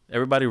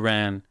 Everybody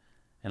ran.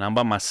 And I'm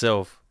by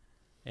myself.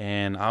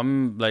 And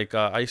I'm like,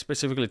 I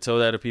specifically tell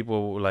that to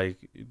people, like,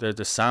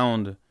 the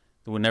sound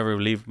would never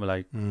leave.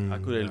 Like, I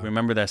could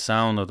remember that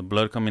sound of the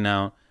blood coming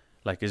out.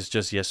 Like, it's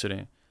just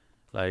yesterday.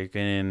 Like,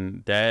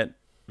 and that,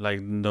 like,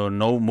 the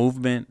no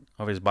movement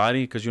of his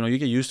body. Because, you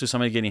get used to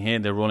somebody getting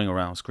hit, they're rolling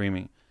around,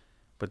 screaming.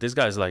 But this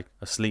guy's, like,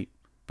 asleep.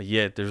 But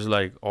yet, there's,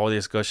 like, all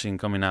this gushing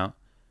coming out.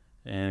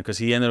 And because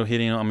he ended up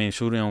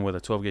shooting him with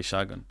a 12-gauge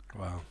shotgun.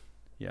 Wow.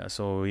 Yeah,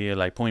 so he had,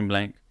 like, point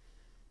blank.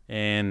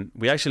 And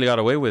we actually got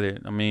away with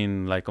it.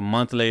 Like, a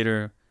month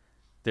later,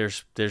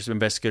 there's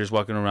investigators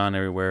walking around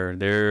everywhere.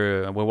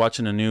 We're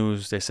watching the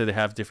news. They said they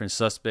have different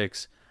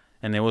suspects.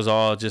 And it was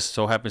all just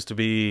so happens to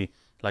be,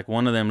 like,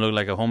 one of them looked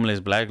like a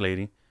homeless black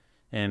lady.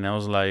 And I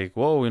was like,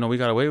 whoa, we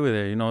got away with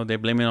it. They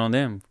blame it on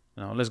them.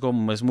 Let's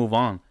move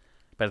on.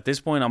 But at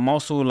this point, I'm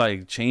also,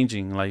 like,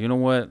 changing. Like, you know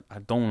what? I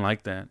don't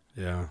like that.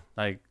 Yeah.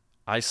 Like,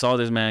 I saw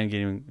this man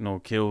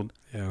getting, killed.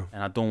 Yeah.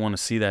 And I don't want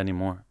to see that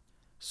anymore.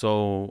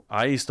 So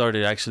I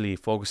started actually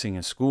focusing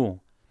in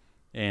school.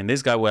 And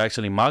this guy would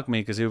actually mock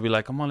me because he would be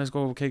like, come on, let's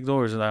go kick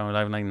doors. And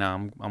I'm like, nah,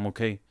 I'm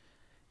okay.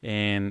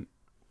 And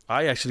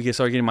I actually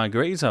started getting my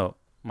grades out.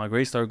 My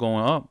grades started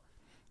going up.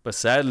 But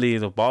sadly,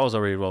 the ball was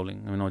already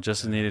rolling.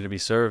 Justice needed to be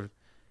served.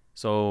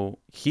 So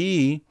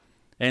he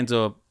ends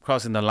up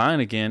crossing the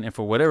line again. And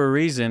for whatever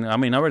reason, I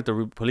read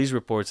the police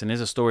reports, and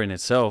it's a story in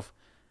itself.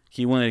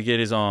 He wanted to get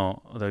his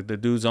the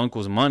dude's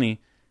uncle's money.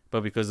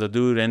 But because the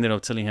dude ended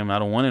up telling him, I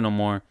don't want it no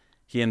more,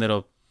 he ended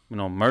up,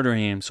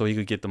 murdering him so he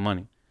could get the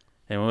money.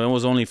 And it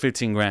was only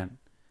 15 grand.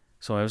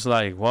 So it was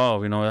like, wow,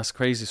 that's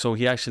crazy. So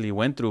he actually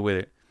went through with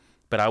it.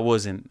 But I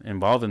wasn't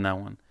involved in that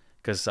one.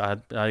 Because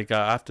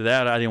after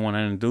that, I didn't want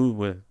anything to do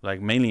with,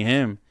 like, mainly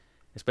him.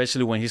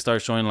 Especially when he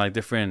started showing, like,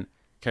 different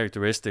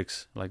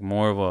characteristics. Like,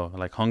 more of a,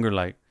 like,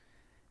 hunger-like.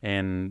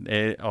 And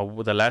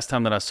the last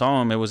time that I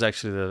saw him, it was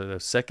actually the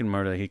second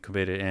murder that he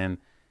committed. And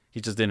he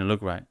just didn't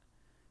look right.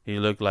 He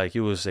looked like he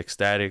was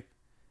ecstatic.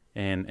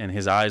 And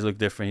his eyes looked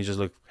different. He just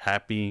looked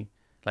happy.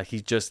 Like,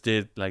 he just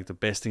did, like, the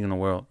best thing in the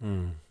world.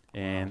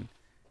 And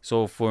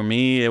so for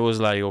me, it was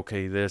like,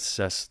 okay,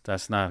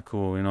 that's not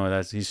cool.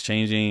 He's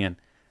changing, and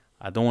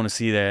I don't want to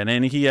see that. And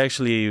then he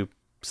actually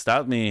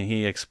stopped me, and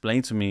he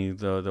explained to me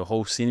the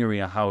whole scenery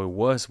of how it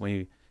was when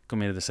he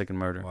committed the second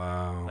murder.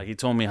 Wow. Like, he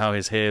told me how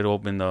his head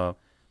opened, the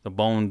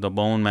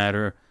bone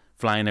matter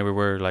flying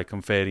everywhere like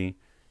confetti,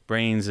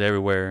 brains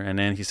everywhere. And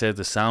then he said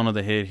the sound of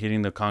the head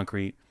hitting the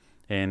concrete,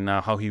 and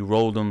how he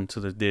rolled him to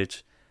the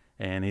ditch.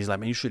 And he's like,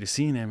 man, you should have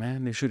seen it,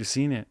 man. They should have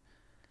seen it.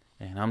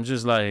 And I'm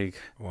just like,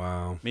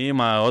 wow. Me and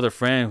my other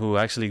friend who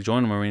actually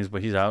joined the Marines,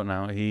 but he's out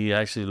now, he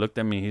actually looked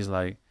at me. He's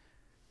like,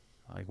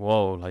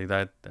 whoa, like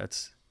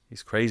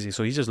he's crazy.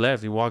 So he just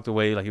left. He walked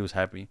away like he was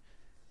happy.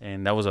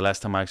 and that was the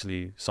last time I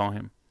actually saw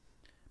him.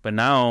 But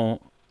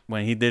now,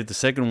 when he did the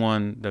second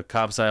one, the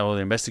cops, all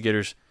the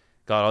investigators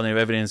got all the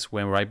evidence,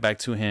 went right back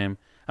to him.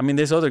 I mean,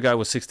 this other guy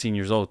was 16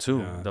 years old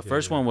too. The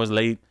first one was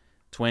late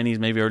 20s,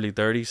 maybe early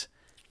 30s.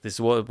 This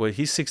was, but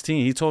he's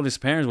 16. He told his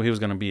parents where he was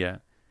gonna be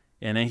at,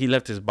 and then he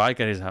left his bike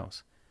at his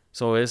house.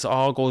 So it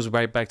all goes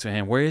right back to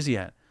him. Where is he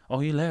at? Oh,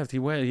 he left. He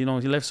went. He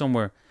left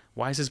somewhere.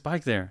 Why is his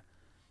bike there?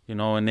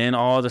 And then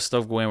all the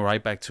stuff going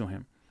right back to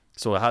him.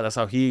 So that's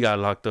how he got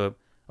locked up,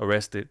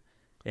 arrested.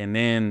 And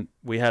then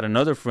we had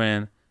another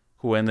friend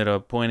who ended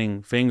up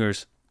pointing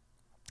fingers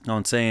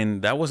on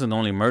saying that wasn't the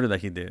only murder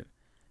that he did.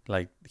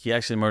 Like, he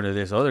actually murdered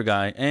this other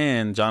guy,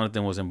 and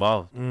Jonathan was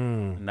involved.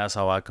 And that's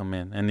how I come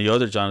in. And the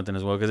other Jonathan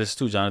as well, because there's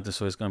two Jonathans,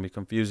 so it's going to be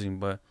confusing.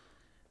 But,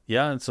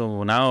 yeah,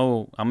 so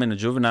now I'm in a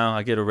juvenile.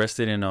 I get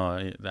arrested in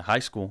the high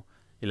school,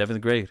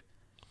 11th grade.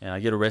 And I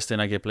get arrested,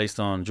 and I get placed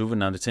on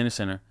juvenile detention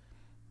center.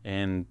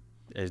 And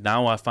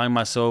now I find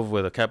myself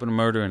with a capital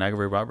murder and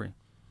aggravated robbery.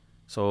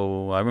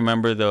 So I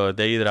remember the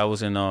day that I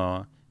was in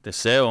the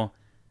cell,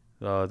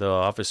 the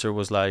officer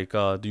was like,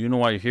 do you know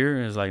why you're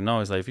here? It's like, no.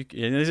 It's like,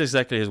 and this is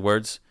exactly his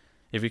words.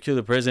 If you kill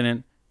the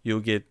president,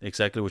 you'll get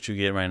exactly what you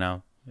get right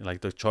now,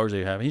 like the charge that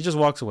you have. And he just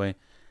walks away.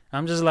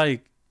 I'm just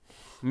like,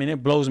 I mean,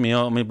 it blows me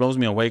up. I mean, it blows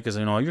me away because,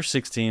 you're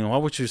 16. Why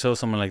would you sell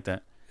something like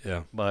that?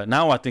 Yeah. But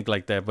now I think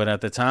like that. But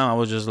at the time, I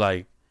was just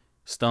like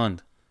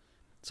stunned.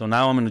 So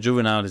now I'm in the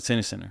juvenile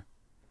detention center.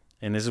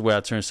 And this is where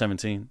I turned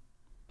 17.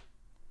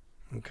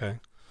 Okay.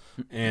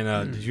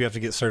 And did you have to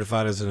get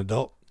certified as an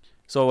adult?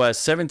 So at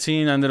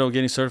 17, I ended up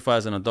getting certified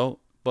as an adult.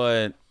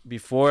 But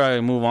before I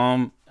move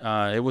on,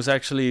 it was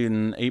actually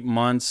in 8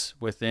 months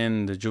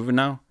within the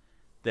juvenile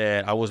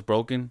that I was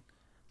broken.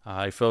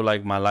 I felt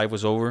like my life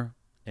was over,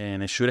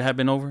 and it should have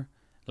been over.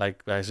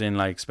 Like, as in,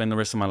 like, spend the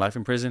rest of my life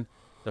in prison.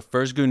 The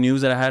first good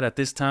news that I had at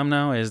this time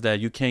now is that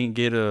you can't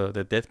get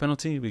the death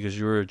penalty because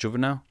you're a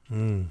juvenile.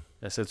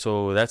 I said,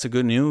 so that's a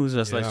good news.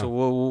 That's like,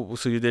 so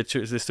they're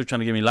still trying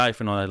to give me life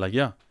and all that. Like,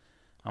 yeah.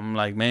 I'm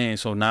like, man,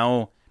 so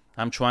now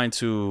I'm trying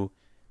to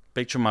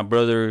picture my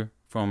brother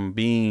from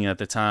being at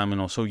the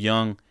time, so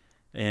young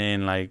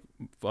and like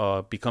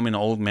becoming an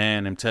old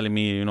man and telling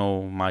me,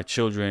 my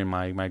children,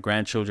 my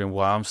grandchildren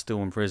while I'm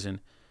still in prison,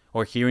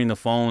 or hearing the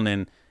phone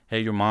and, hey,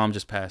 your mom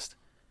just passed.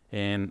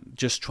 And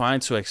just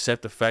trying to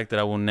accept the fact that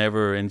I will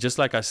never, and just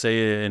like I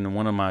say in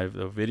one of my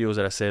videos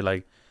that I said,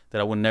 like,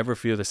 that I will never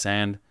feel the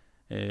sand,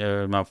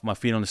 my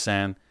feet on the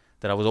sand,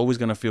 that I was always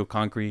going to feel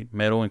concrete,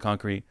 metal and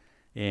concrete.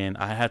 And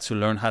I had to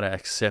learn how to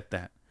accept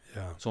that.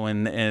 Yeah. So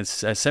at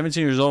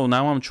 17 years old,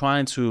 now I'm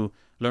trying to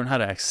learn how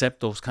to accept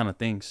those kind of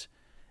things.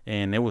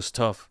 And it was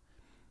tough.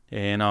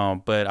 And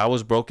but I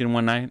was broken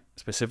one night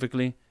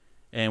specifically.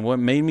 And what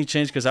made me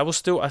change, because I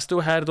still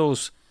had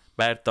those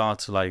bad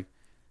thoughts, like,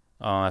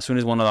 as soon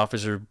as one of the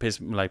officers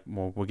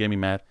would get me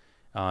mad,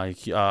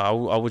 I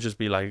would just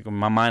be like, in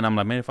my mind, I'm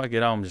like, man, if I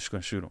get out, I'm just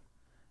going to shoot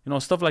him.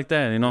 Stuff like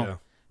that, Yeah.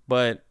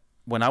 But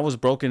when I was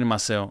broken in my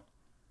cell,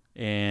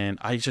 and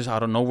I just,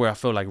 out of nowhere, I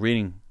felt like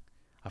reading.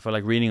 I felt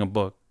like reading a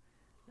book.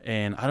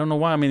 And I don't know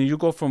why. I mean, you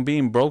go from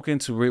being broken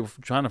to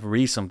trying to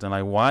read something.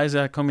 Like, why is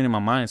that coming in my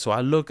mind? So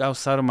I look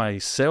outside of my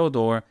cell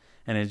door,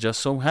 and it just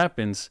so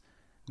happens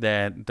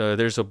that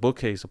there's a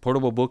bookcase, a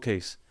portable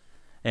bookcase.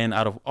 And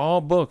out of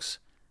all books,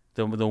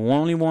 the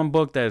only one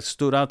book that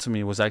stood out to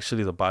me was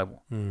actually the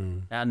Bible.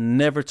 I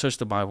never touched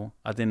the Bible.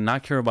 I did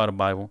not care about a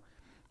Bible.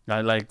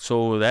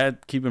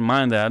 Keep in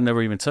mind that I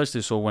never even touched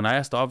it. So when I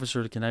asked the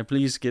officer, can I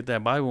please get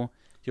that Bible?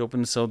 He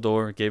opened the cell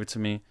door, gave it to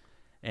me.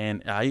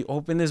 And I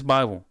opened this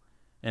Bible,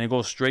 and it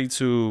goes straight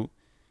to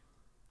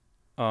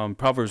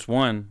Proverbs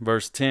 1,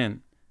 verse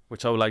 10,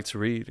 which I would like to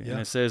read. Yeah.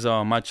 And it says,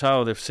 my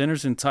child, if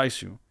sinners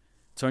entice you,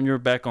 turn your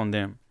back on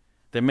them.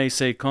 They may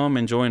say, come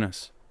and join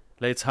us.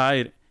 Let's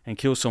hide and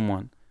kill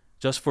someone.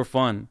 Just for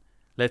fun,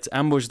 let's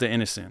ambush the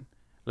innocent.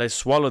 Let's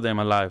swallow them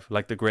alive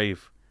like the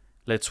grave.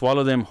 Let's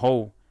swallow them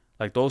whole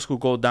like those who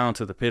go down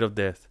to the pit of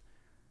death.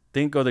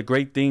 Think of the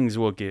great things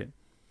we'll get.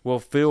 We'll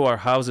fill our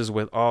houses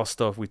with all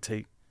stuff we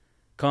take.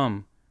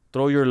 Come,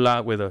 throw your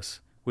lot with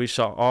us. We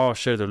shall all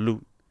share the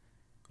loot.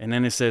 And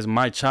then it says,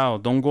 my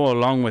child, don't go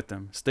along with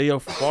them. Stay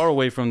far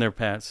away from their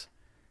paths.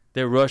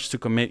 They rush to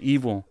commit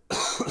evil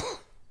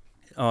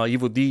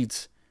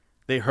deeds.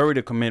 They hurry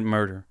to commit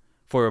murder.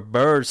 For a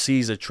bird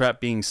sees a trap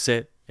being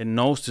set and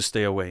knows to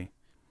stay away.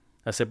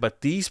 I said,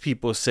 but these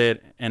people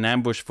set an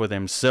ambush for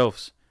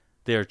themselves.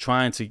 They are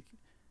trying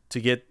to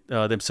get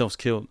themselves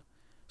killed.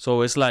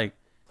 So it's like,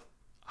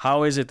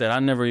 how is it that I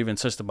never even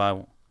touched the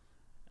Bible?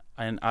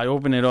 And I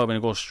open it up and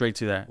it goes straight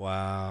to that.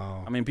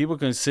 Wow. I mean, people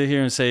can sit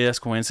here and say that's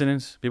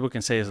coincidence. People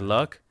can say it's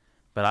luck.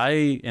 But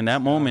in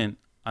that moment,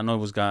 I know it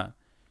was God.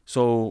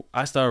 So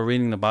I started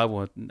reading the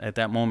Bible at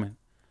that moment.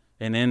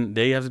 And then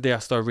day after day, I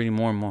started reading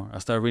more and more. I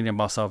started reading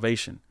about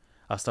salvation.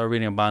 I started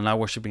reading about not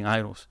worshiping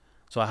idols.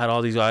 So I had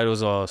all these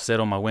idols set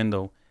on my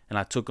window, and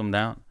I took them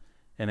down.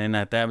 And then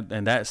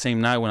that same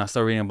night, when I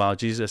started reading about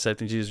Jesus,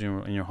 accepting Jesus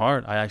in your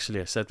heart, I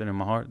actually accepted in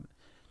my heart.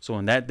 So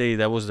in that day,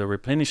 that was the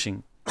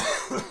replenishing.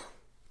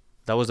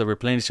 That was the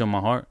replenishing of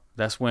my heart.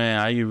 that's when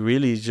I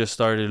really just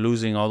started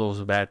losing all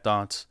those bad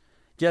thoughts.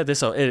 Yeah,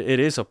 it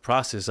is a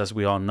process, as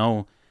we all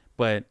know,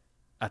 but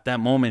at that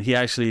moment, he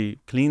actually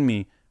cleaned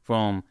me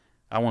from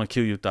 "I want to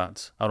kill you"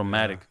 thoughts,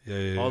 automatic.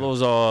 Yeah. All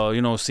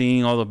those,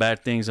 seeing all the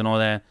bad things and all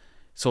that.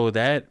 So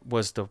that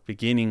was the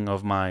beginning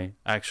of my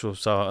actual,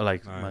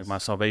 my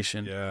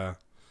salvation. Yeah,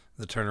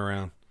 the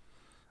turnaround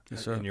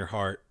in your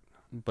heart.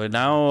 But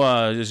now,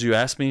 as you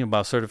asked me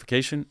about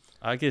certification,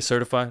 I get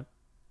certified,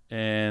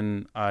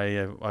 and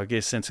I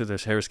get sent to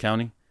this Harris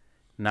County.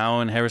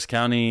 Now in Harris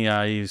County,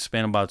 I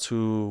spent about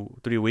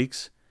 2-3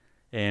 weeks,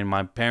 and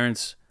my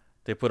parents,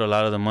 they put a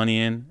lot of the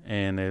money in,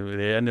 and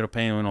they ended up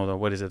paying,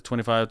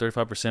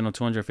 25-35% on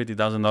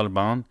 $250,000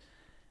 bond.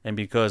 And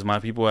because my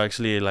people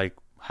actually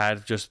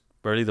had just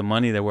barely the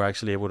money, they were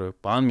actually able to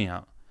bond me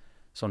out.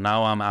 So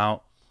now I'm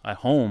out at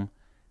home,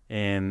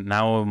 and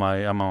now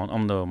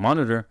I'm the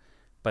monitor.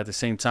 But at the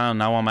same time,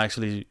 now I'm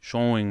actually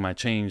showing my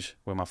change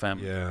with my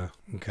family. Yeah.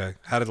 Okay.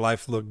 How did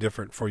life look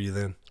different for you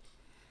then?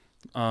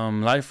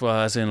 Life,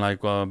 as in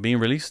being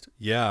released.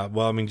 Yeah.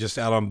 Well, I mean, just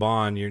out on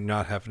bond, you're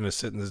not having to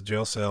sit in this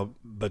jail cell,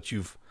 but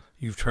you've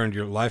turned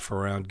your life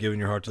around, given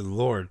your heart to the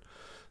Lord.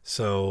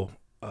 So,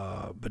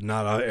 but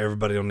not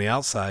everybody on the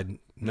outside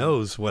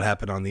knows what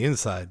happened on the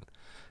inside.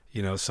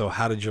 So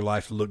how did your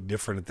life look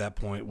different at that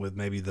point with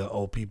maybe the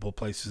old people,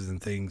 places,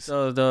 and things?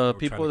 So the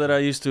people that I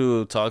used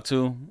to talk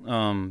to,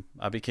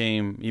 I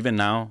became, even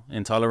now,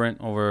 intolerant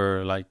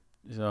over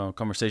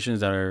conversations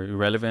that are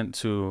irrelevant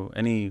to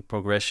any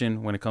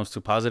progression when it comes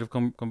to positive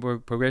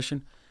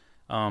progression.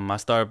 I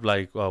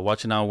started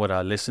watching out what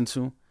I listen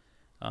to.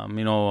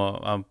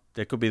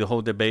 There could be the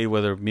whole debate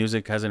whether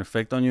music has an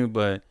effect on you,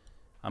 but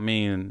I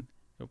mean,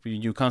 if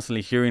you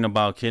constantly hearing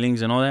about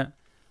killings and all that,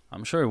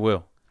 I'm sure it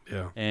will.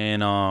 Yeah.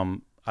 And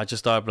I just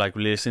started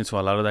listening to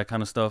a lot of that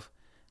kind of stuff.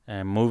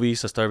 And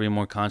movies, I started being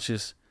more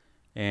conscious.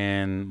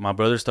 And my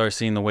brother started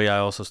seeing the way I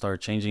also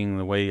started changing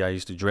the way I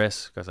used to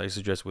dress, because I used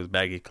to dress with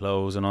baggy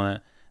clothes and all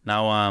that.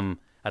 Now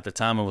at the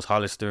time it was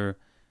Hollister.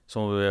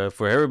 So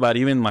for everybody,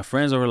 even my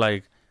friends, were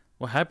like,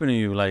 "What happened to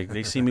you?"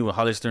 They see me with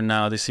Hollister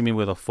now. They see me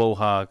with a faux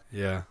hawk.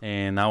 Yeah.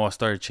 And now I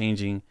started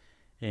changing.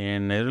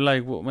 And they're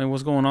like, "Man,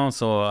 what's going on?"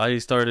 So I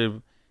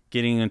started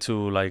getting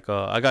into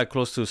I got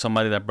close to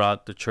somebody that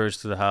brought the church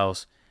to the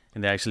house,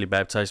 and they actually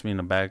baptized me in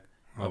the back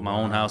of my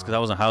own house, because I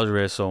was on house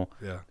arrest. So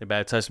they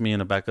baptized me in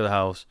the back of the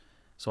house.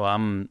 So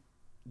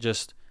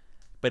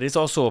but it's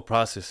also a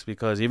process,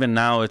 because even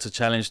now it's a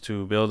challenge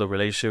to build a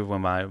relationship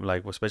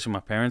with especially my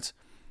parents.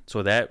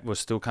 So that was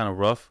still kind of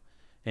rough,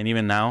 and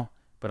even now.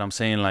 But I'm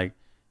saying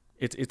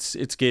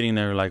it's getting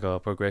there, a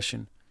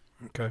progression.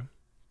 Okay.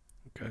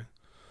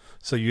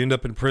 So you end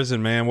up in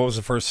prison, man. What was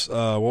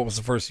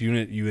the first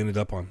unit you ended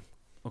up on?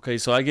 Okay,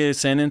 so I get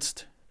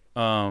sentenced.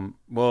 Well,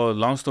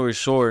 long story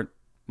short,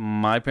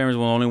 my parents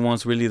were the only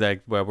ones really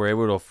that were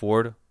able to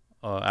afford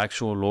an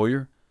actual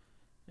lawyer,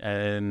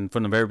 and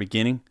from the very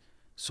beginning.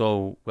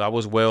 So I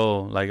was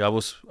I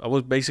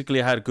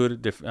had a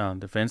good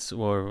defense,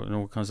 or when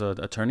it comes to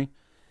attorney,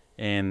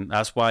 and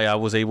that's why I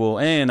was able.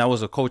 And I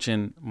was a coach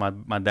in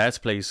my dad's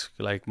place.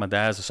 My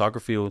dad has a soccer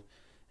field,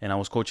 and I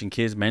was coaching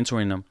kids,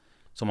 mentoring them.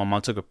 So my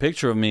mom took a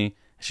picture of me,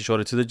 and she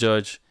showed it to the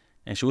judge,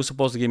 and she was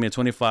supposed to give me a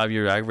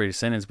 25-year aggravated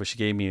sentence, but she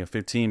gave me a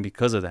 15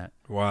 because of that.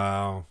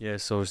 Wow. Yeah,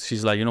 so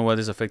she's like, "You know what,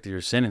 this affected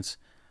your sentence."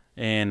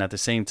 And at the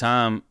same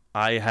time,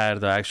 I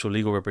had the actual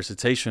legal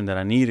representation that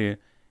I needed,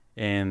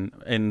 and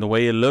the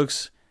way it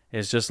looks,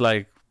 it's just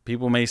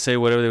people may say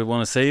whatever they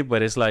want to say,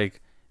 but it's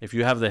if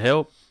you have the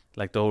help,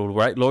 the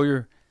right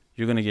lawyer,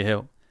 you're going to get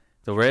help.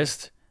 The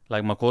rest,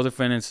 my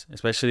co-defendants,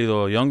 especially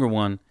the younger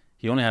one,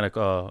 he only had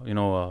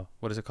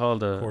what is it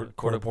called?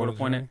 Court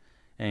appointed.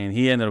 And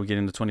he ended up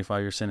getting the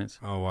 25-year sentence.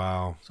 Oh,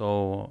 wow.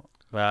 So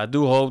I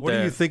do hope What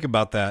do you think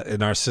about that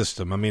in our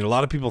system? I mean, a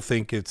lot of people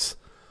think it's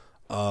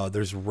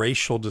there's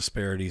racial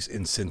disparities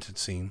in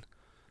sentencing,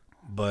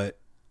 but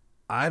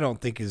I don't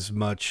think as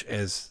much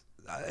as,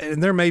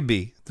 and there may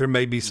be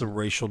some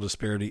racial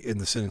disparity in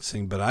the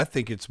sentencing, but I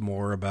think it's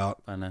more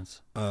about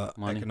finance,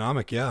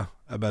 economic,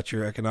 about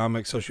your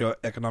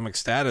socioeconomic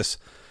status.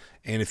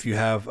 And if you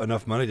have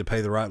enough money to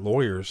pay the right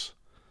lawyers,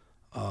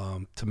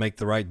 to make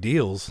the right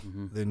deals,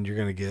 then you're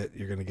gonna get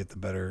the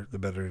better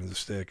end of the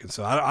stick. And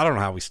so I don't know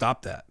how we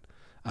stop that.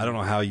 I don't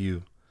know how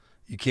you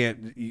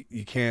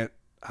can't.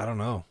 I don't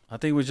know. I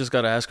think we just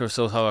got to ask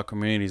ourselves how our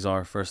communities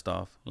are first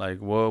off.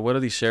 What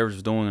are these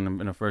sheriffs doing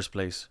in the first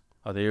place?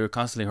 Are they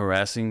constantly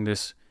harassing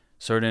this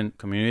certain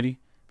community?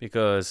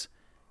 Because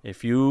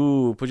if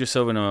you put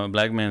yourself in a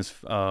black man's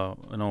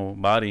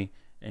body,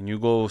 and you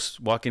go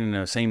walking in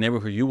the same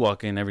neighborhood you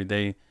walk in every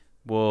day,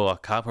 will a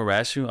cop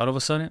harass you all of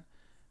a sudden?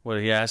 Will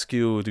he ask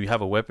you, do you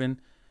have a weapon?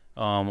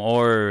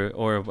 Or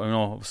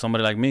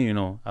somebody like me,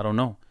 I don't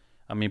know.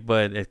 I mean,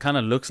 but it kind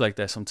of looks like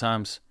that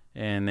sometimes,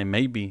 and it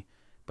may be.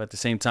 But at the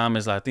same time,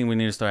 I think we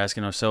need to start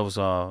asking ourselves,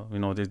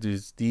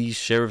 these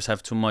sheriffs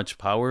have too much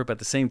power. But at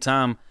the same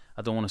time,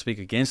 I don't want to speak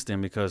against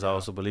them, because I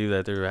also believe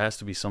that there has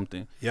to be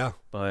something. Yeah.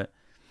 But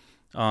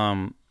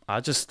I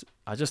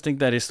just think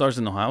that it starts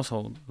in the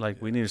household.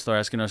 Like we need to start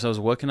asking ourselves,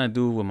 what can I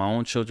do with my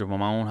own children, with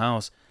my own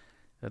house?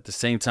 At the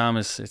same time,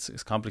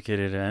 it's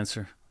complicated to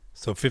answer.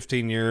 So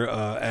 15-year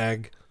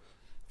ag.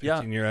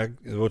 15-year ag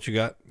is what you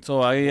got?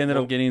 So I ended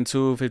up getting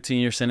 2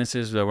 15-year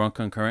sentences that run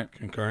concurrent.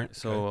 Concurrent.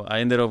 So okay. I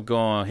ended up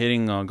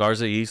hitting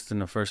Garza East in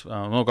the first,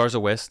 Garza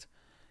West.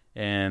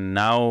 And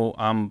now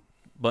I'm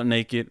butt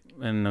naked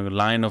in a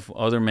line of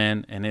other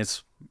men, and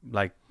it's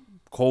like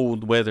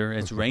cold weather.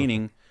 It's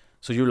raining.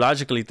 So you're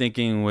logically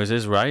thinking, was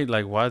this right?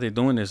 Like, why are they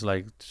doing this?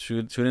 Like,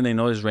 shouldn't they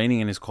know it's raining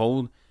and it's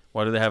cold?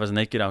 Why do they have us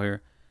naked out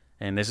here?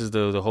 And this is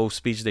the whole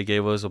speech they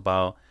gave us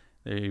about,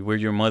 we're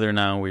your mother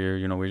now, we're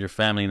your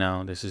family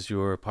now. This is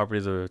your property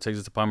of the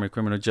Texas Department of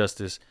Criminal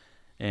Justice.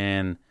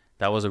 And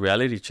that was a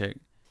reality check.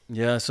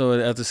 Yeah, so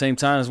at the same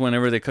time,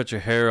 whenever they cut your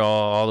hair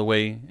all the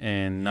way,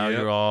 and now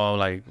you're all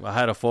like, I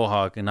had a faux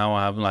hawk, and now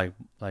I have like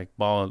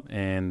bald,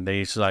 and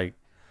they just like,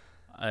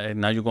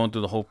 now you're going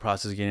through the whole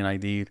process of getting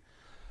ID'd.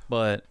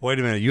 But wait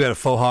a minute, you had a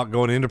faux hawk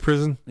going into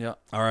prison? Yeah.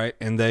 All right,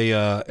 and they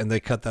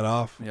cut that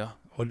off? Yeah.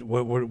 What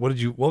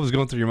was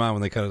going through your mind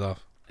when they cut it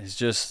off? It's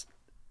just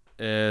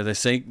the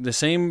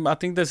same. I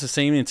think that's the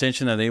same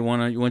intention that they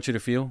want you to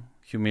feel,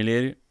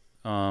 humiliated,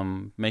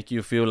 make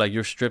you feel like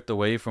you're stripped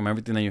away from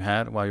everything that you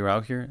had while you're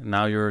out here.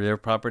 Now you're their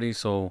property,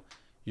 so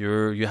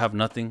you have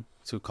nothing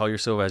to call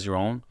yourself as your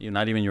own. You're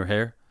not even your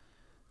hair.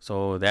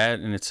 So that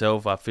in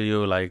itself, I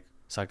feel like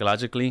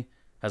psychologically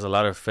has a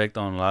lot of effect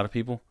on a lot of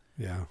people.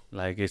 Yeah.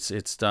 Like it's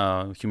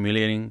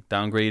humiliating,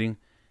 downgrading,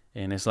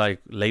 and it's like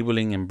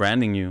labeling and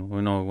branding you.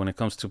 You know, when it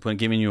comes to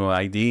giving you an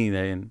ID,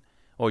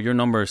 your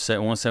number is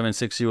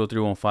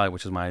 1760315,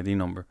 which is my ID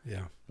number.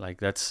 Yeah. Like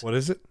that's what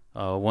is it?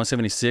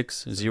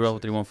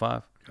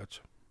 1760315.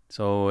 Gotcha.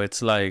 So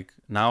it's like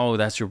now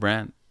that's your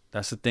brand.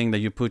 That's the thing that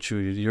you put you.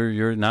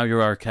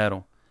 You're our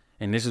cattle,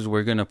 and this is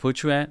where we're gonna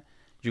put you at.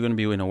 You're gonna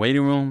be in a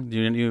waiting room.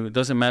 It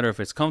doesn't matter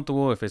if it's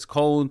comfortable, if it's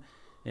cold.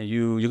 And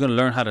you're going to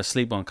learn how to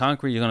sleep on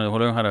concrete. You're going to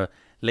learn how to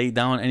lay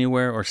down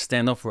anywhere or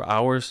stand up for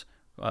hours,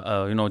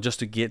 just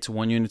to get to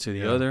one unit to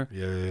the other.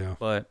 Yeah.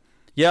 But,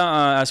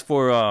 as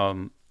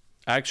for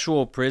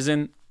actual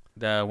prison,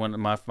 that when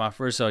my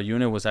first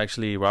unit was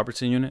actually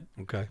Robertson unit.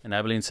 Okay. In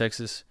Abilene,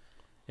 Texas.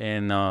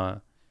 And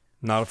not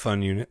a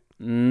fun unit.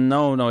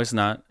 No, it's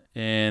not.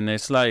 And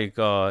it's like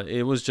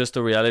it was just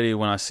a reality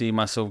when I see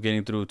myself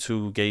getting through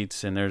 2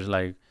 gates, and there's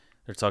like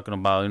they're talking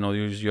about,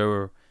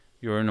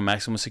 you're in the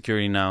maximum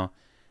security now.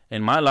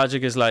 And my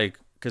logic is like,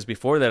 because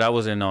before that I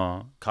was in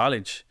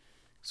college,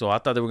 so I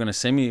thought they were gonna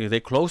send me.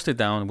 They closed it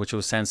down, which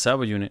was San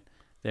Saba unit.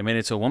 They made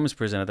it to a women's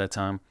prison at that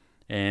time,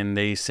 and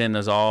they sent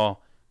us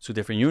all to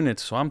different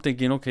units. So I'm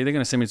thinking, okay, they're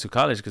gonna send me to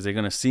college because they're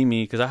gonna see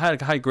me, because I had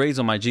high grades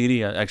on my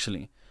GED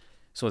actually,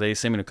 so they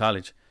sent me to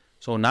college.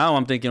 So now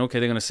I'm thinking,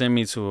 okay, they're gonna send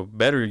me to a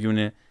better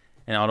unit,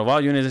 and out of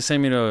all units, they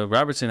send me to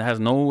Robertson that has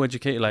no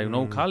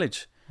no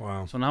college.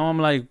 Wow. So now I'm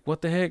like,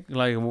 what the heck,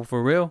 like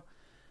for real?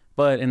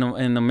 But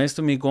in the midst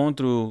of me going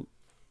through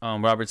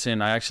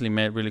Robertson, I actually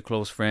met really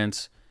close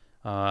friends.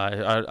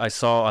 I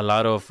saw a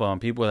lot of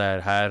people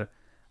that had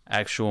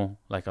actual,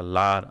 like a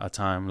lot of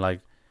time.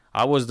 Like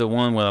I was the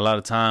one with a lot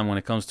of time when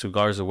it comes to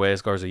Garza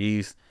West, Garza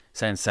East,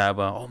 San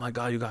Saba. Oh my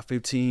God, you got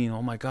 15.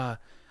 Oh my God,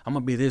 I'm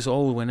going to be this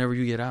old whenever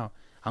you get out.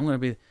 I'm going to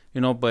be,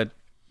 but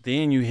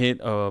then you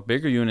hit a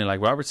bigger unit like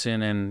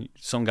Robertson, and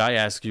some guy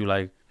asks you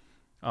like,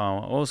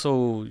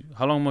 also,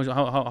 how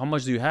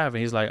much do you have?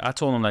 And he's like, I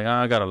told him like,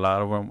 I got a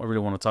lot. I really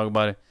want to talk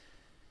about it.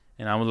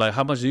 And I was like,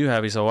 how much do you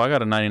have? He said, well, I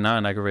got a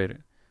 99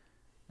 aggravated.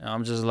 And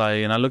I'm just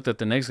like, and I looked at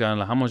the next guy and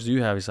like, how much do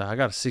you have? He said, I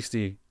got a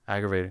 60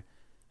 aggravated.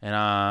 And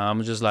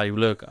I'm just like,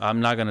 look,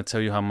 I'm not gonna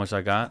tell you how much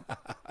I got.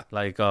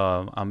 Like,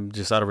 I'm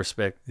just out of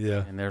respect.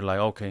 Yeah. And they're like,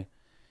 okay.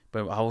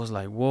 But I was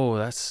like, whoa,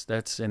 that's.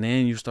 And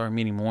then you start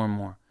meeting more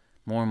and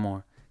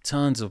more,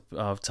 tons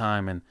of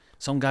time. And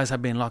some guys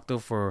have been locked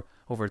up for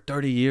over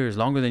 30 years,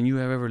 longer than you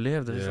have ever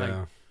lived. It's like,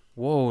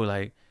 whoa,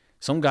 like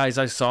some guys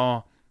I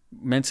saw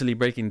mentally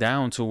breaking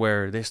down to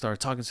where they started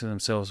talking to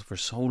themselves for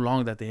so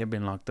long that they had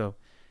been locked up.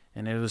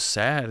 And it was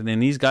sad. And then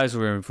these guys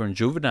were from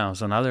juvenile,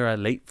 so now they're at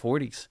late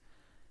 40s.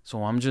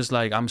 So I'm just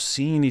like, I'm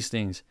seeing these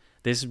things.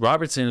 This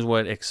Robertson is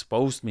what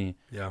exposed me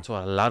to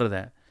a lot of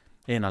that.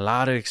 And a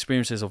lot of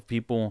experiences of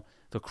people,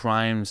 the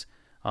crimes,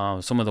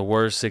 some of the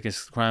worst,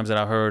 sickest crimes that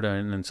I heard,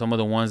 and some of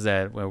the ones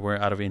that were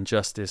out of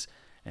injustice.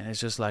 And it's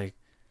just like,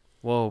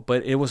 whoa.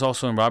 But it was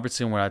also in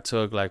Robertson where I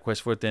took like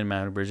Quest for Thin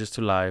Man, Bridges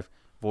to Life,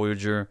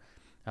 Voyager.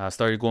 I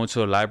started going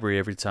to a library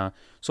every time.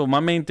 So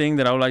my main thing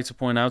that I would like to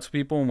point out to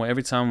people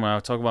every time when I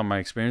talk about my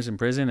experience in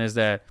prison is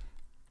that,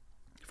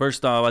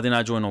 first off, I did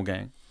not join no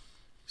gang.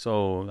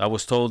 So I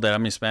was told that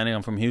I'm Hispanic,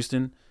 I'm from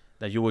Houston,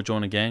 that you will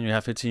join a gang. You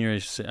have 15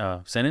 years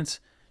sentence,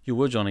 you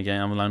will join a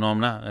gang. I'm like, no,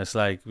 I'm not. It's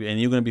like, and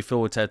you're going to be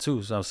filled with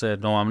tattoos. I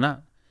said, no, I'm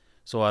not.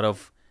 So out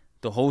of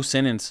the whole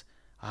sentence,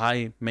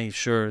 I made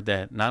sure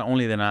that not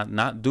only did I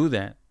not do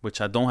that, which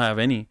I don't have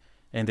any,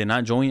 and did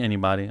not join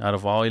anybody out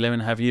of all 11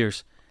 and a half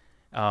years,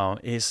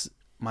 is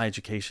my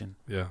education.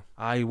 Yeah.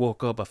 I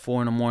woke up at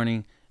 4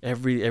 a.m.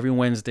 every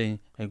Wednesday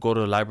and go to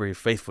the library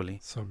faithfully.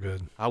 So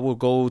good. I would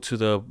go to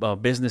the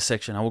business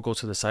section. I would go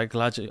to the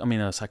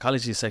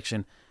psychology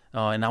section,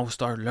 and I would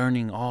start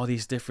learning all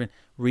these different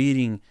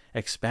reading,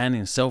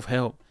 expanding,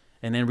 self-help,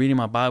 and then reading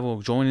my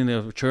Bible, joining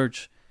the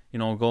church,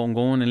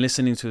 going and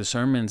listening to the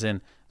sermons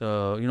and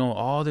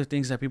all the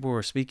things that people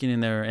were speaking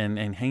in there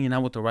and hanging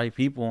out with the right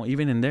people,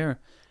 even in there.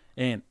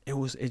 And it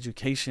was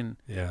education.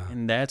 Yeah.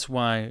 And that's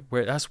where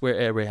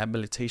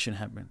rehabilitation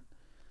happened.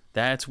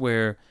 That's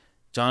where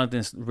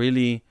Jonathan's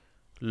really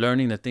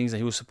learning the things that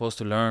he was supposed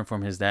to learn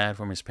from his dad,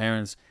 from his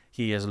parents.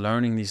 He is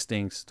learning these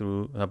things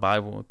through the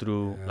Bible,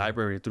 through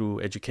library,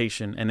 through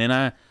education. And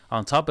then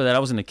on top of that, I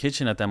was in the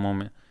kitchen at that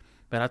moment.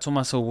 But I told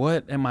myself,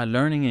 what am I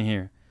learning in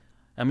here?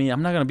 I mean,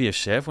 I'm not going to be a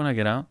chef when I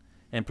get out.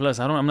 And plus,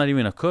 I'm not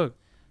even a cook.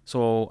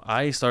 So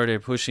I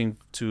started pushing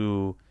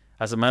to,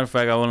 as a matter of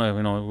fact, I want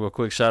to, a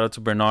quick shout out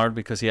to Bernard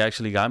because he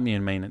actually got me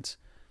in maintenance.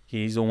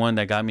 He's the one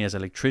that got me as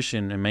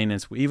electrician in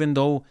maintenance, even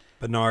though...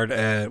 Bernard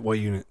at what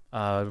unit?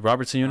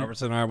 Robertson unit.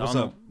 Robertson, all right. What's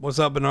up? What's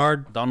up,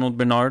 Bernard? Donald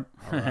Bernard.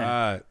 All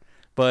right.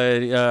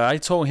 But I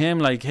told him,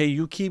 like, hey,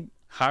 you keep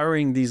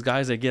hiring these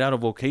guys that get out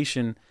of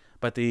vocation,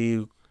 but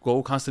they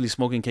go constantly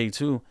smoking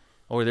K2,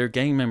 or they're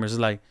gang members. It's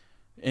like,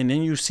 and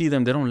then you see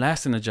them, they don't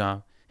last in the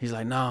job. He's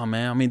like, nah,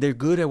 man. I mean, they're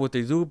good at what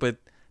they do, but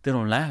they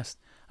don't last.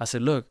 I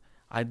said, look,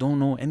 I don't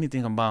know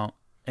anything about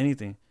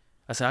anything.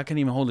 I said, I can't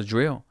even hold a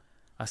drill.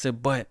 I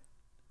said, but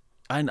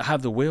I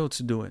have the will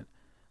to do it.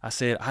 I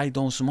said, I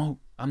don't smoke.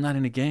 I'm not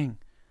in a gang.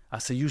 I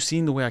said, you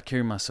seen the way I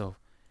carry myself.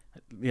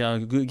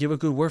 Give a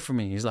good word for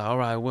me. He's like, all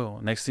right, I will.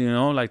 Next thing you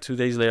know, like 2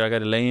 days later, I got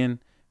to lay in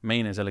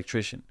maintenance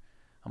electrician.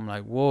 I'm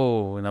like,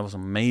 whoa. And that was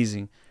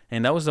amazing.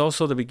 And that was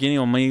also the beginning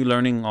of me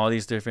learning all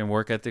these different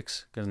work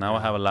ethics, because now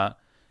I have a lot.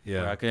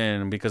 Yeah. I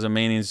can, because of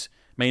maintenance,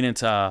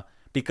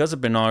 because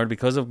of Bernard,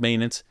 because of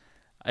maintenance,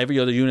 every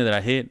other unit that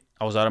I hit,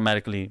 I was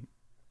automatically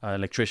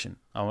electrician.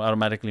 I was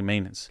automatically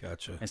maintenance.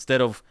 Gotcha.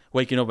 Instead of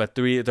waking up at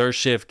third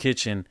shift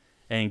kitchen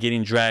and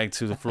getting dragged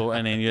to the floor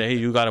and then hey,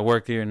 you got to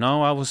work here.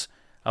 No, I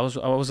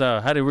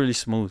had it really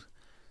smooth.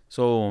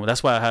 So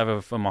that's why I have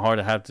it from my heart.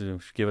 I have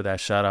to give it that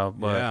shout out.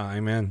 But yeah,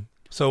 amen.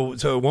 So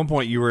at one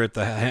point you were at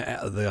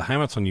the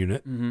Hamilton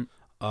unit. Mm-hmm.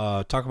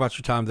 Talk about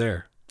your time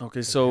there.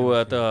 Okay, so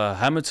at the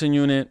Hamilton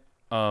unit,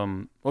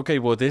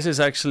 well, this is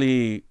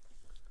actually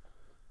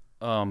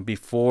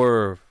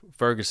before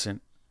Ferguson.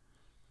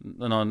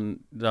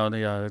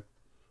 It's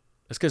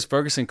because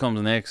Ferguson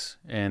comes next,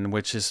 and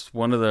which is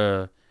when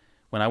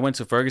I went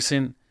to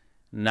Ferguson,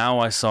 now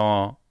I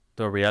saw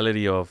the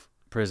reality of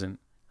prison.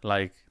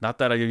 Like, not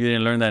that you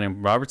didn't learn that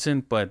in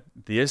Robertson, but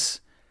this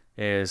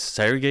is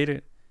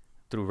segregated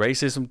through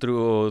racism,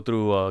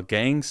 through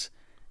gangs.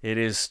 It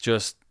is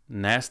just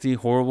nasty,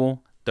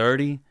 horrible,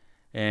 dirty,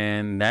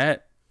 and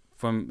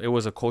it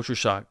was a culture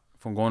shock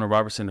from going to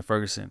Robertson to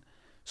Ferguson.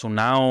 So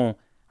now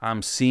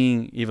I'm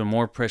seeing even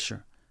more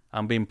pressure.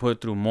 I'm being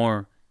put through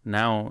more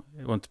now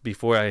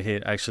before I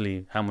hit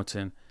actually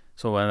Hamilton.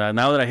 So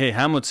now that I hit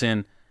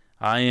Hamilton,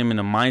 I am in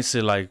a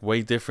mindset like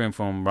way different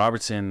from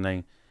Robertson.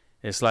 Like,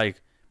 it's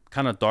like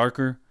kind of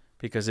darker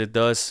because it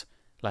does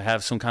like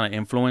have some kind of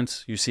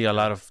influence. You see a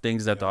lot of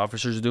things that the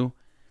officers do,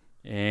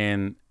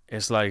 and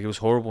it's like it was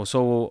horrible.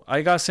 So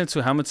I got sent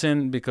to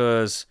Hamilton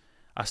because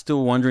I'm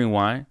still wondering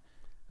why.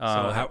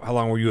 So how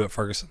long were you at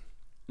Ferguson?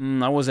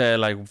 I was at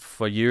like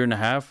for a year and a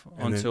half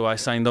until I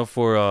signed up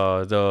for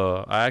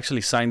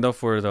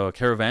the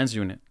caravans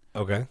unit.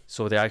 Okay.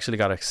 So they actually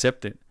got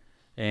accepted,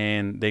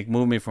 and they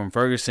moved me from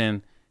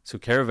Ferguson to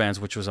caravans,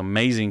 which was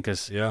amazing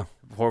because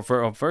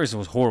Ferguson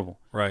was horrible.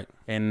 Right.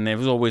 And it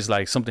was always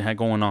like something had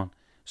going on.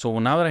 So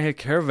now that I hit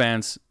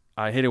caravans,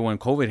 I hit it when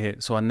COVID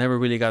hit. So I never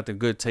really got the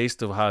good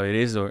taste of how it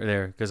is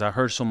there because I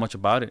heard so much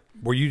about it.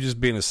 Were you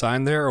just being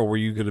assigned there, or were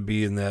you going to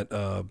be in that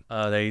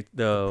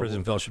the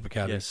Prison Fellowship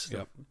Academy? Yes.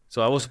 Yep.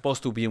 So I was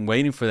supposed to be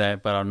waiting for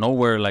that, but out of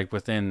nowhere, like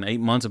within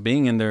 8 months of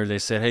being in there, they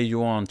said, hey,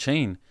 you're on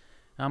chain.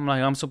 I'm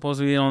like, I'm supposed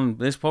to be on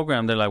this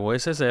program. They're like, well, it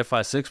says a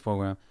F56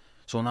 program.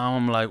 So now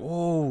I'm like,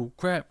 oh,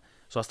 crap.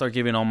 So I start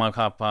giving all my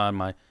hot pod,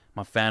 my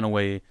fan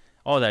away,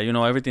 all that,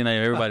 everything that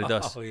everybody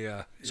does. Oh,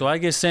 yeah. So I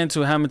get sent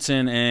to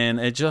Hamilton, and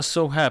it just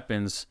so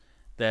happens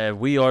that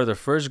we are the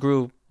first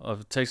group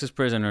of Texas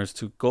prisoners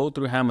to go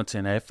through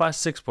Hamilton, a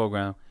F56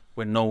 program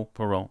with no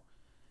parole.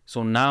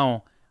 So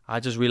now I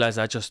just realized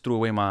I just threw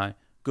away my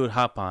good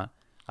hot pot.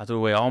 I threw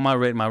away all my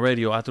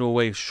radio. I threw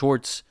away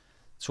shorts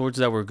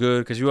that were good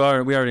because we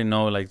already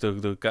know like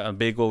the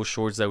big old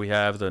shorts that we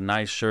have, the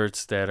nice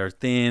shirts that are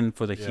thin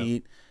for the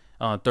heat,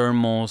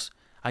 thermals.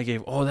 I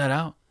gave all that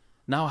out.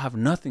 Now I have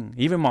nothing,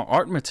 even my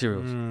art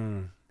materials,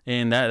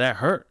 and that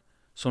hurt.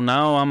 So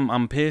now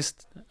I'm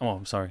pissed. Oh,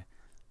 I'm sorry.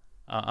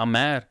 I'm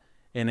mad,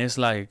 and it's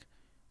like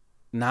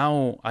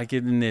now I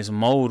get in this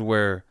mode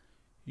where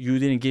you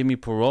didn't give me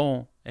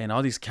parole, and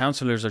all these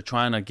counselors are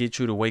trying to get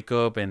you to wake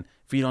up and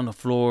feet on the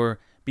floor,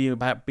 be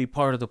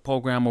part of the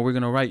program, or we're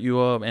gonna write you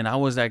up. And I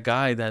was that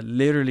guy that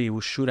literally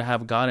should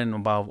have gotten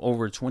about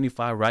over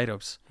 25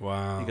 write-ups.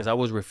 Wow. Because I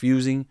was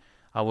refusing.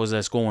 I was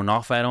just going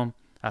off at them.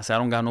 I said, I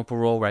don't got no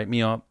parole. Write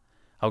me up.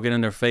 I'll get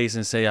in their face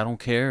and say, I don't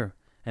care.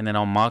 And then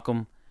I'll mock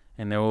them.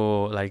 And they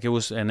will, like, it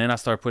was, and then I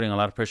started putting a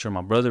lot of pressure on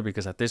my brother,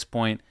 because at this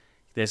point,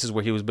 this is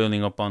where he was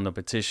building up on the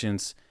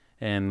petitions.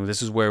 And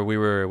this is where we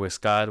were with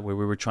Scott, where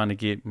we were trying to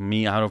get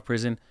me out of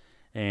prison.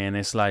 And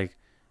it's like,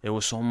 it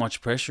was so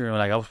much pressure.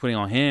 Like, I was putting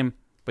on him,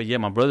 but yeah,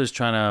 my brother's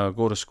trying to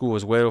go to school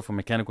as well for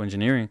mechanical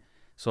engineering.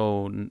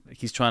 So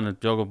he's trying to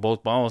juggle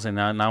both balls. And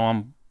now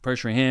I'm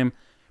pressuring him,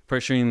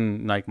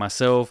 pressuring like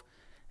myself.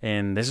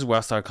 And this is where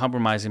I started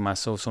compromising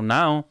myself. So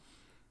now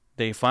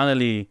they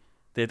finally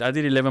I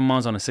did 11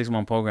 months on a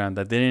 6-month program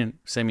that didn't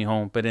send me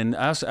home. But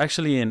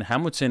actually in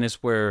Hamilton is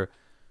where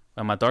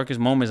my darkest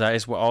moments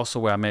is also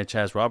where I met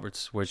Chaz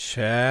Roberts.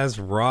 Chaz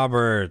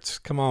Roberts.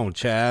 Come on,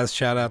 Chaz.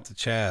 Shout out to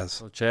Chaz.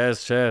 So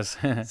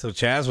Chaz. So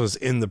Chaz was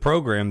in the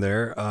program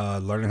there,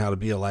 learning how to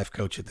be a life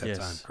coach at that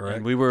time, correct?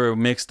 And we were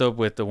mixed up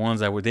with the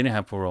ones that didn't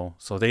have parole.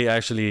 So they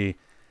actually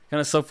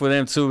kind of sucked for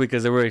them too,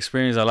 because they were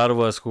experienced. A lot of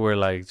us who were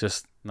like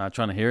just not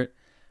trying to hear it.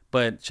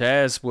 But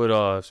Chaz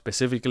would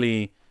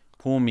specifically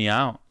pull me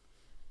out,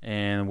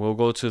 and we'll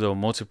go to the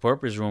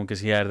multi-purpose room because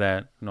he had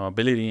that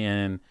ability,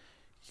 and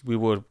we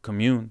would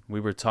commune. We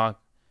would talk.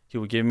 He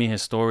would give me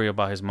his story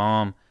about his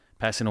mom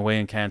passing away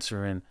in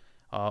cancer, and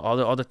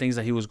all the things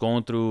that he was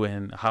going through,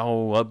 and how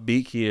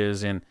upbeat he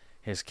is, and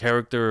his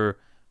character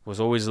was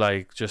always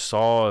like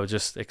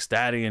just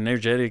ecstatic and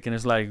energetic, and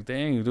it's like,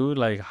 dang, dude,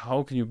 like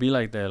how can you be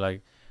like that?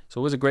 Like, so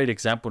it was a great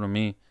example to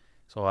me.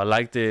 So I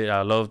liked it.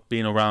 I loved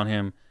being around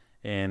him,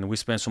 and we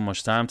spent so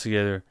much time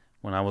together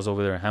when I was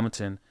over there in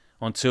Hamilton,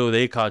 until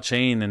they caught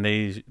Shane and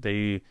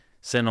they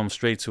sent him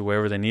straight to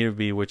wherever they needed to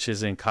be, which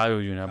is in Kyle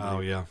unit, I believe.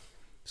 Oh, yeah.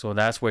 So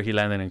that's where he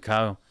landed in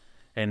Kyle.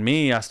 And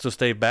me, I still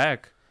stayed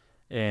back,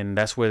 and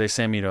that's where they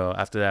sent me to,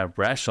 after that,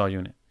 Bradshaw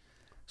unit.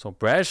 So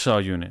Bradshaw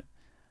unit,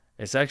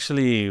 it's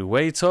actually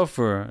way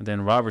tougher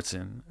than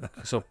Robertson,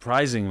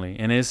 surprisingly.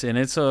 And it's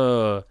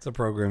a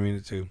program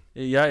unit too.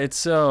 Yeah,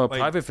 it's a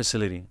private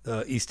facility.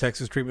 The East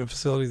Texas Treatment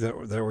Facility,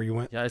 that where you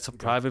went? Yeah, it's a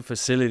private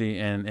facility,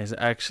 and it's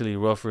actually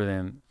rougher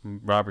than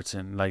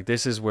Robertson. Like,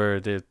 this is where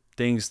the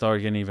things start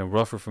getting even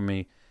rougher for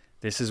me.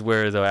 This is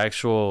where the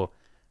actual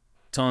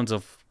tons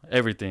of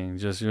everything,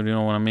 just, you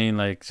know what I mean?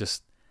 Like,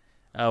 just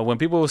when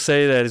people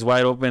say that it's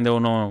wide open,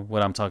 they'll know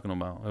what I'm talking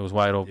about. It was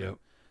wide open. Yep.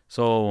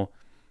 So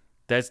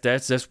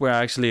that's where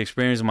I actually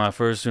experienced my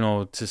first,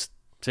 just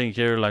taking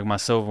care of like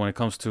myself when it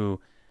comes to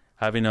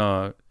having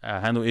to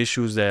handle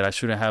issues that I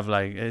shouldn't have.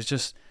 Like,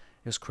 it's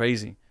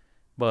crazy.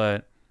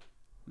 But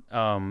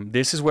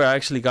this is where I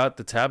actually got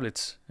the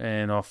tablets,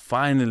 and I'll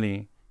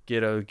finally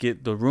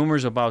get the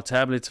rumors about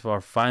tablets are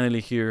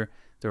finally here.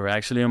 They're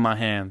actually in my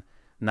hand.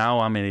 Now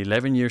I'm in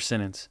 11-year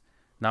sentence.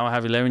 Now I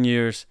have 11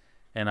 years,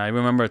 and I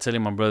remember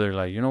telling my brother,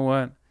 like, you know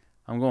what?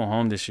 I'm going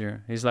home this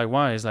year. He's like,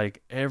 why? It's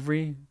like,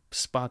 every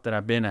spot that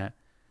I've been at,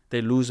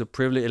 they lose a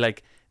privilege.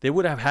 Like, they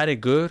would have had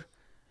it good,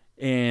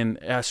 and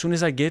as soon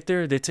as I get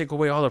there, they take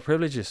away all the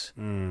privileges.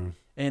 And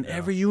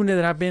every unit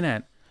that I've been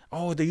at,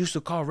 they used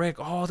to call rec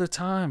all the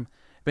time.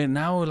 But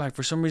now, like,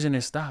 for some reason,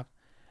 it stopped.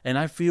 And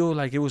I feel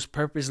like it was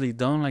purposely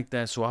done like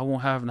that, so I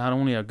won't have not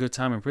only a good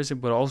time in prison,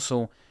 but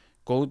also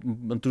go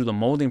through the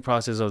molding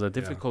process of the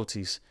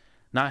difficulties.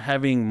 Not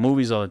having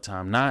movies all the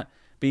time, not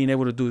being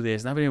able to do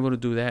this, not being able to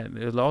do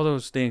that, all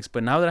those things.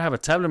 But now that I have a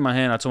tablet in my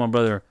hand, I told my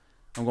brother,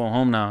 I'm going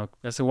home now.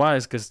 I said, why?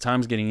 It's because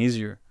time's getting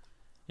easier.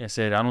 I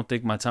said, I don't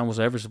think my time was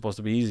ever supposed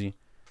to be easy.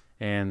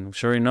 And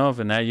sure enough,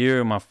 in that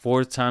year, my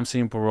 4th time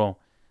seeing parole,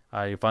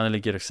 I finally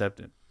get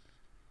accepted.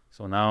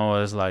 So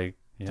now it's like,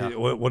 yeah.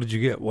 What did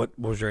you get? What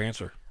was your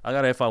answer? I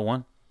got a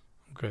FI1.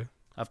 Okay.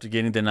 After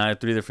getting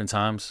denied 3 different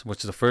times,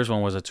 which the first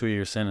one was a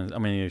 2-year sentence. I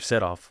mean,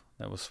 set off.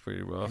 That was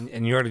pretty rough.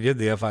 And you already did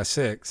the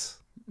FI6.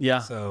 Yeah.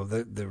 So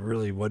there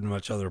really wasn't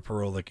much other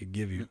parole they could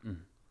give you.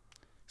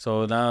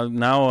 So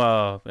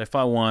now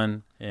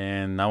FI1,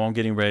 and now I'm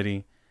getting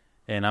ready,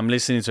 and I'm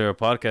listening to your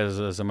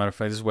podcast. As a matter of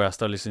fact, this is where I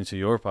started listening to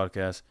your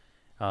podcast,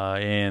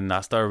 and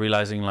I started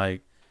realizing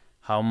like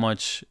how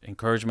much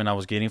encouragement I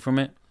was getting from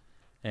it.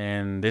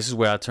 And this is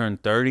where I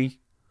turned 30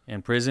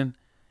 in prison,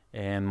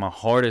 and my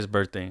hardest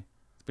birthday,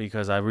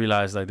 because I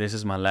realized like this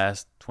is my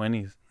last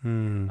 20th.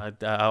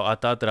 I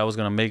thought that I was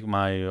gonna make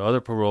my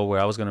other parole where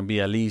I was gonna be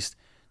at least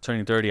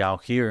turning 30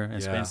 out here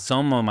and spend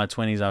some of my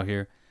 20s out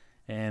here,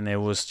 and it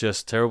was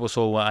just terrible.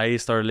 So I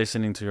started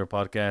listening to your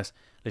podcast,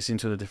 listening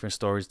to the different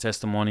stories,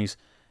 testimonies,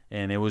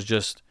 and it was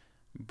just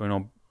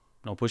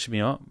pushing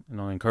me up,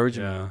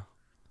 encouraging me.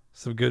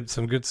 Some good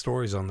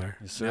stories on there.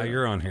 Yes, now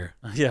you're on here.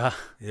 Yeah.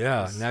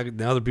 Yes.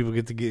 Now the people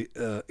get to get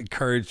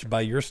encouraged by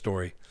your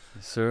story.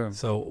 Yes, sir.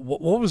 So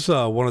what was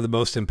one of the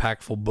most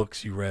impactful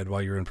books you read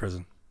while you were in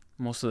prison?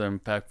 Most of the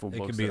impactful books.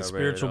 It could be a that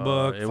spiritual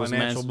book,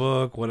 financial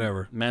book,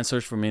 whatever. Man's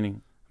Search for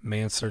Meaning.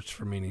 Man's Search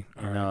for Meaning.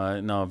 All right.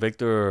 No,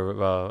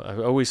 Victor. I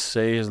always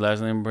say his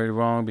last name pretty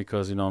wrong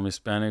because I'm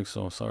Hispanic,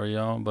 so sorry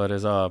y'all. But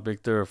it's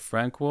Victor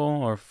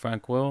Frankl.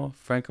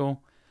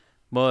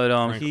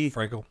 But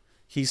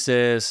he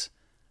says,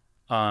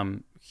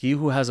 he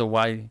who has a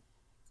why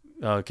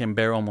can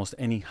bear almost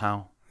any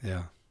how.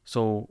 Yeah.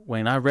 So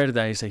when I read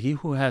that, he said, he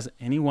who has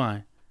any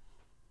why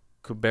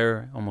could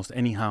bear almost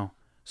anyhow.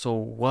 So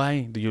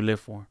why do you live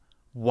for?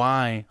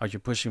 Why are you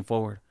pushing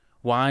forward?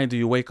 Why do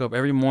you wake up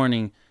every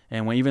morning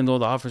and when, even though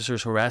the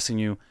officer's harassing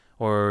you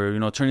or,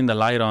 turning the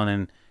light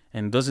on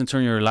and doesn't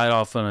turn your light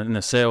off in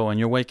the cell and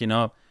you're waking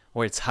up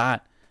or it's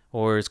hot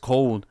or it's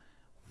cold,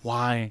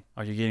 why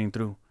are you getting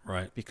through?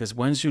 Right. Because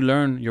once you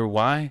learn your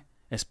why,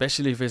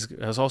 especially if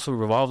it's also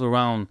revolved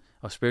around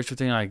a spiritual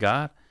thing like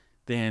God,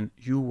 then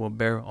you will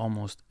bear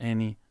almost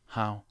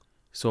anyhow.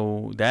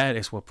 So that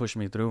is what pushed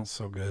me through.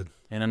 So good.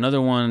 And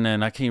another one,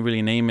 and I can't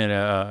really name it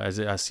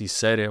as he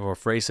said it or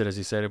phrase it as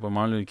he said it, but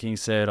Martin Luther King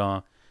said,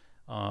 a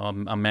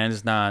man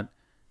is not,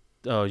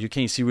 you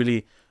can't see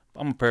really,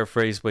 I'm going to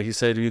paraphrase, but he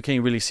said you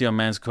can't really see a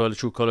man's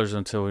true colors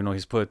until,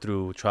 he's put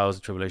through trials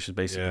and tribulations,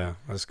 basically. Yeah,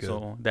 that's good.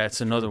 So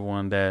that's another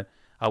one that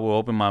I will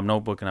open my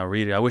notebook and I'll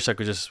read it. I wish I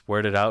could just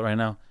word it out right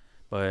now,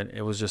 but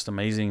it was just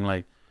amazing,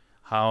 like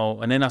how,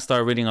 and then I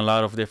started reading a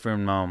lot of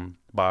different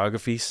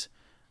biographies,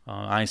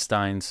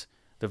 Einstein's,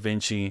 Da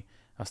Vinci.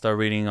 I started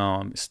reading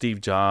Steve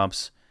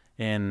Jobs,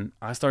 and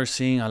I started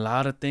seeing a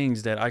lot of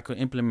things that I could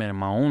implement in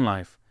my own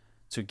life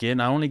to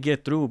not only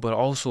get through, but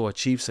also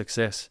achieve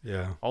success.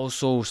 Yeah.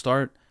 Also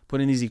start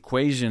putting these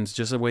equations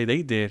just the way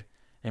they did,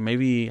 and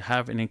maybe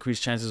have an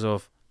increased chances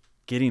of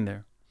getting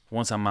there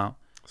once I'm out.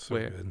 So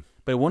good.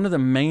 But one of the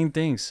main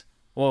things,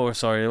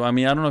 sorry, I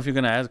mean, I don't know if you're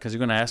going to ask, because you're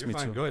going to ask me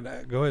fine.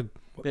 to. Go ahead.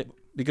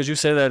 Because you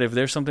said that if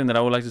there's something that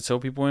I would like to tell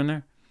people in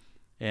there,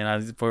 and I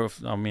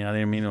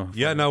didn't mean to.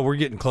 Yeah, no, we're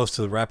getting close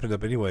to wrapping it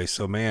up anyway.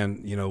 So,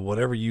 man,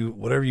 whatever you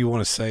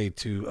want to say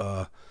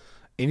to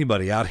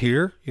anybody out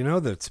here,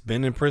 that's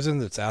been in prison,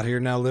 that's out here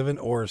now living,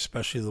 or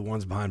especially the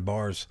ones behind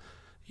bars,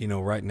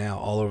 right now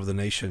all over the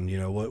nation.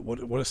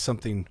 What is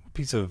something,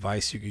 piece of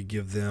advice you could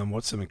give them?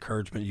 What's some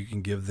encouragement you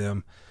can give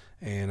them?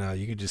 And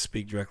you could just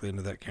speak directly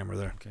into that camera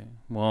there. Okay.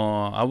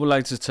 Well, I would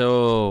like to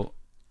tell.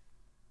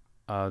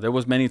 There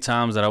was many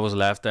times that I was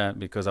laughed at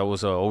because I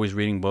was always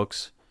reading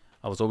books.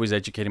 I was always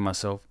educating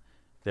myself.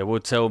 They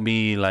would tell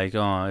me like,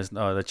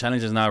 the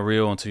challenge is not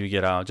real until you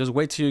get out. Just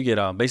wait till you get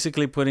out.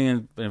 Basically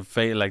putting in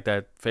faith like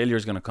that failure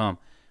is going to come,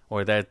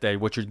 or that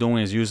what you're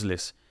doing is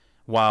useless.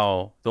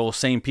 While those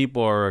same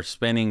people are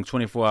spending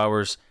 24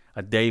 hours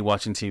a day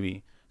watching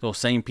TV. Those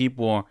same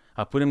people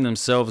are putting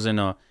themselves in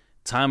a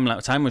time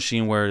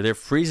machine where they're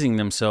freezing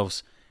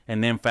themselves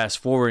and then fast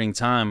forwarding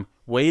time,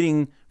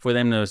 waiting for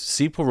them to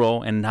see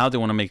parole, and now they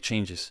want to make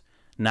changes.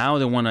 Now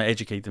they want to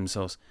educate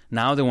themselves.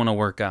 Now they want to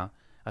work out.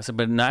 I said,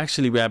 but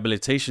actually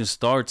rehabilitation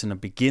starts in the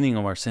beginning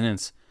of our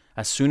sentence.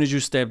 As soon as you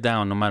step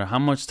down, no matter how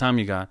much time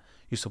you got,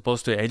 you're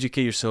supposed to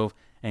educate yourself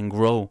and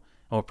grow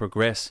or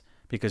progress.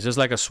 Because just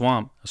like a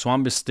swamp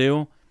is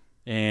still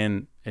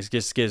and it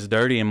just gets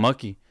dirty and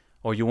mucky.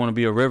 Or you want to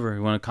be a river.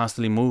 You want to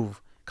constantly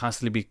move,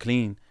 constantly be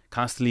clean,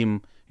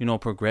 constantly,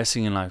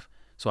 progressing in life.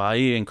 So I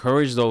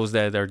encourage those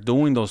that are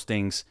doing those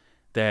things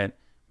that,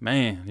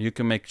 man, you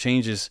can make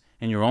changes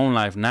in your own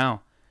life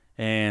now.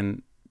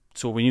 And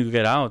so when you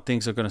get out,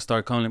 things are going to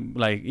start coming.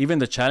 Like even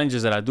the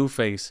challenges that I do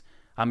face,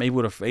 I'm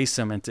able to face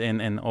them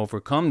and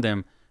overcome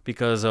them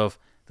because of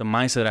the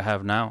mindset I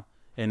have now.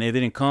 And it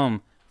didn't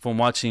come from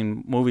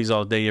watching movies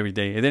all day, every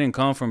day. It didn't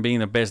come from being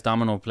the best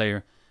domino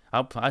player.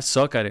 I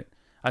suck at it.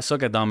 I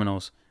suck at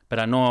dominoes. But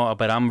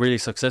I'm really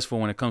successful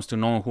when it comes to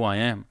knowing who I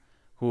am,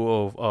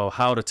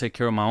 how to take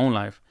care of my own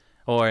life.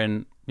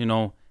 And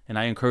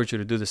I encourage you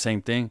to do the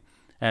same thing.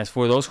 As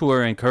for those who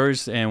are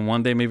encouraged and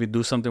one day maybe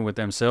do something with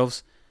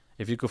themselves,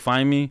 if you could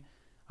find me,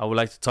 I would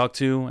like to talk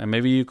to you, and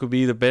maybe you could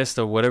be the best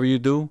of whatever you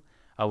do.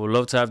 I would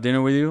love to have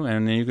dinner with you,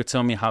 and then you could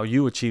tell me how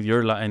you achieve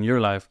your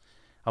life.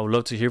 I would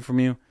love to hear from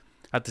you.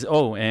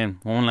 And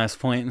one last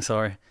point,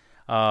 sorry.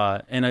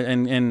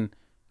 And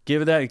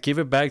give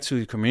it back to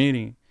the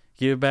community.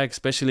 Give it back,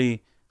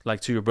 especially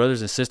like to your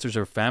brothers and sisters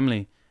or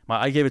family.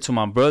 I gave it to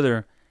my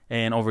brother,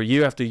 and over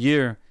year after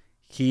year,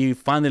 he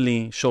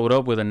finally showed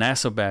up with a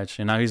NASA badge,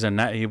 and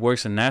now he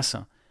works in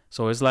NASA.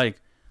 So it's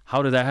like,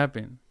 how did that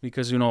happen?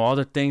 Because all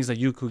the things that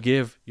you could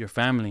give your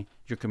family,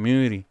 your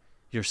community,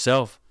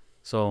 yourself.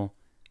 So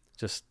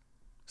just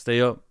stay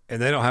up.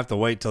 And they don't have to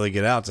wait till they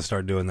get out to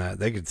start doing that.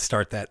 They could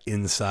start that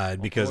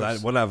inside.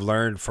 Because what I've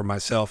learned for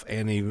myself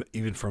and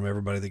even from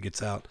everybody that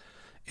gets out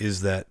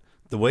is that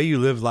the way you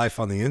live life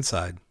on the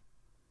inside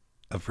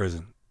of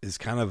prison is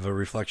kind of a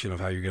reflection of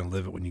how you're going to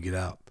live it when you get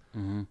out.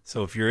 Mm-hmm.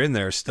 So if you're in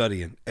there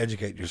studying,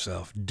 educate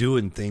yourself,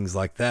 doing things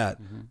like that,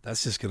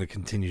 that's just going to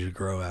continue to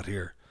grow out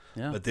here.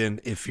 Yeah. But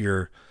then if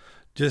you're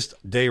just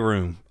day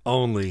room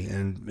only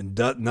and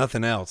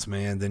nothing else,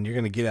 man, then you're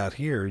going to get out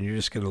here and you're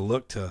just going to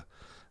look to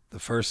the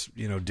first,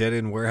 dead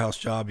end warehouse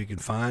job you can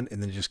find,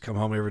 and then just come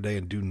home every day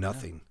and do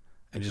nothing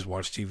and just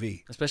watch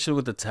TV. Especially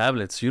with the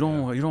tablets, you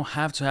don't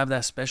have to have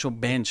that special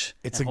bench.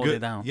 Hold it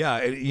down. Yeah,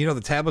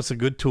 the tablet's a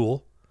good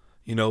tool,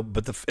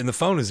 but the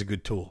phone is a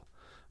good tool,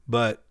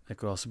 but it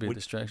could also be a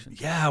distraction.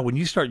 Yeah, when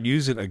you start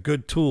using a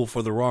good tool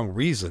for the wrong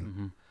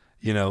reason,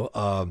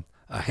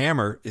 a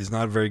hammer is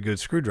not a very good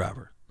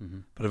screwdriver.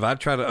 But if I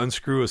try to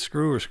unscrew a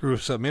screw or screw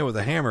something in with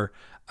a hammer,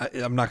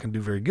 I'm not going to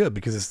do very good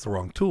because it's the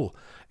wrong tool.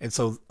 And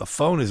so a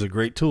phone is a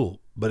great tool,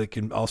 but it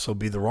can also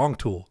be the wrong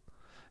tool,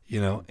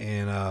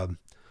 and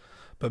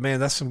but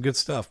man, that's some good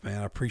stuff,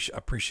 man. I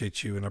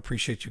appreciate you, and I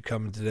appreciate you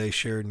coming today,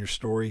 sharing your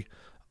story.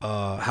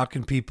 How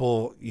can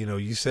people,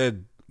 you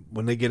said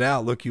when they get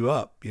out, look you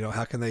up?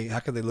 How can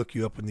they look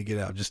you up when they get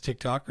out? Just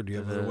TikTok, or do you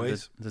have other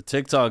ways? The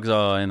TikToks,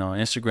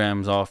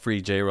 Instagram's all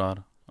free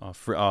JRod,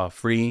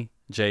 free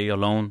J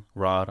alone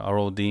Rod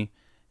ROD,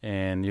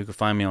 and you can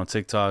find me on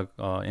TikTok,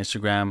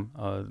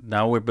 Instagram.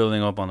 Now we're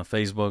building up on the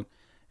Facebook,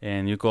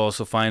 and you can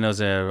also find us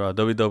at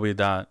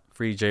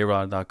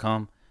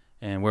www.freejrod.com.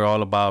 And we're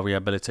all about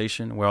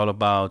rehabilitation. We're all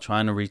about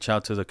trying to reach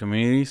out to the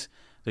communities,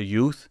 the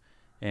youth,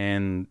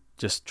 and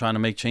just trying to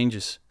make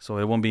changes. So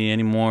it won't be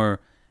any more,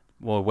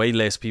 way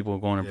less people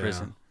going to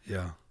prison.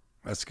 Yeah,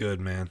 that's good,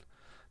 man.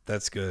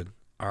 That's good.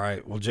 All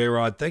right. Well,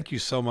 JRod, thank you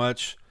so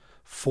much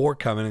for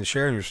coming and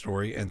sharing your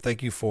story. And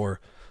thank you for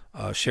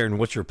sharing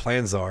what your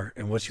plans are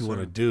and what you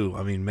want to do.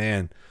 I mean,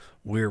 man,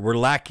 we're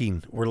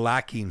lacking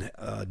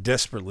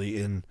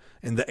desperately in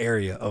the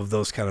area of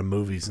those kind of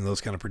movies and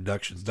those kind of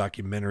productions,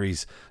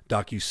 documentaries,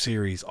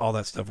 docu-series, all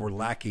that stuff. We're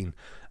lacking,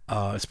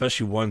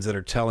 especially ones that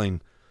are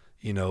telling,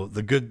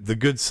 the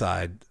good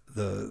side,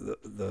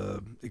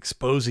 the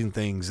exposing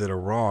things that are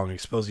wrong,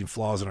 exposing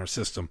flaws in our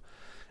system.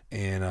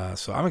 And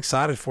so I'm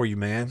excited for you,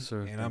 man. Yes,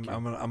 sir. And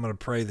I'm gonna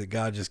pray that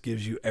God just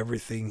gives you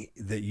everything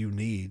that you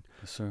need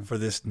for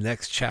this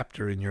next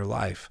chapter in your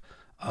life.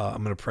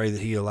 I'm going to pray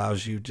that he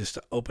allows you just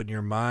to open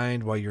your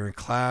mind while you're in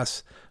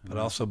class, but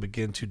also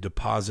begin to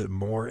deposit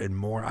more and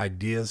more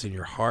ideas in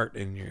your heart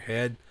and in your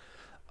head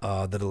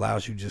that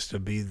allows you just to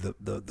be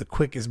the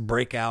quickest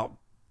breakout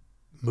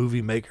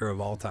movie maker of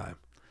all time.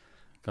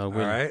 All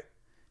right.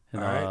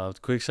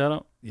 And, quick shout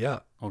out?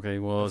 Yeah. Okay,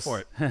 well, go for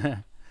it.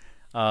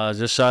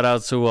 Just shout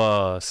out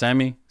to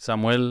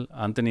Samuel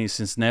Anthony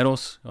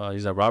Cisneros.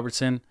 He's at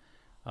Robertson.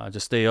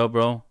 Just stay up,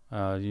 bro.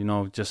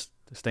 Just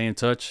stay in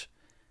touch.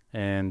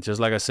 And just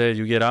like I said,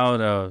 you get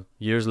out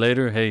years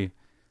later, hey,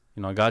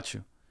 I got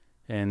you.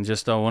 And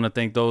just want to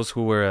thank those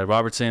who were at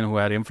Robertson, who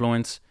had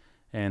influence,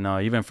 and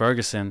even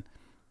Ferguson.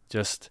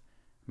 Just,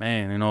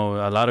 man,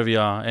 a lot of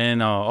y'all.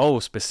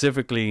 And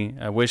specifically,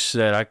 I wish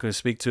that I could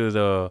speak to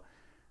the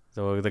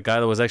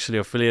guy that was actually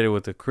affiliated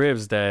with the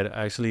Cribs, that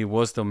actually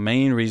was the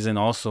main reason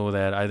also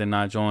that I did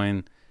not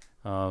join,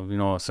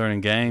 a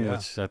certain gang,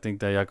 which I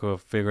think that y'all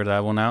could figure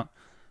that one out.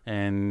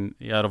 And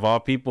out of all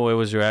people, it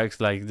was your ex.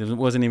 Like, it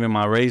wasn't even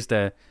my race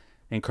that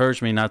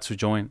encouraged me not to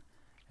join.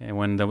 And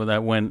when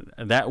that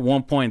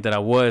one point that I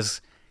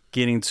was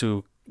getting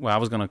to, I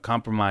was gonna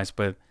compromise,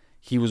 but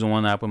he was the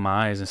one that opened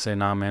my eyes and said,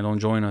 "Nah, man, don't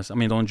join us.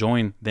 Don't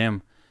join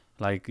them.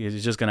 Like,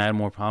 it's just gonna add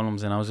more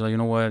problems." And I was like, you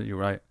know what? You're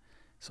right.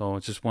 So I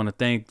just want to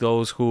thank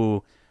those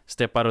who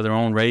step out of their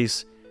own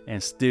race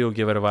and still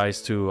give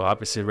advice to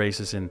opposite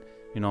races. And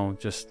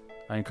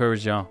I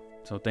encourage y'all.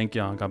 So thank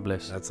y'all. God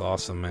bless. That's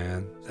awesome,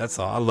 man. That's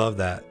all. I love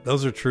that.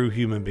 Those are true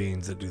human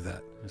beings that do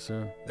that. Yes,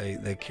 sir.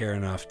 They care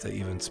enough to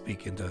even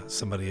speak into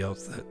somebody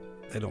else that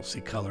they don't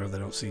see color. They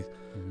don't see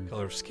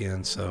color of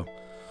skin. So,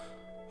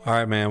 all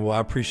right, man. Well,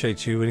 I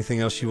appreciate you. Anything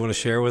else you want to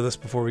share with us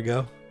before we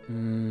go? Let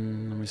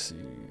me see.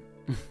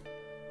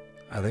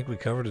 I think we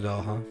covered it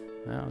all, huh?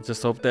 Yeah, I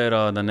just hope that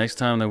the next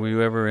time that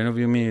we ever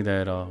interview me,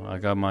 that I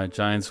got my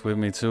Giants with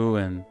me too,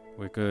 and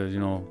we could,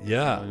 do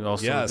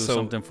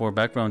something for a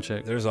background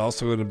check. There's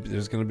also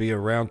there's going to be a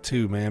round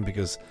 2, man,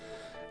 because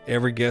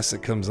every guest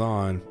that comes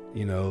on,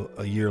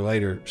 a year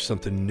later,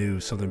 something new,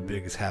 something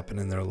big has happened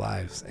in their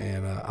lives,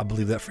 and I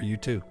believe that for you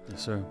too.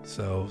 Yes, sir.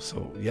 So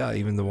yeah,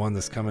 even the one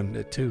that's coming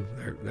at 2,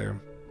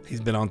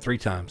 he's been on 3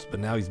 times, but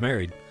now he's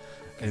married,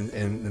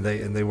 and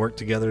they work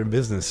together in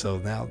business. So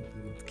now,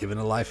 giving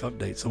a life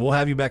update. So we'll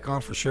have you back on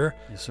for sure.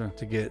 Yes, sir.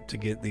 To get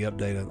the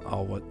update on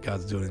all what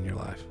God's doing in your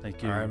life.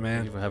 Thank you. All right,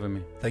 man. Thank you for having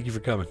me. Thank you for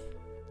coming.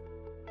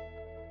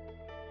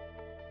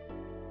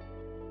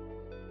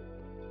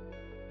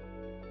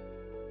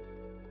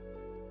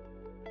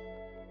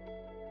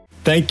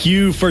 Thank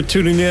you for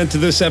tuning in to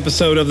this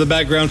episode of the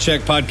Background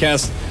Check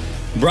Podcast,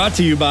 brought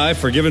to you by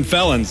Forgiven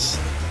Felons,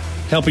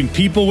 helping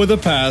people with a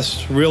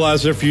past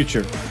realize their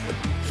future.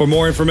 For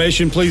more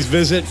information, please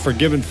visit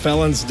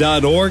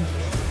forgivenfelons.org.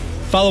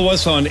 Follow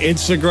us on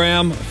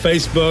Instagram,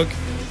 Facebook,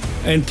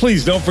 and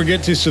please don't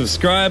forget to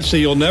subscribe so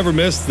you'll never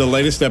miss the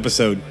latest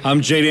episode. I'm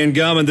J.Dan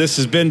Gum, and this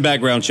has been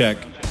Background Check.